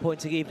rather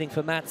disappointing evening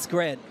for Mats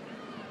Gren.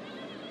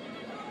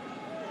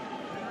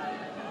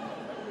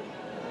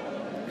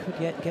 Could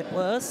yet get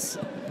worse.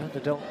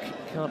 Underdog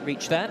can't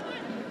reach that.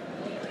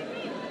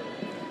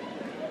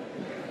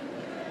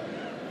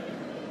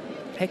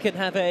 Häcken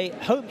have a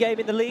home game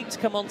in the league to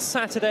come on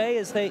Saturday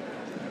as they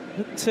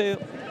look to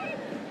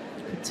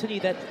continue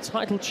their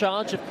title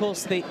charge. Of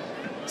course, the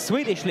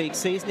Swedish league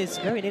season is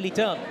very nearly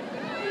done.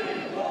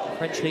 The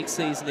French league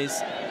season is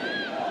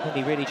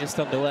only really just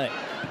underway.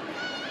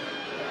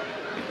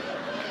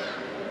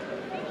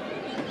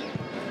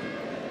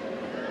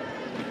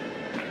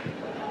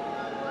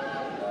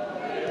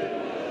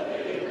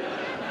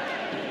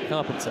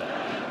 Carpenter.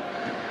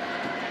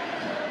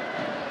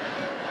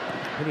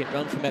 Brilliant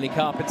run from Ellie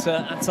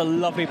Carpenter. That's a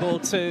lovely ball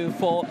too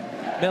for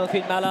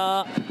Melvin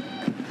Mallard.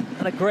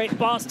 And a great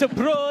pass to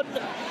Brun.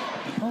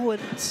 Oh,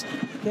 and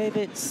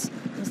Davids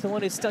is the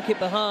one who stuck it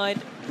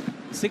behind.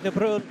 Signe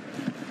Brun.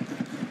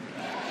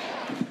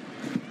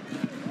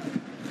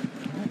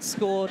 That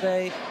scored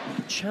a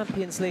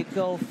Champions League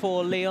goal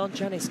for Lyon.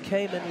 Janice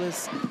Cayman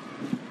was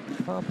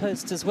far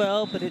post as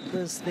well, but it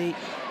was the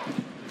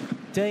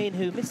Dane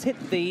who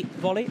mishit the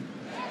volley.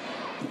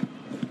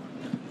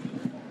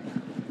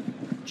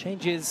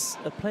 Changes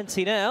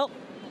aplenty now.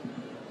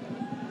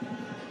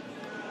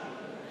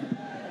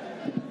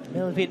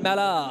 Melvin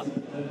Mallard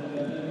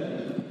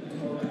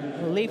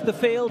will leave the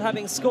field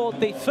having scored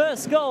the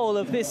first goal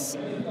of this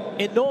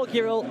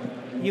inaugural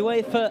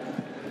UEFA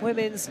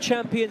Women's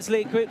Champions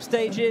League group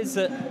stages.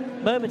 A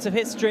moment of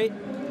history.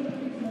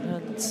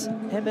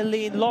 And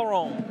Emmeline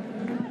Laurent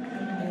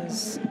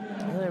is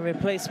her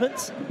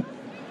replacement.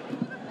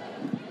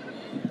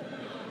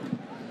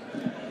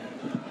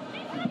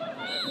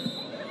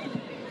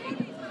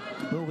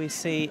 Will we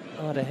see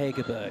Ada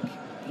Hegerberg?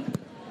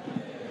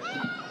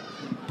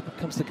 Here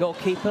comes the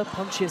goalkeeper,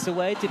 punches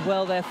away, did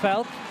well there,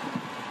 Falk.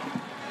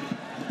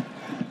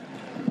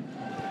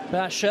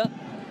 Basha.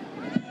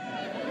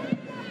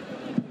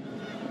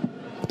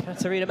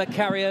 Katarina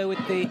Macario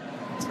with the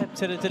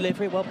attempt at a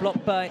delivery, well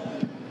blocked by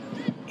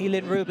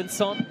Elin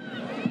Rubinson.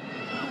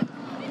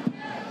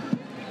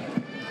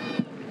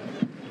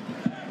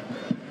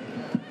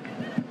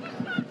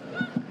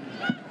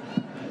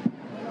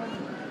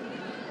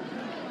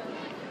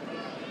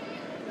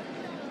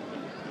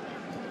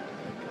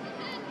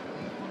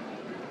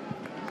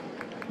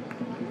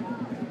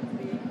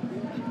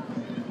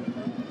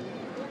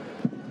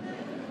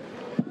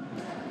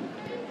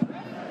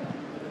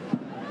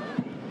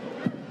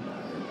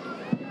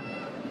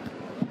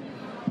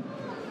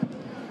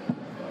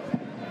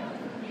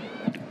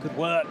 Good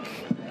work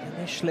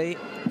initially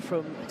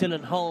from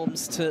Dylan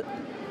Holmes to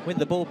win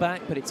the ball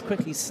back, but it's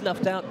quickly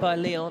snuffed out by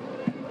Lyon.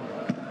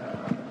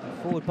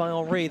 Forward by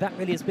Henry. That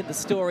really has been the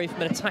story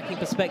from an attacking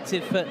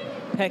perspective for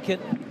Häcken.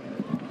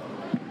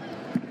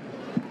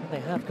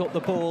 They have got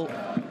the ball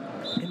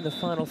in the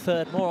final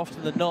third more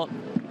often than not.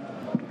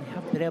 They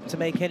haven't been able to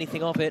make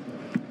anything of it.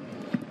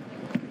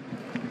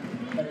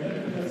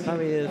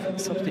 Flurry of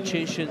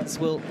substitutions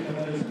will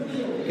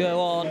go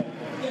on.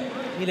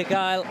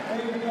 Illegal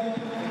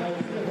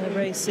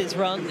races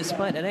run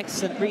despite an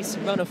excellent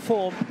recent run of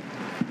form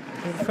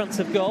in front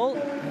of goal.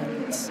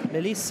 And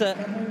Melissa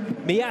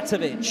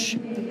Mijatovic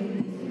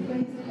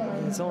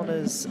is on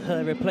as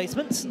her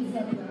replacement.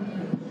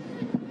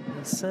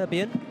 The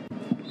Serbian,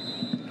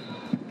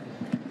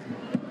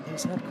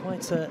 who's had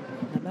quite a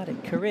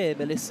nomadic career.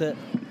 Melissa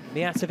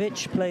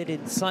Mijatovic played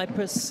in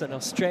Cyprus and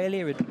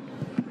Australia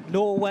and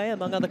Norway,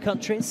 among other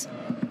countries.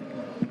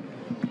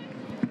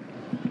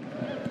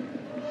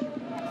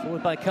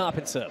 Forward by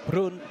Carpenter.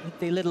 Brun with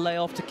the little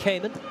layoff to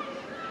Kamen.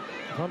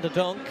 Van der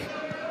Donk.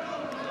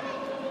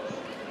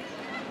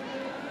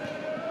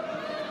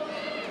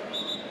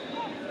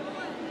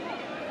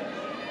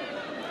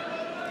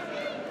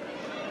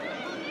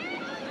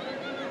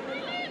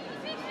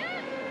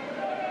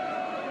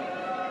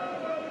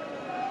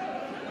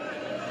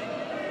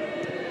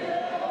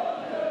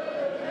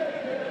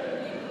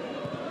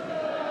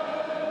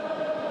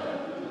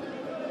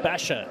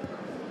 Basher.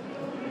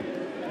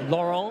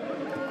 Laurent.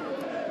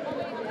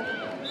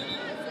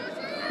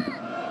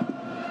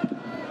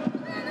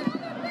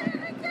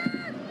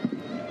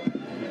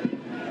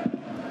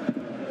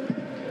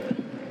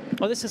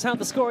 Well, this is how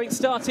the scoring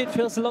started.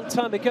 Feels a long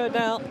time ago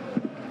now.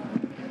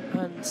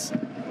 And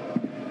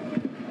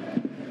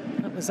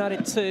that was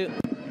added to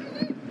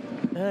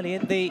early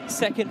in the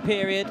second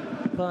period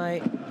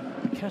by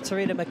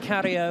Katarina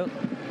Macario.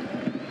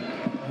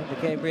 And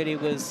the game really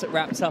was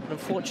wrapped up. An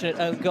unfortunate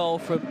own goal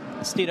from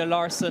Stina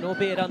Larsson,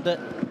 albeit under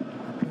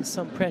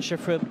some pressure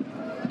from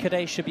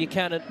Kadesha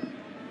Buchanan.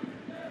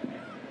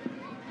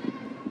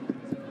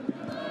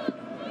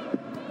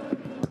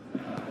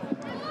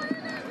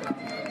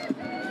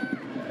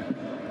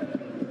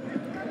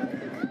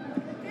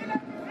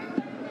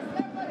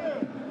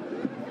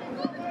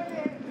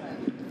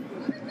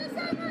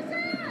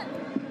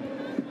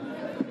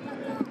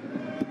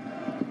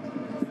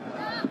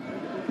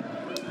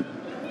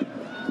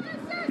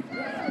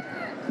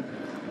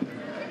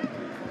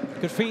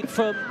 Good feet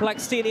from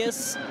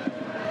Blackstenius.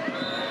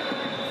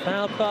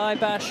 Fouled by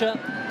Basher.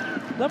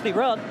 Lovely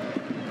run.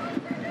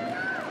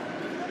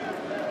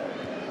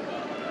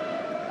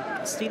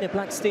 Stina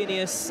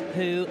Blackstenius,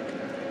 who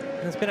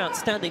has been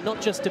outstanding,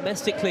 not just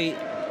domestically,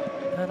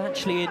 and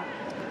actually in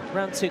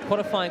round 2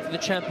 qualifying for the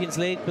Champions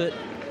League, but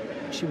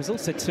she was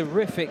also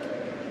terrific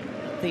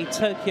at the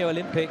Tokyo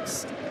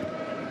Olympics.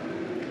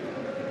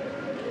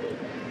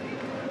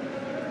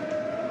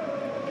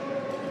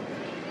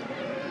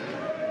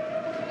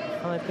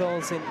 Five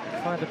goals in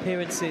 5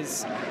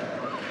 appearances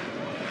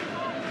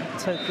in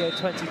Tokyo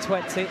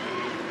 2020.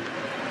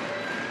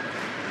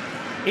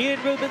 Ian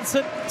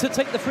Rubinson to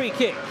take the free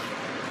kick.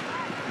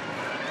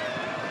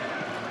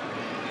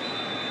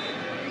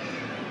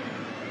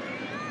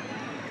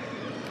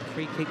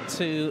 Free kick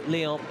to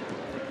Lyon.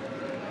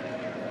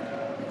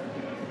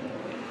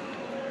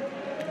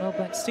 Well,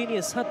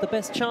 Blackstenius had the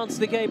best chance of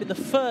the game in the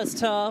first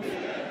half.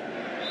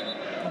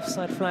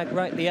 Offside flag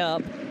rightly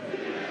up.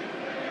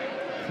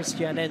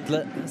 Christian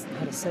Endler hasn't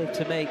had a save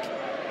to make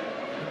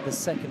in the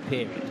second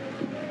period.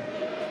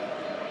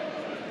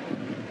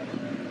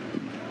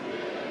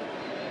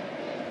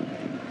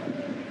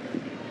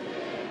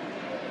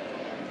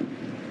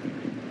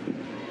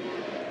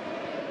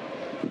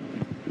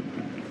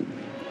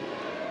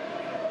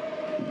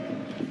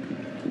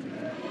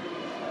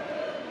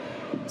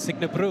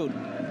 Signe Brun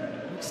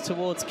looks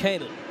towards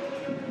Kamen.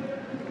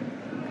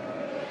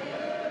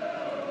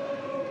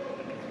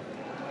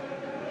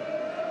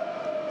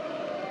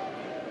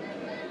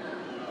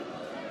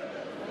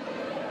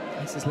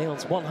 This is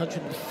Lyon's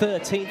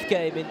 113th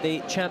game in the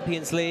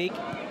Champions League.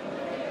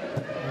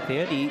 The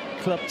only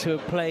club to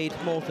have played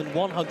more than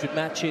 100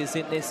 matches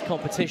in this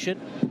competition.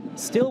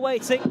 Still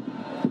waiting,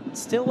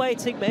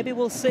 maybe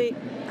we'll see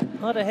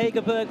Harder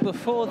Hagerberg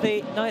before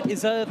the night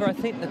is over. I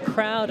think the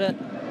crowd are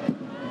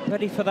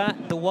ready for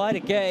that, the wider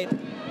game.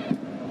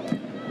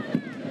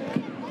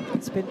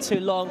 It's been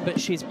too long,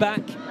 but she's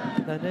back.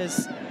 And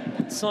as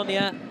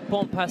Sonia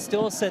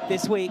Bonpastor said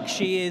this week,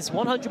 she is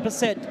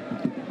 100%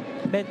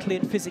 mentally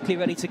and physically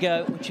ready to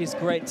go, which is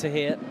great to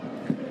hear.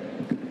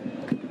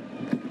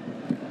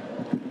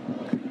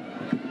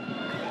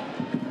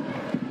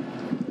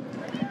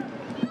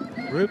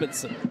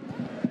 Rubinson.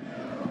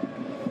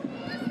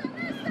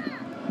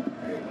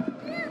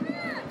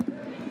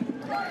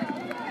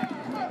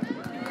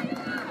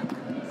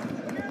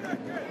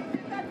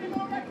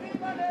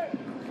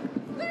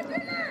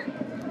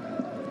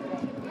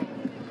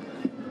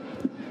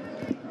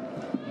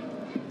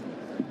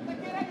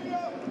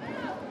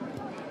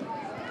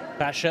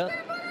 Basher.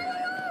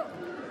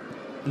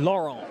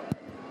 Laurent.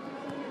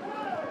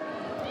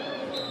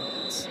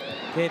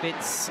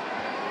 Gibbons,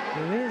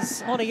 who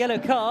is on a yellow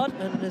card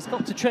and has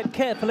got to tread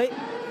carefully,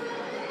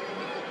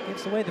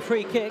 gives away the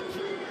free kick.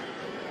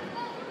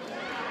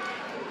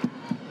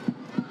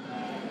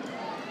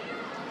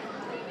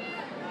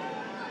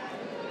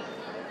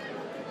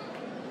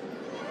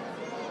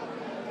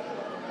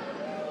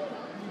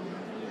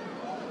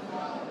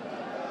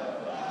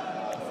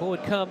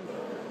 Forward come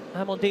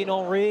Amandine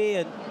Henry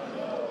and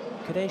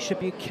Kadesha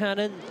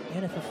Buchanan.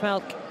 Jennifer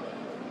Falk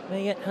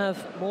may yet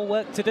have more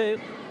work to do.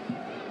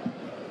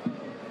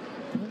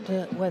 I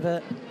wonder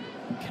whether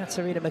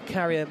Katerina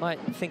Macario might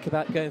think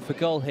about going for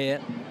goal here.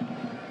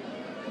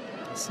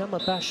 Selma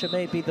Basha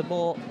may be the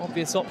more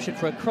obvious option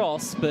for a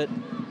cross, but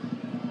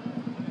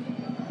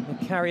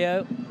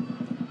Macario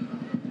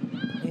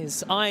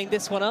is eyeing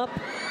this one up.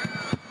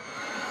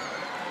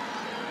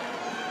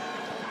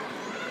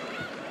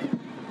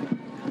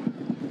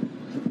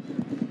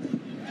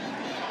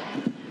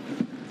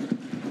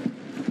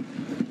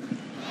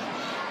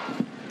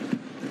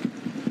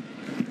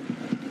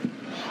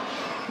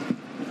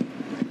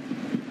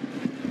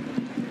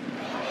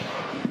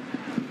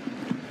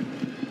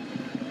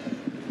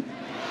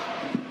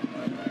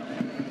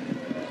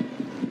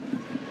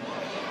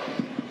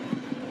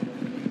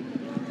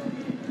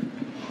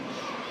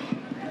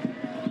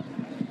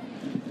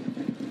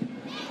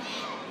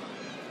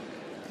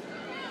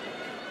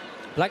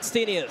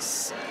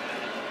 Blackstenius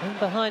in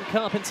behind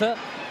Carpenter.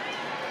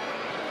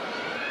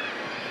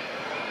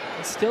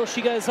 And still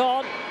she goes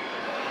on.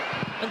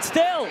 And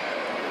still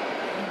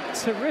a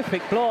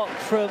terrific block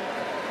from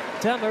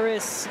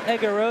Damaris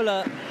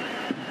Egarola.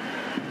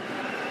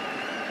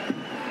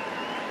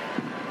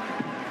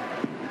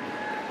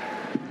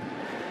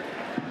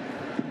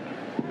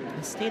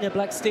 Christina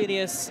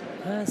Blackstenius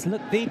has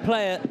looked the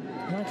player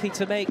likely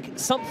to make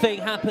something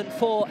happen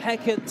for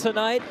Häcken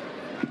tonight.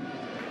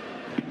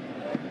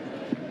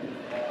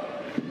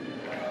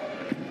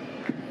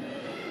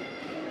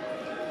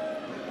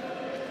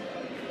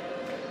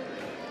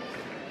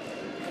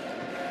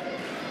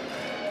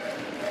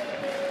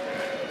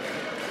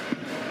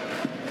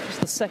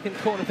 The second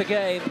corner of the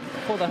game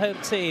for the home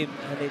team,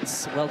 and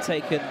it's well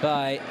taken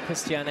by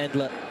Christian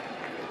Endler.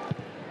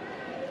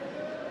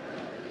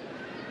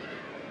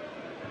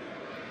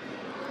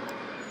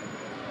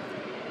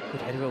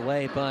 Good header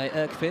away by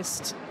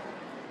Erkvist.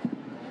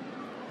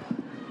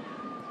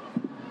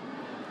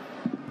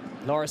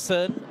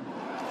 Lorison,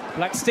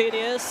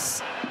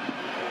 Blackstenius,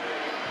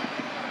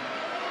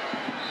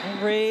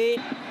 Henry,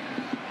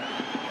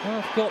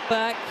 half got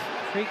back,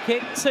 free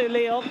kick to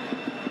Lyon.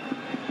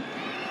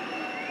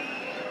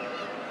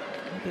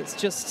 It's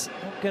just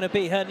not going to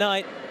be her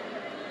night.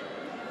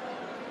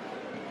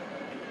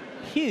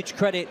 Huge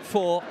credit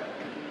for,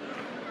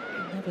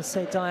 never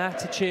say die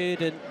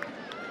attitude, and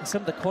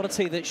some of the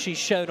quality that she's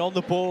shown on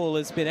the ball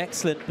has been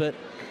excellent, but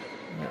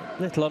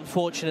a little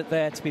unfortunate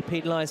there to be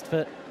penalised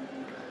for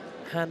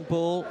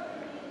handball.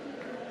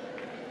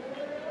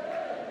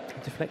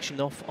 A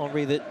deflection off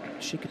Henry that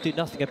she could do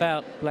nothing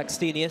about,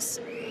 Blackstenius.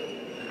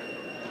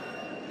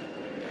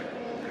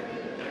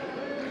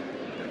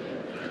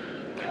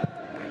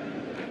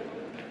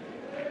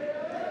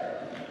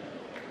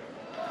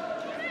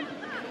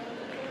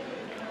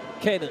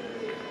 Kamen.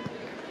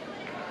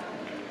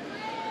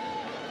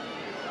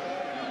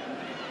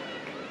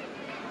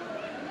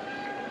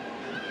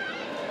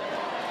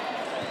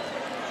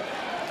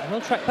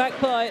 Well tracked back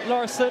by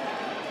Lorison.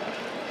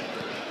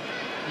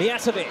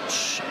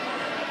 Mijatovic.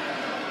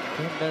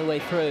 No way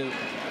through.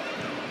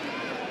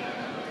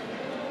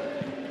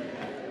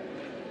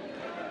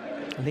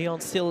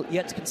 Lyon still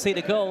yet to concede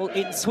a goal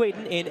in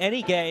Sweden in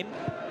any game.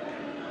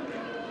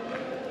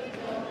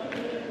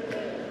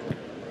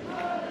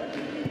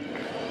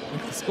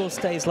 Score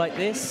stays like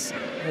this,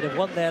 they'd have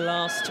won their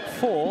last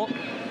 4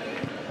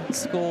 and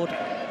scored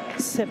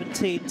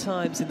 17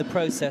 times in the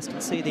process,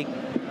 conceding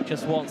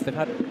just once. They've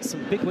had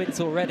some big wins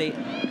already,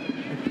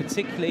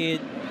 particularly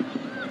in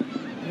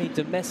the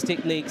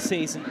domestic league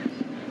season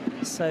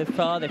so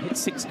far. They've hit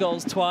 6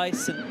 goals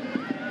twice and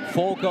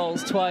 4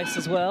 goals twice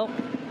as well.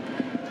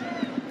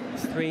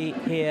 3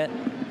 here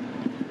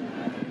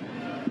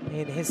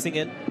in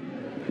Hisingen.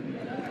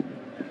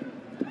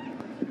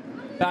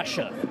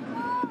 Basha.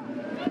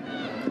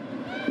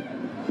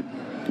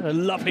 A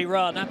lovely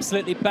run,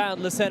 absolutely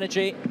boundless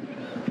energy.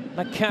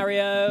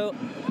 Macario.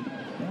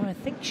 Oh, I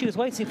think she was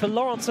waiting for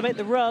Laurent to make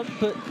the run,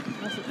 but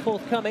wasn't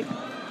forthcoming.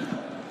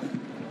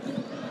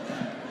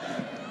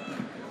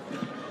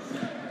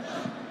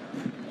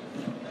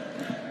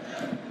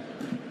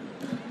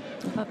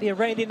 It might be a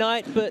rainy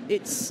night, but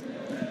it's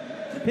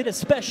been a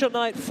special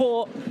night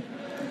for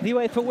the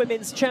UEFA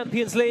Women's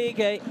Champions League.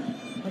 A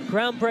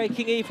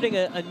groundbreaking evening,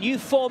 a new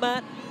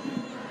format.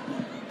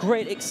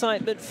 Great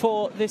excitement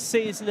for this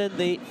season and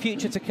the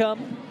future to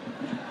come.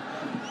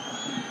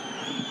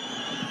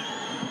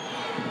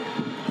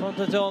 Van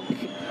der Donk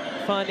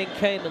finding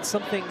Kamen.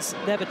 Some things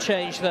never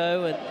change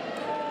though, and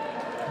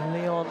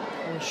Lyon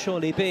will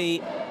surely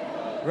be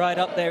right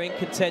up there in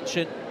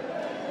contention.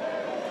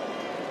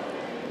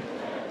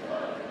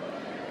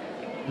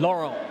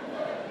 Laurent.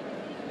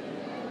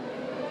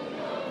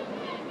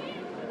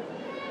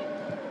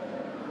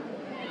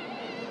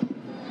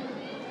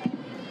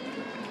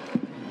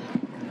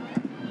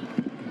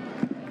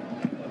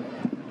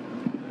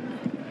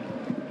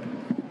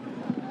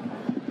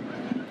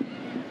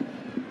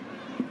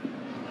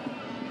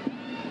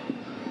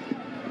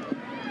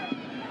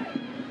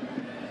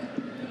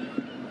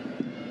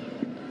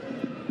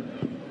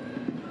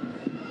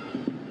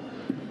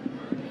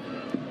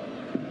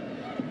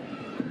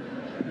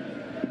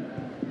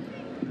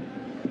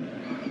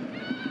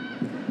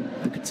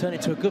 Turn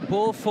into a good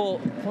ball for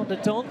Van der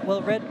Donk,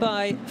 well read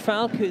by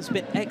Falk, who's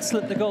been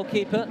excellent, the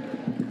goalkeeper.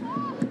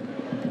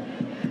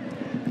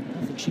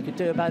 Nothing she could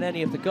do about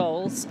any of the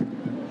goals.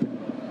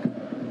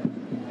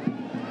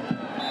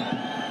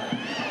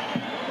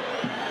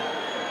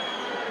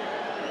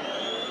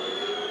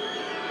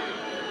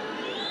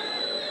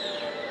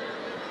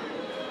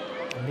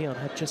 Lyon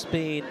had just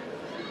been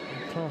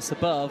a class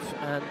above,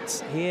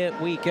 and here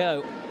we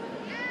go.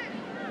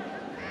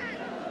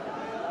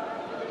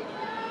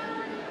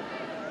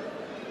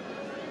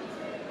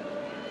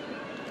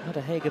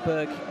 Ada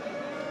Hegerberg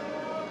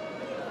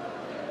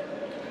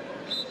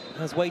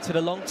has waited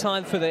a long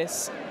time for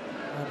this,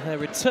 and her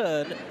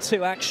return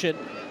to action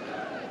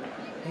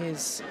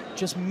is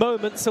just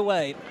moments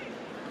away.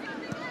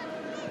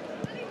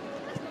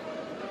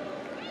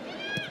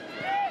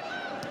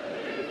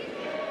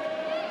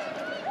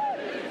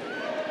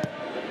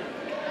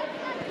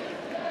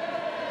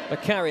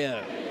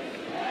 Macario.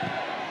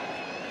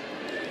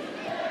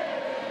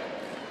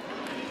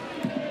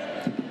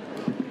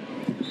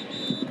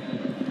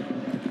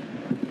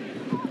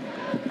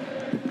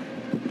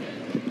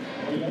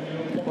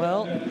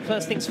 Well,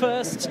 first things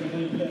first.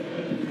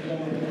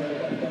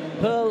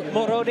 Pearl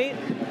Moroni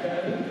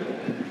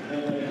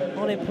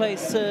on in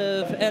place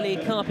of Ellie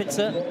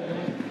Carpenter.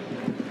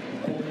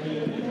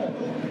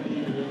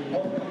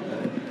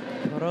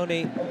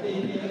 Moroni,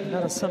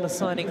 another summer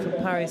signing from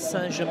Paris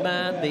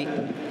Saint-Germain.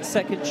 The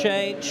second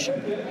change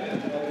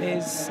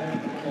is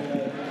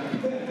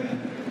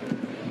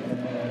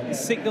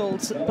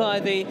signalled by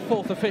the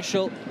fourth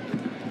official.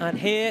 And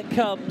here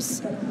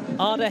comes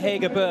Ada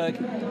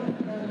Hegerberg.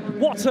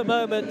 What a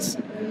moment.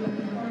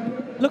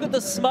 Look at the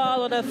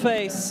smile on her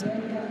face.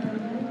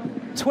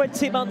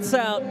 20 months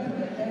out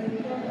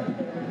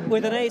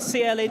with an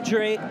ACL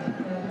injury,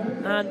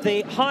 and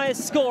the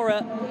highest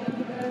scorer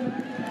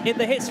in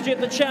the history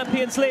of the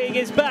Champions League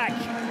is back.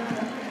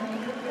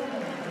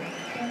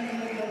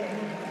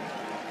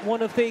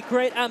 One of the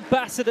great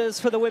ambassadors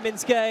for the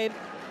women's game.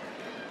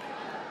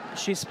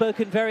 She's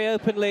spoken very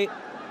openly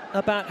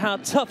about how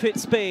tough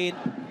it's been,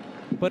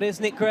 but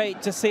isn't it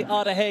great to see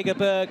Ada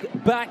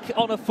Hegerberg back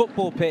on a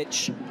football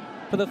pitch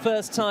for the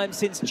first time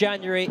since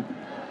January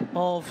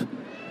of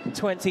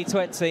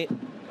 2020.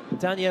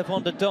 Dania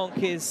Van der Donk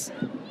is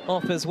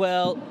off as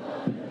well.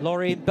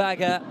 Laureen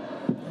Bagger,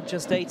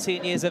 just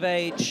 18 years of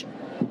age,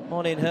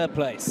 on in her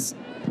place.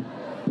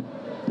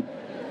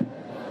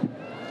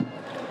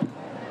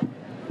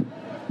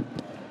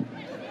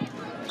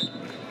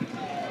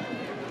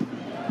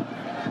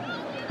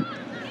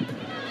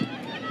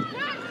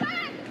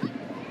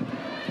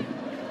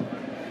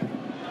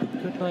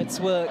 Good night's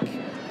work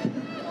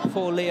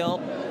for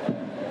Lyon.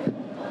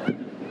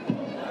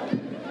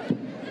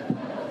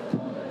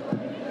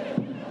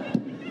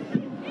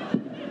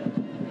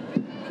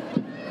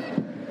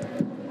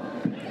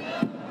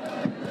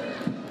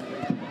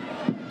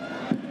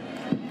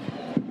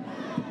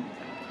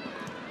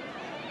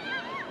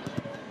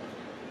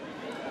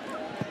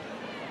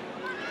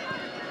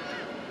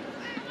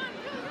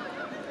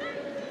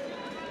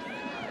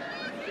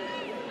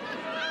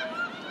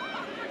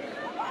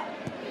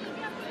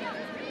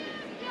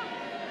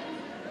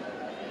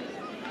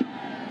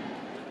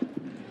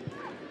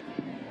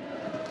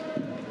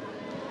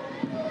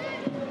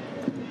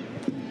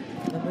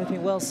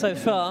 Moving well so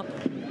far.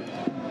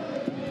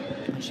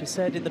 As she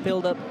said in the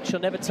build-up, she'll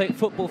never take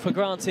football for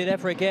granted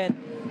ever again.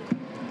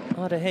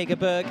 Ada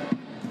Hegerberg.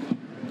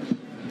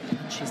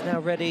 She's now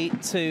ready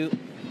to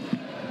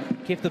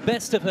give the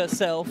best of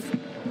herself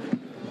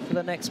for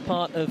the next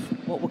part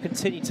of what will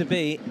continue to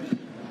be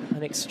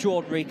an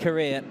extraordinary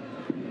career.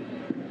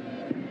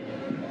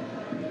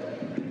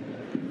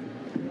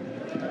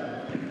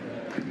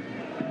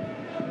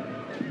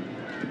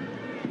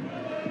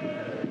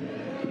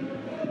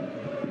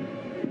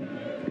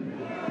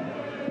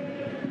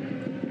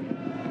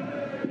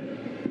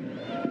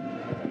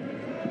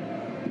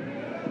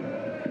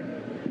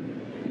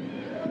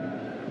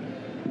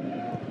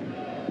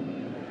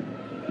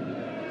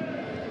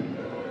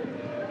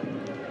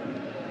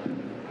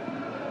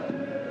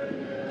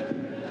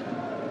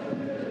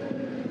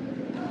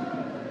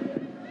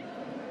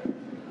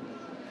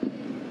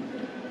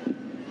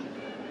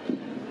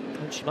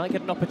 She might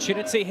get an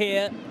opportunity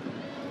here.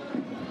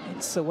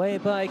 It's away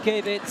by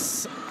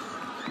Gavitz.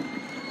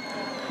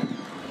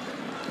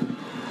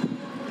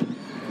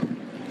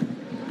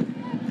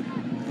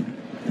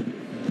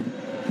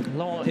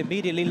 Law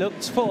immediately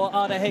looked for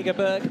Ada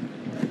Hegerberg.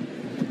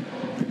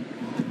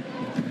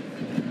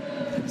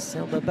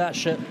 Selma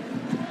Basha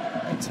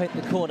will take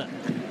the corner.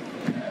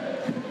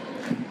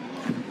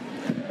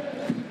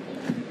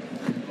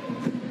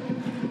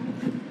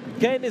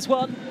 Game is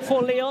won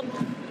for Lyon.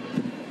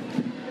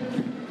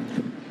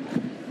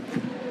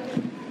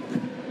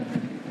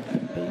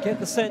 Get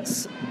the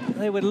sense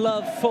they would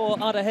love for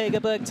Ada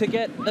Hegerberg to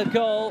get a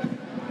goal.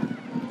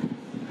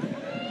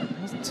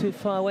 Wasn't too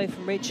far away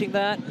from reaching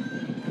that.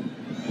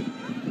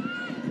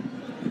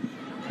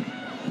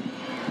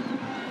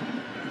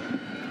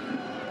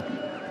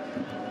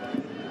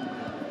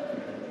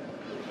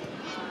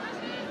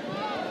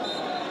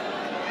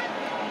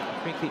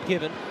 free kick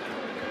given.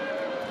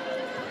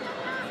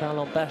 Foul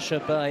on Basher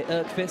by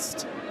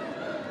Erkvist.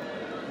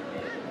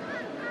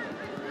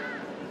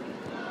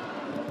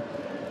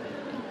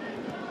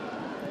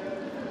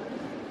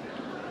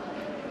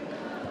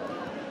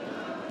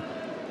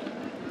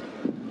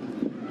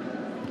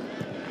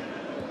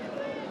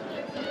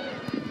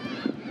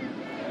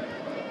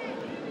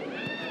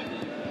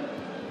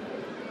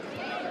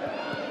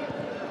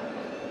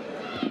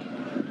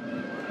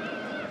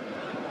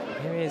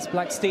 Here is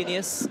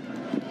Blackstenius.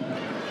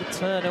 Good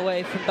turn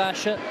away from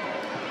Basher.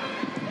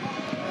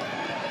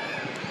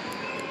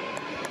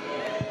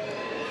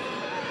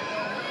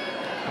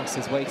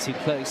 Is way too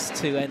close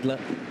to Endler.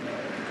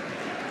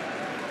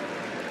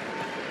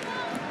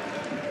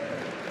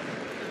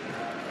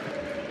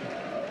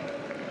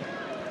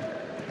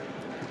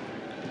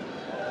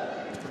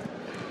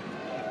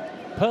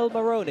 Pearl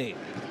Maroney.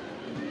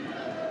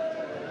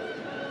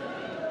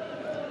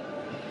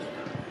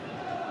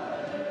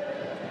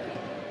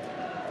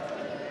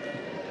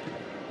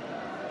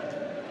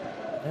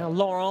 Now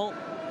Laurent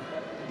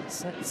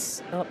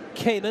sets up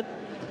Cayman.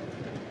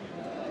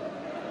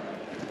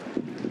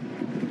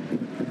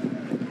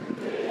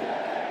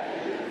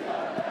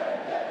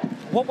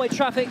 One-way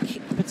traffic,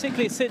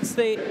 particularly since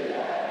the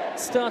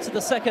start of the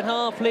second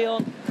half.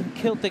 Lyon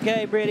killed the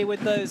game really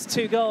with those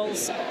 2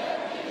 goals. They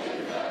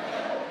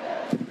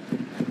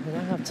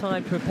now have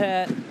time to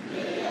prepare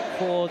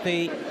for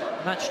the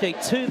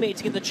Matchday 2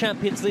 meeting in the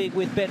Champions League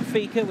with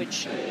Benfica,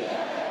 which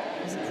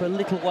isn't for a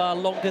little while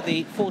longer,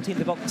 the 14th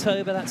of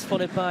October. That's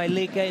followed by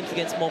league games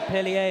against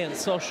Montpellier and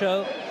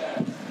Sochaux,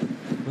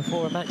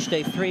 before a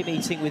Matchday 3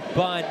 meeting with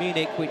Bayern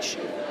Munich, which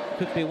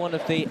could be one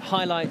of the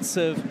highlights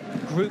of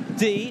Group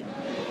D.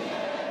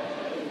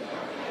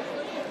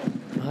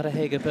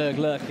 Hegerberg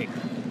lurking.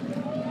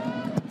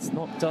 It's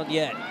not done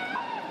yet.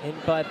 In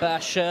by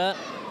Basher.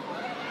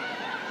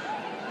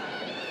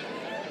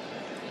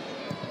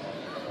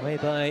 Away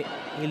by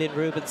Elin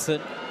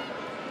Rubenson.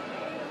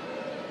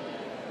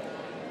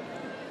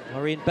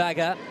 Maureen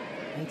Bagger,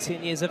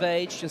 18 years of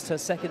age, just her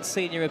second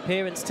senior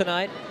appearance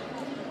tonight.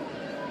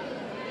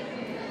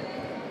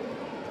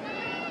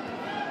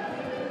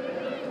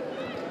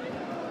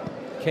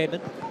 Cayman.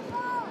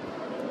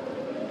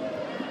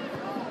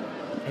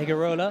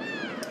 Higuerola.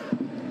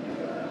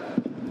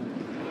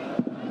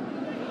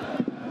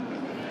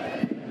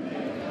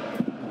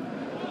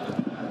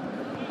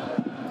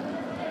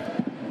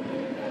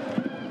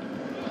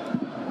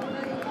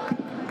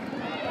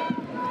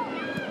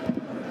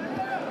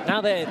 Now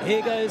then,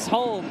 here goes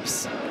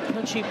Holmes.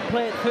 Can she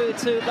play it through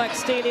to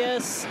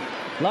Blackstenius?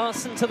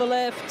 Larson to the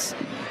left.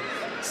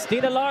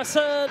 Stina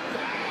Larsson.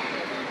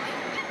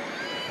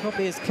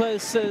 Probably as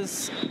close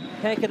as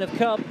Häcken have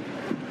come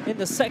in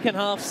the second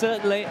half,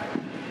 certainly.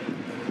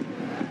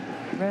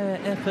 Rare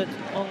effort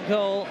on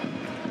goal.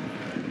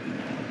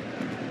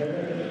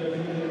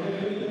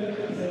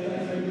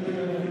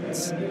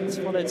 It's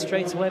followed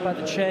straight away by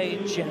the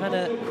change.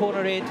 Johanna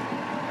Kornerid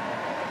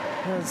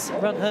has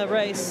run her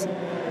race.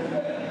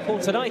 For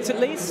tonight, at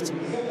least.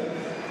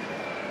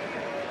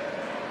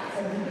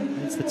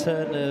 It's the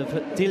turn of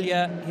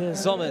Dilja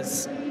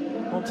Zommers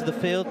onto the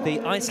field, the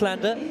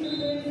Icelander,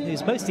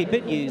 who's mostly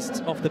been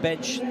used off the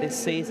bench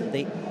this season,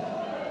 the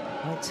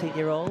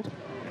 19-year-old.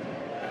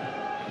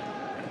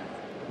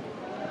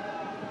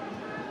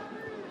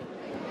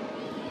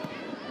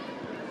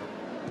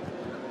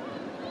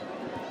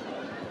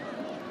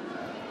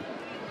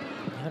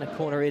 Johanna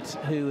Kornerid,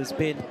 who has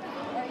been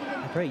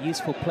a very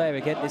useful player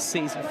again this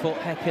season for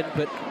Häcken,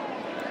 but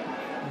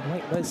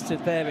like most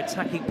of their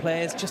attacking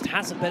players, just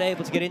hasn't been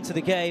able to get into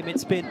the game.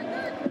 It's been,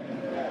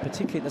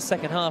 particularly in the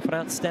second half, an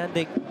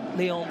outstanding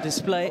Lyon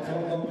display.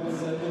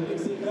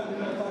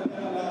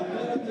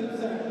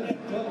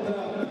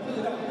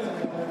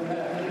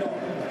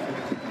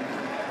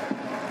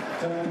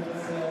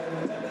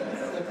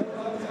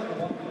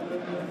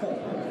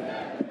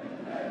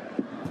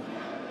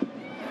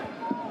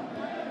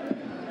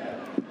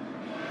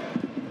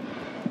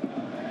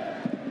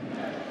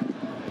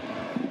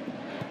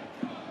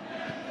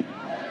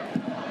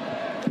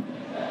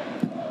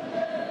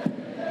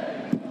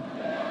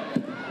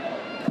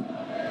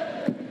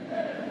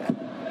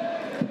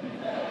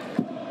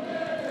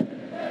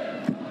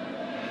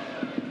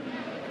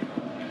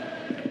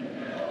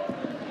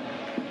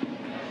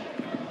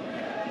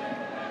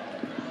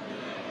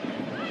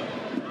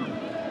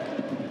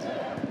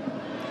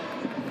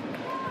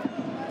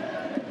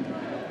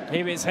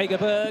 Here is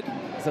Hegerberg.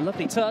 It's a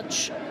lovely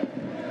touch.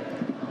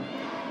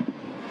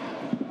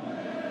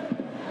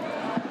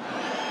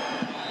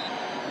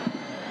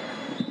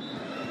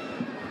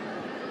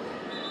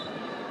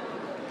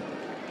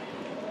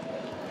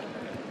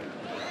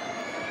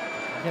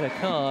 Get a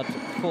card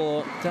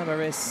for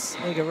Damaris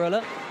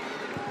Higuerola.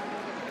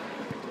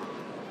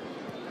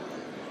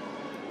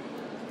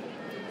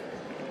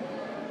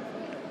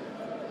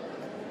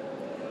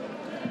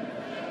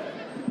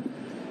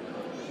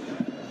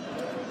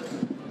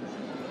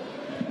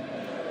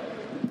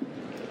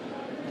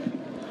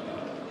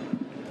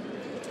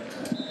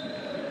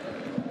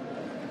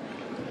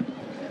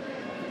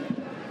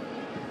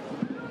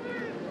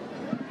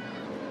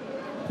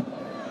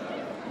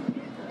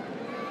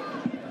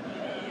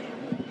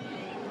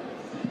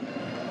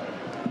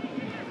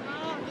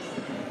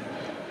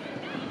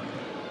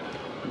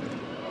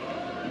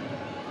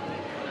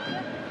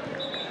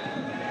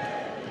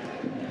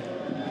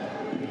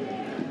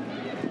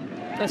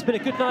 It's been a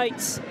good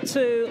night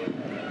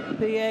to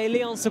be a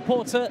Lyon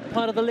supporter,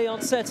 part of the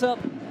Lyon setup.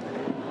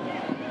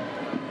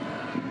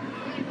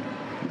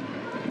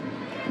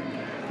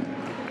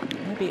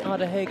 Maybe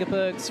Ada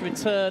Hegerberg's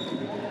return,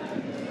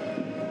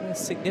 a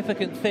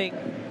significant thing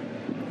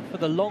for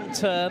the long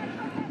term.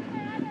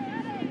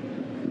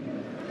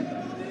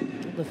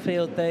 On the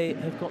field, they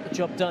have got the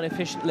job done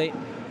efficiently.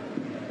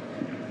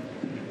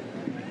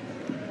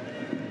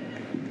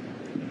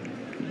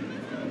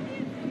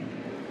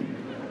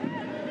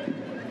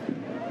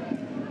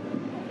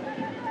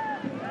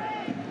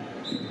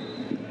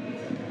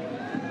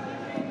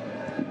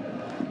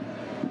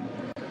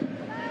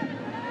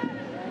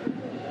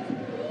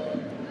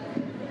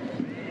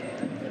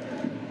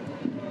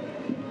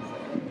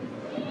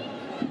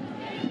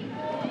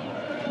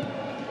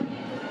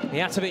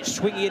 Mijatovic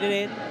swinging it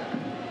in.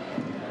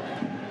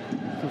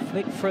 Good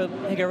flick from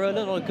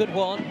Higuarola, not a good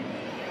one.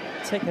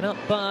 Taken up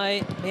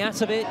by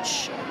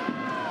Mijatovic.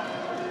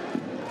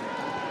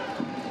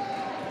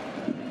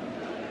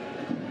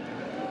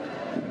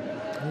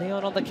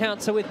 Lyon on the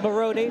counter with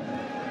Moroni.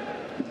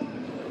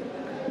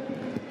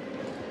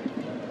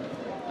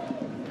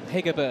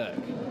 Hegerberg.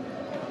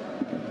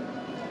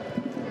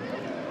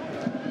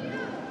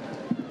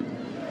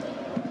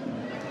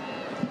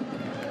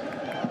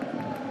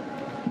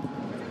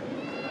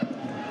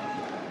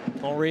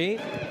 Henry.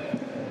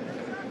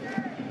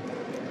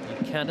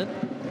 Buchanan.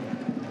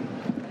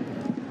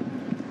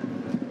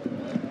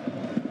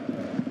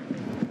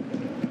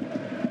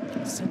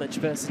 So much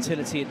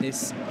versatility in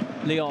this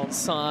Lyon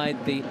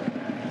side, the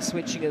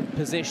switching of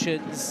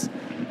positions.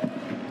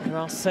 There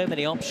are so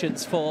many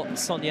options for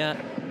Sonia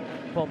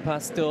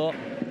Bonpastor,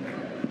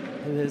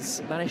 who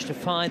has managed to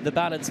find the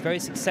balance very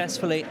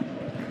successfully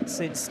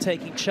since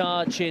taking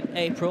charge in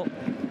April.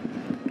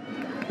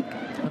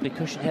 Lovely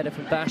cushion header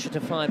from Basher to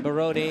find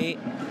Moroni.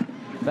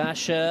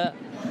 Basher,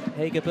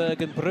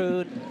 Hegerberg and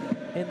Brun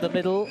in the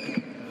middle.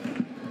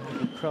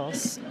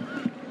 Cross.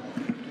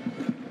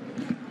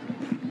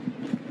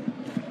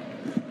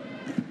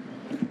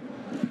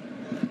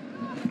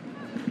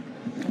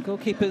 The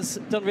goalkeeper's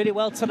done really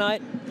well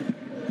tonight.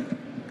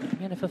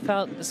 Jennifer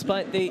Fout,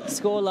 despite the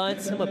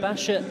scoreline, Summa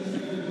Basher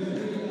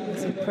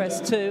is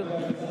impressed too.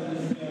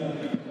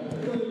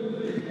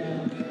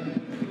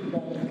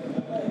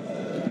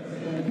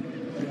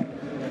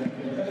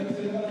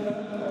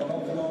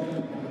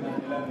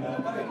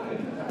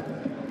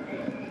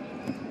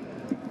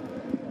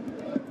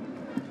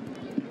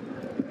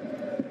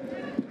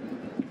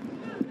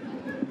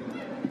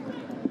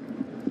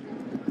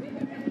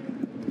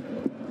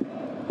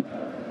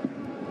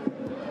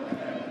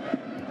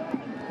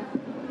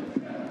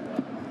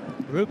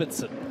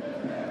 Rubenson.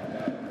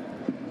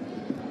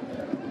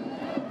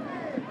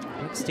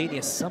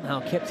 Stenius somehow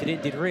kept it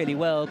in, did really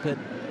well, but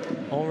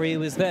Henry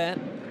was there.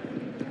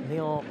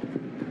 Lyon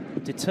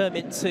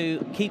determined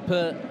to keep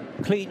a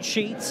clean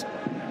sheet.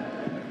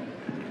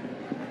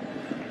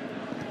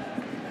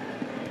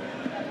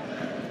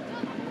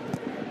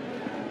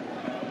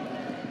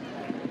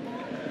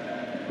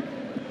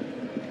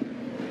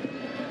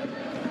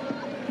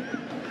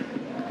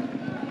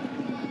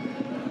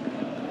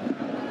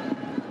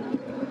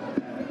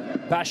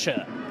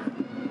 Basher.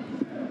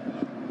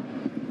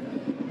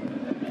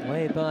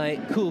 Away by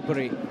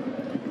Kulburi.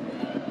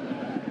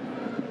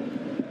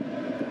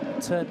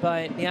 Turned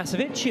by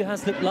Mijatovic, who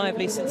has looked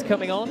lively since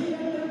coming on.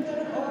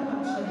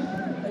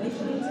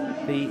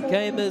 The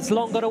game has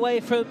long got away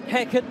from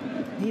Häcken,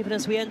 even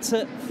as we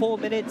enter 4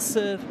 minutes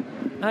of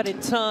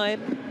added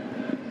time.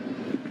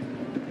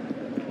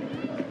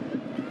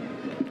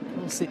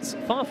 Of course, it's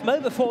far from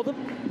over for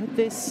them with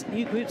this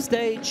new group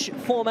stage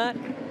format.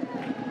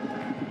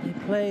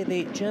 Play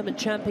the German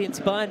champions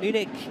Bayern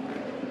Munich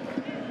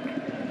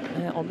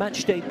on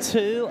Matchday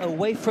 2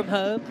 away from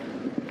home,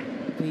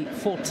 the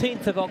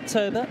 14th of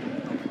October.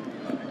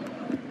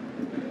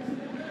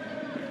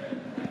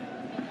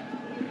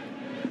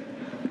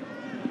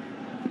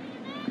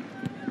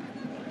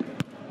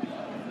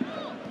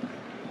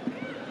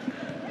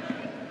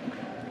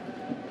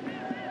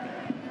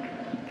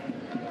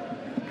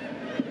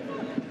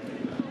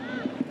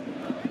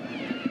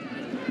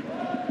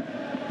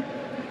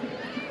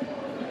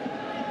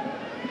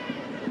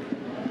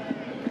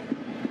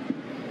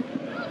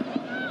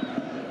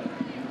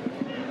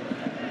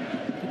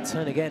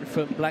 Turn again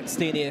from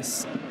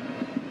Blackstenius.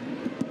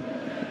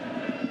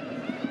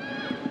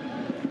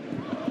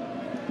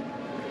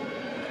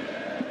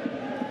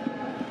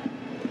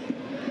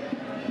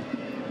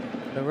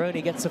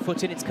 Moroni gets a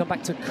foot in, it's come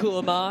back to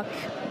Kurmark.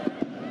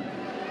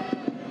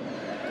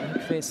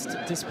 Fist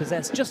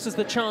dispossessed, just as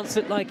the chance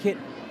looked like it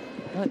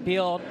might be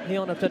on.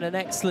 Lyon have done an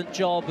excellent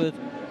job of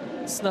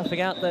snuffing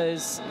out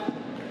those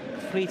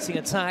fleeting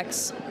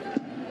attacks.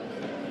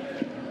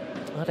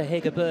 Ada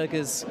Hegerberg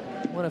has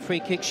won a free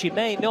kick. She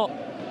may not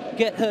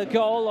get her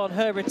goal on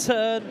her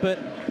return, but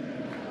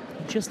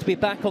just to be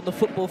back on the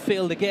football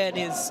field again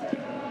is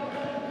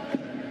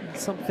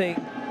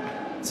something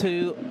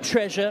to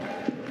treasure.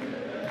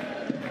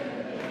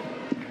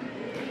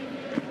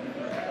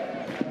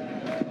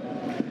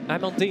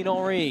 Amandine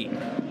Henry.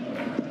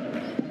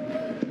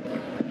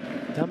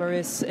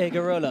 Damaris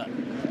Egarola.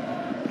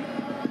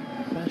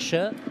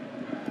 Basha.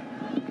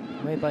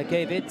 Away by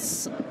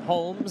Gavitz.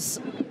 Holmes.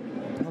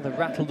 Oh, they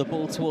rattled the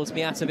ball towards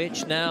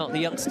Mijatovic. Now the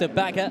youngster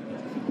Bagger.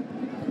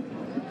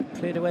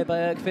 Cleared away by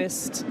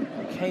Erkvist.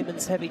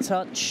 Cayman's heavy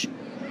touch.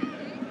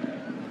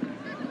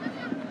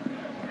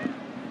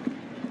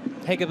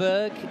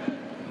 Hegerberg.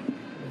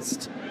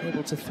 Just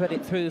able to thread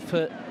it through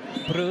for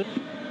Brun.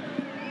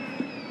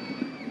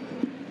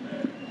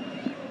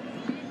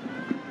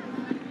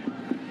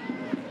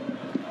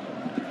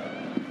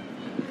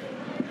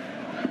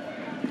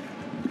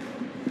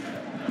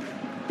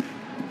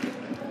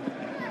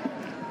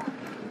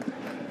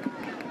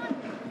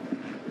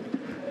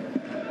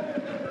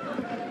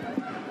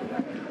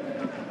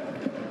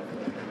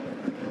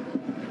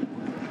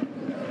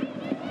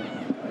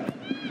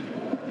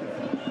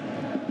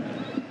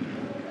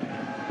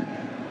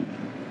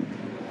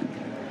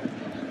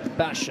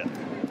 Basha.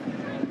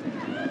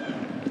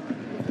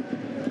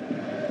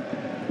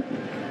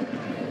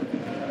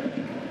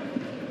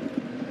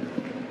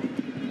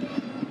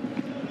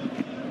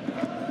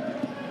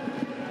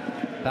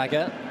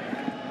 Bagger.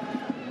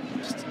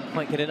 Just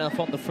quite good enough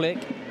on the flick.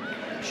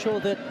 I'm sure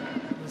that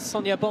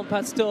Sonia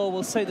Bonpastor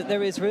will say that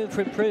there is room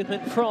for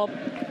improvement from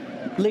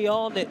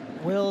Lyon. It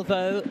will,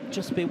 though,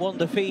 just be one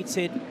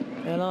defeated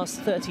in their last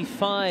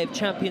 35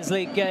 Champions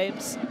League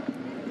games.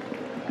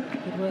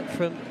 Good work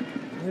from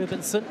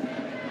Rubenson.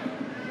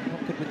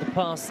 Not good with the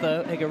pass,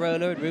 though.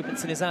 Egarola, and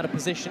Rubenson is out of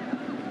position.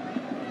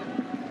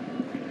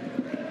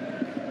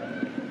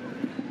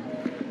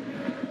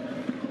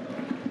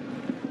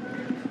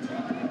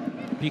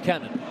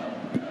 Buchanan.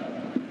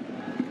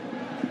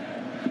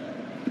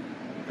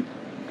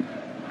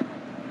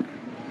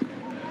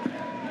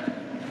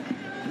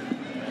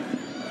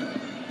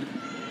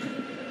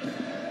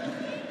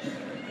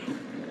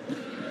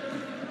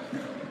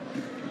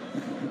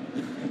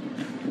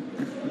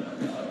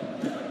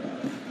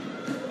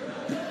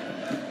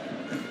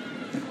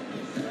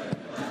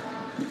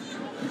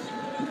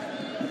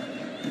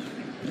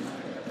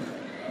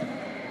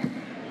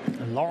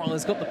 Laurent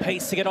has got the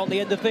pace to get on the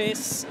end of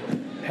this.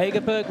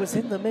 Hegerberg was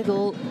in the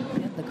middle,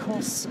 and the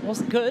cross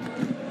wasn't good.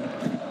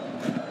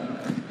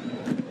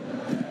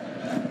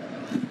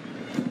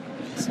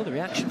 Saw the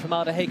reaction from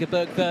Ada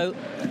Hegerberg, though.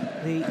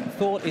 The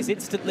thought is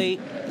instantly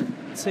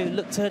to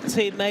look to her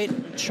teammate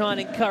and try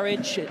and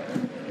encourage. It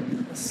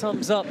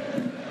sums up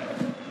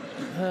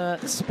her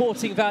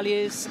sporting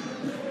values.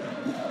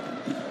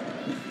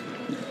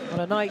 On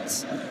a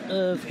night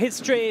of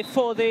history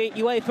for the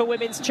UEFA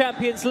Women's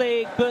Champions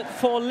League, but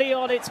for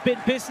Lyon it's been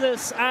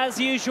business as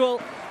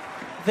usual.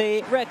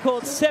 The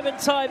record 7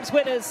 times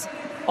winners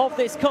of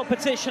this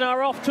competition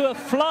are off to a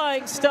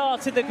flying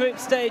start in the group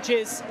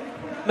stages.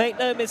 Make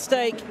no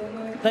mistake,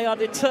 they are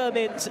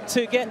determined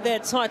to get their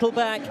title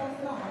back.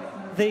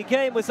 The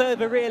game was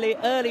over really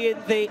early in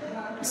the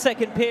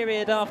second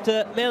period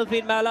after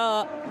Melvin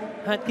Mallard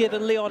had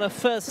given Lyon a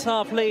first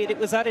half lead. It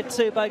was added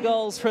to by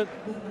goals from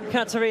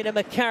Katarina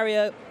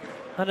Macario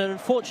and an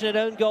unfortunate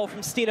own goal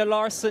from Stina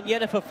Larsson.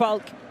 Jennifer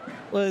Falk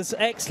was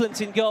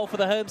excellent in goal for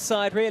the home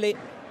side, really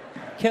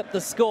kept the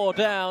score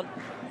down.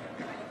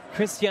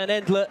 Christian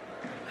Endler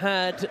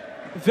had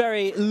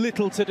very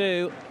little to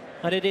do,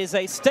 and it is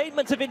a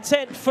statement of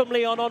intent from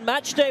Lyon on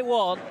match day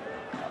 1.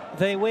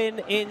 They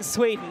win in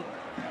Sweden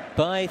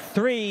by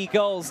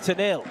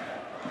 3-0.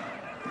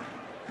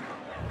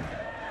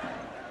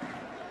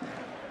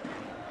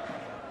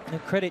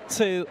 And credit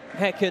to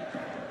Häcken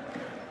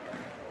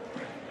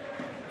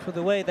for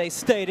the way they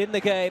stayed in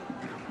the game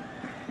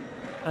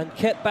and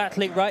kept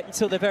battling right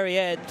until the very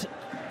end.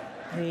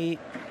 The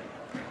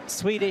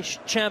Swedish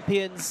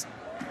champions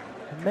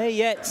may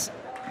yet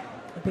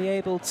be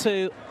able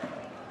to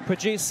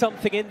produce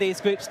something in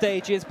these group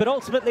stages, but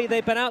ultimately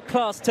they've been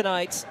outclassed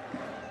tonight.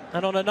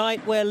 And on a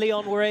night where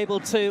Lyon were able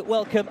to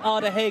welcome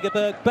Ada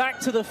Hegerberg back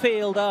to the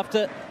field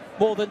after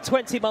more than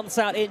 20 months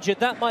out injured,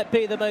 that might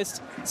be the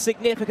most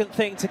significant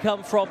thing to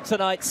come from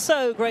tonight.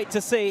 So great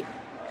to see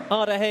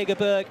Ada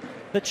Hegerberg,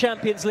 the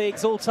Champions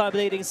League's all-time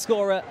leading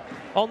scorer,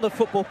 on the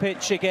football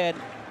pitch again.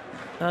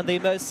 And the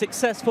most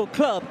successful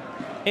club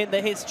in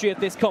the history of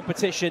this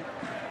competition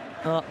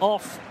are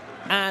off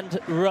and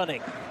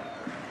running.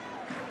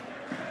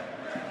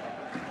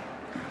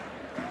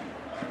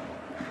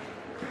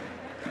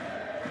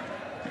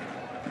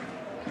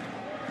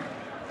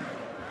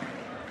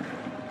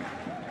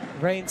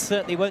 Rain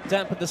certainly won't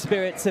dampen the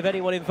spirits of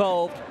anyone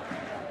involved.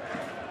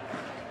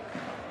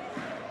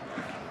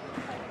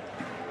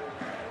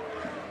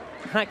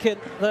 Häcken,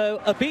 though,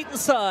 a beaten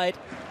side,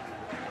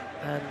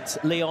 and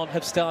Lyon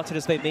have started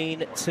as they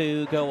mean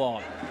to go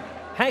on.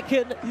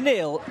 Häcken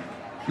 0,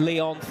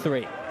 Lyon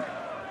 3.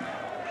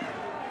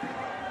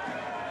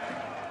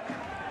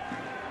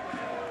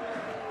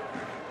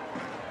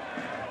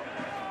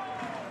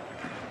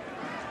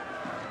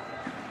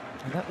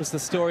 And that was the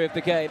story of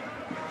the game.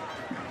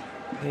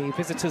 The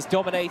visitors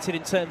dominated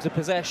in terms of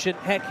possession.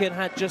 Häcken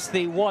had just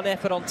the one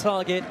effort on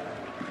target.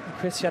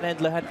 Christian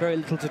Endler had very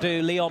little to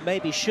do. Lyon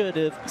maybe should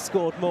have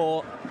scored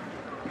more.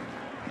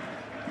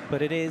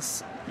 But it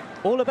is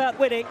all about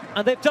winning,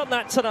 and they've done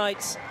that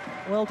tonight.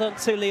 Well done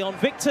to Lyon.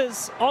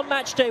 Victors on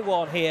match day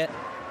 1 here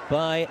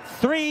by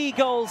 3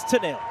 goals to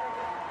 0.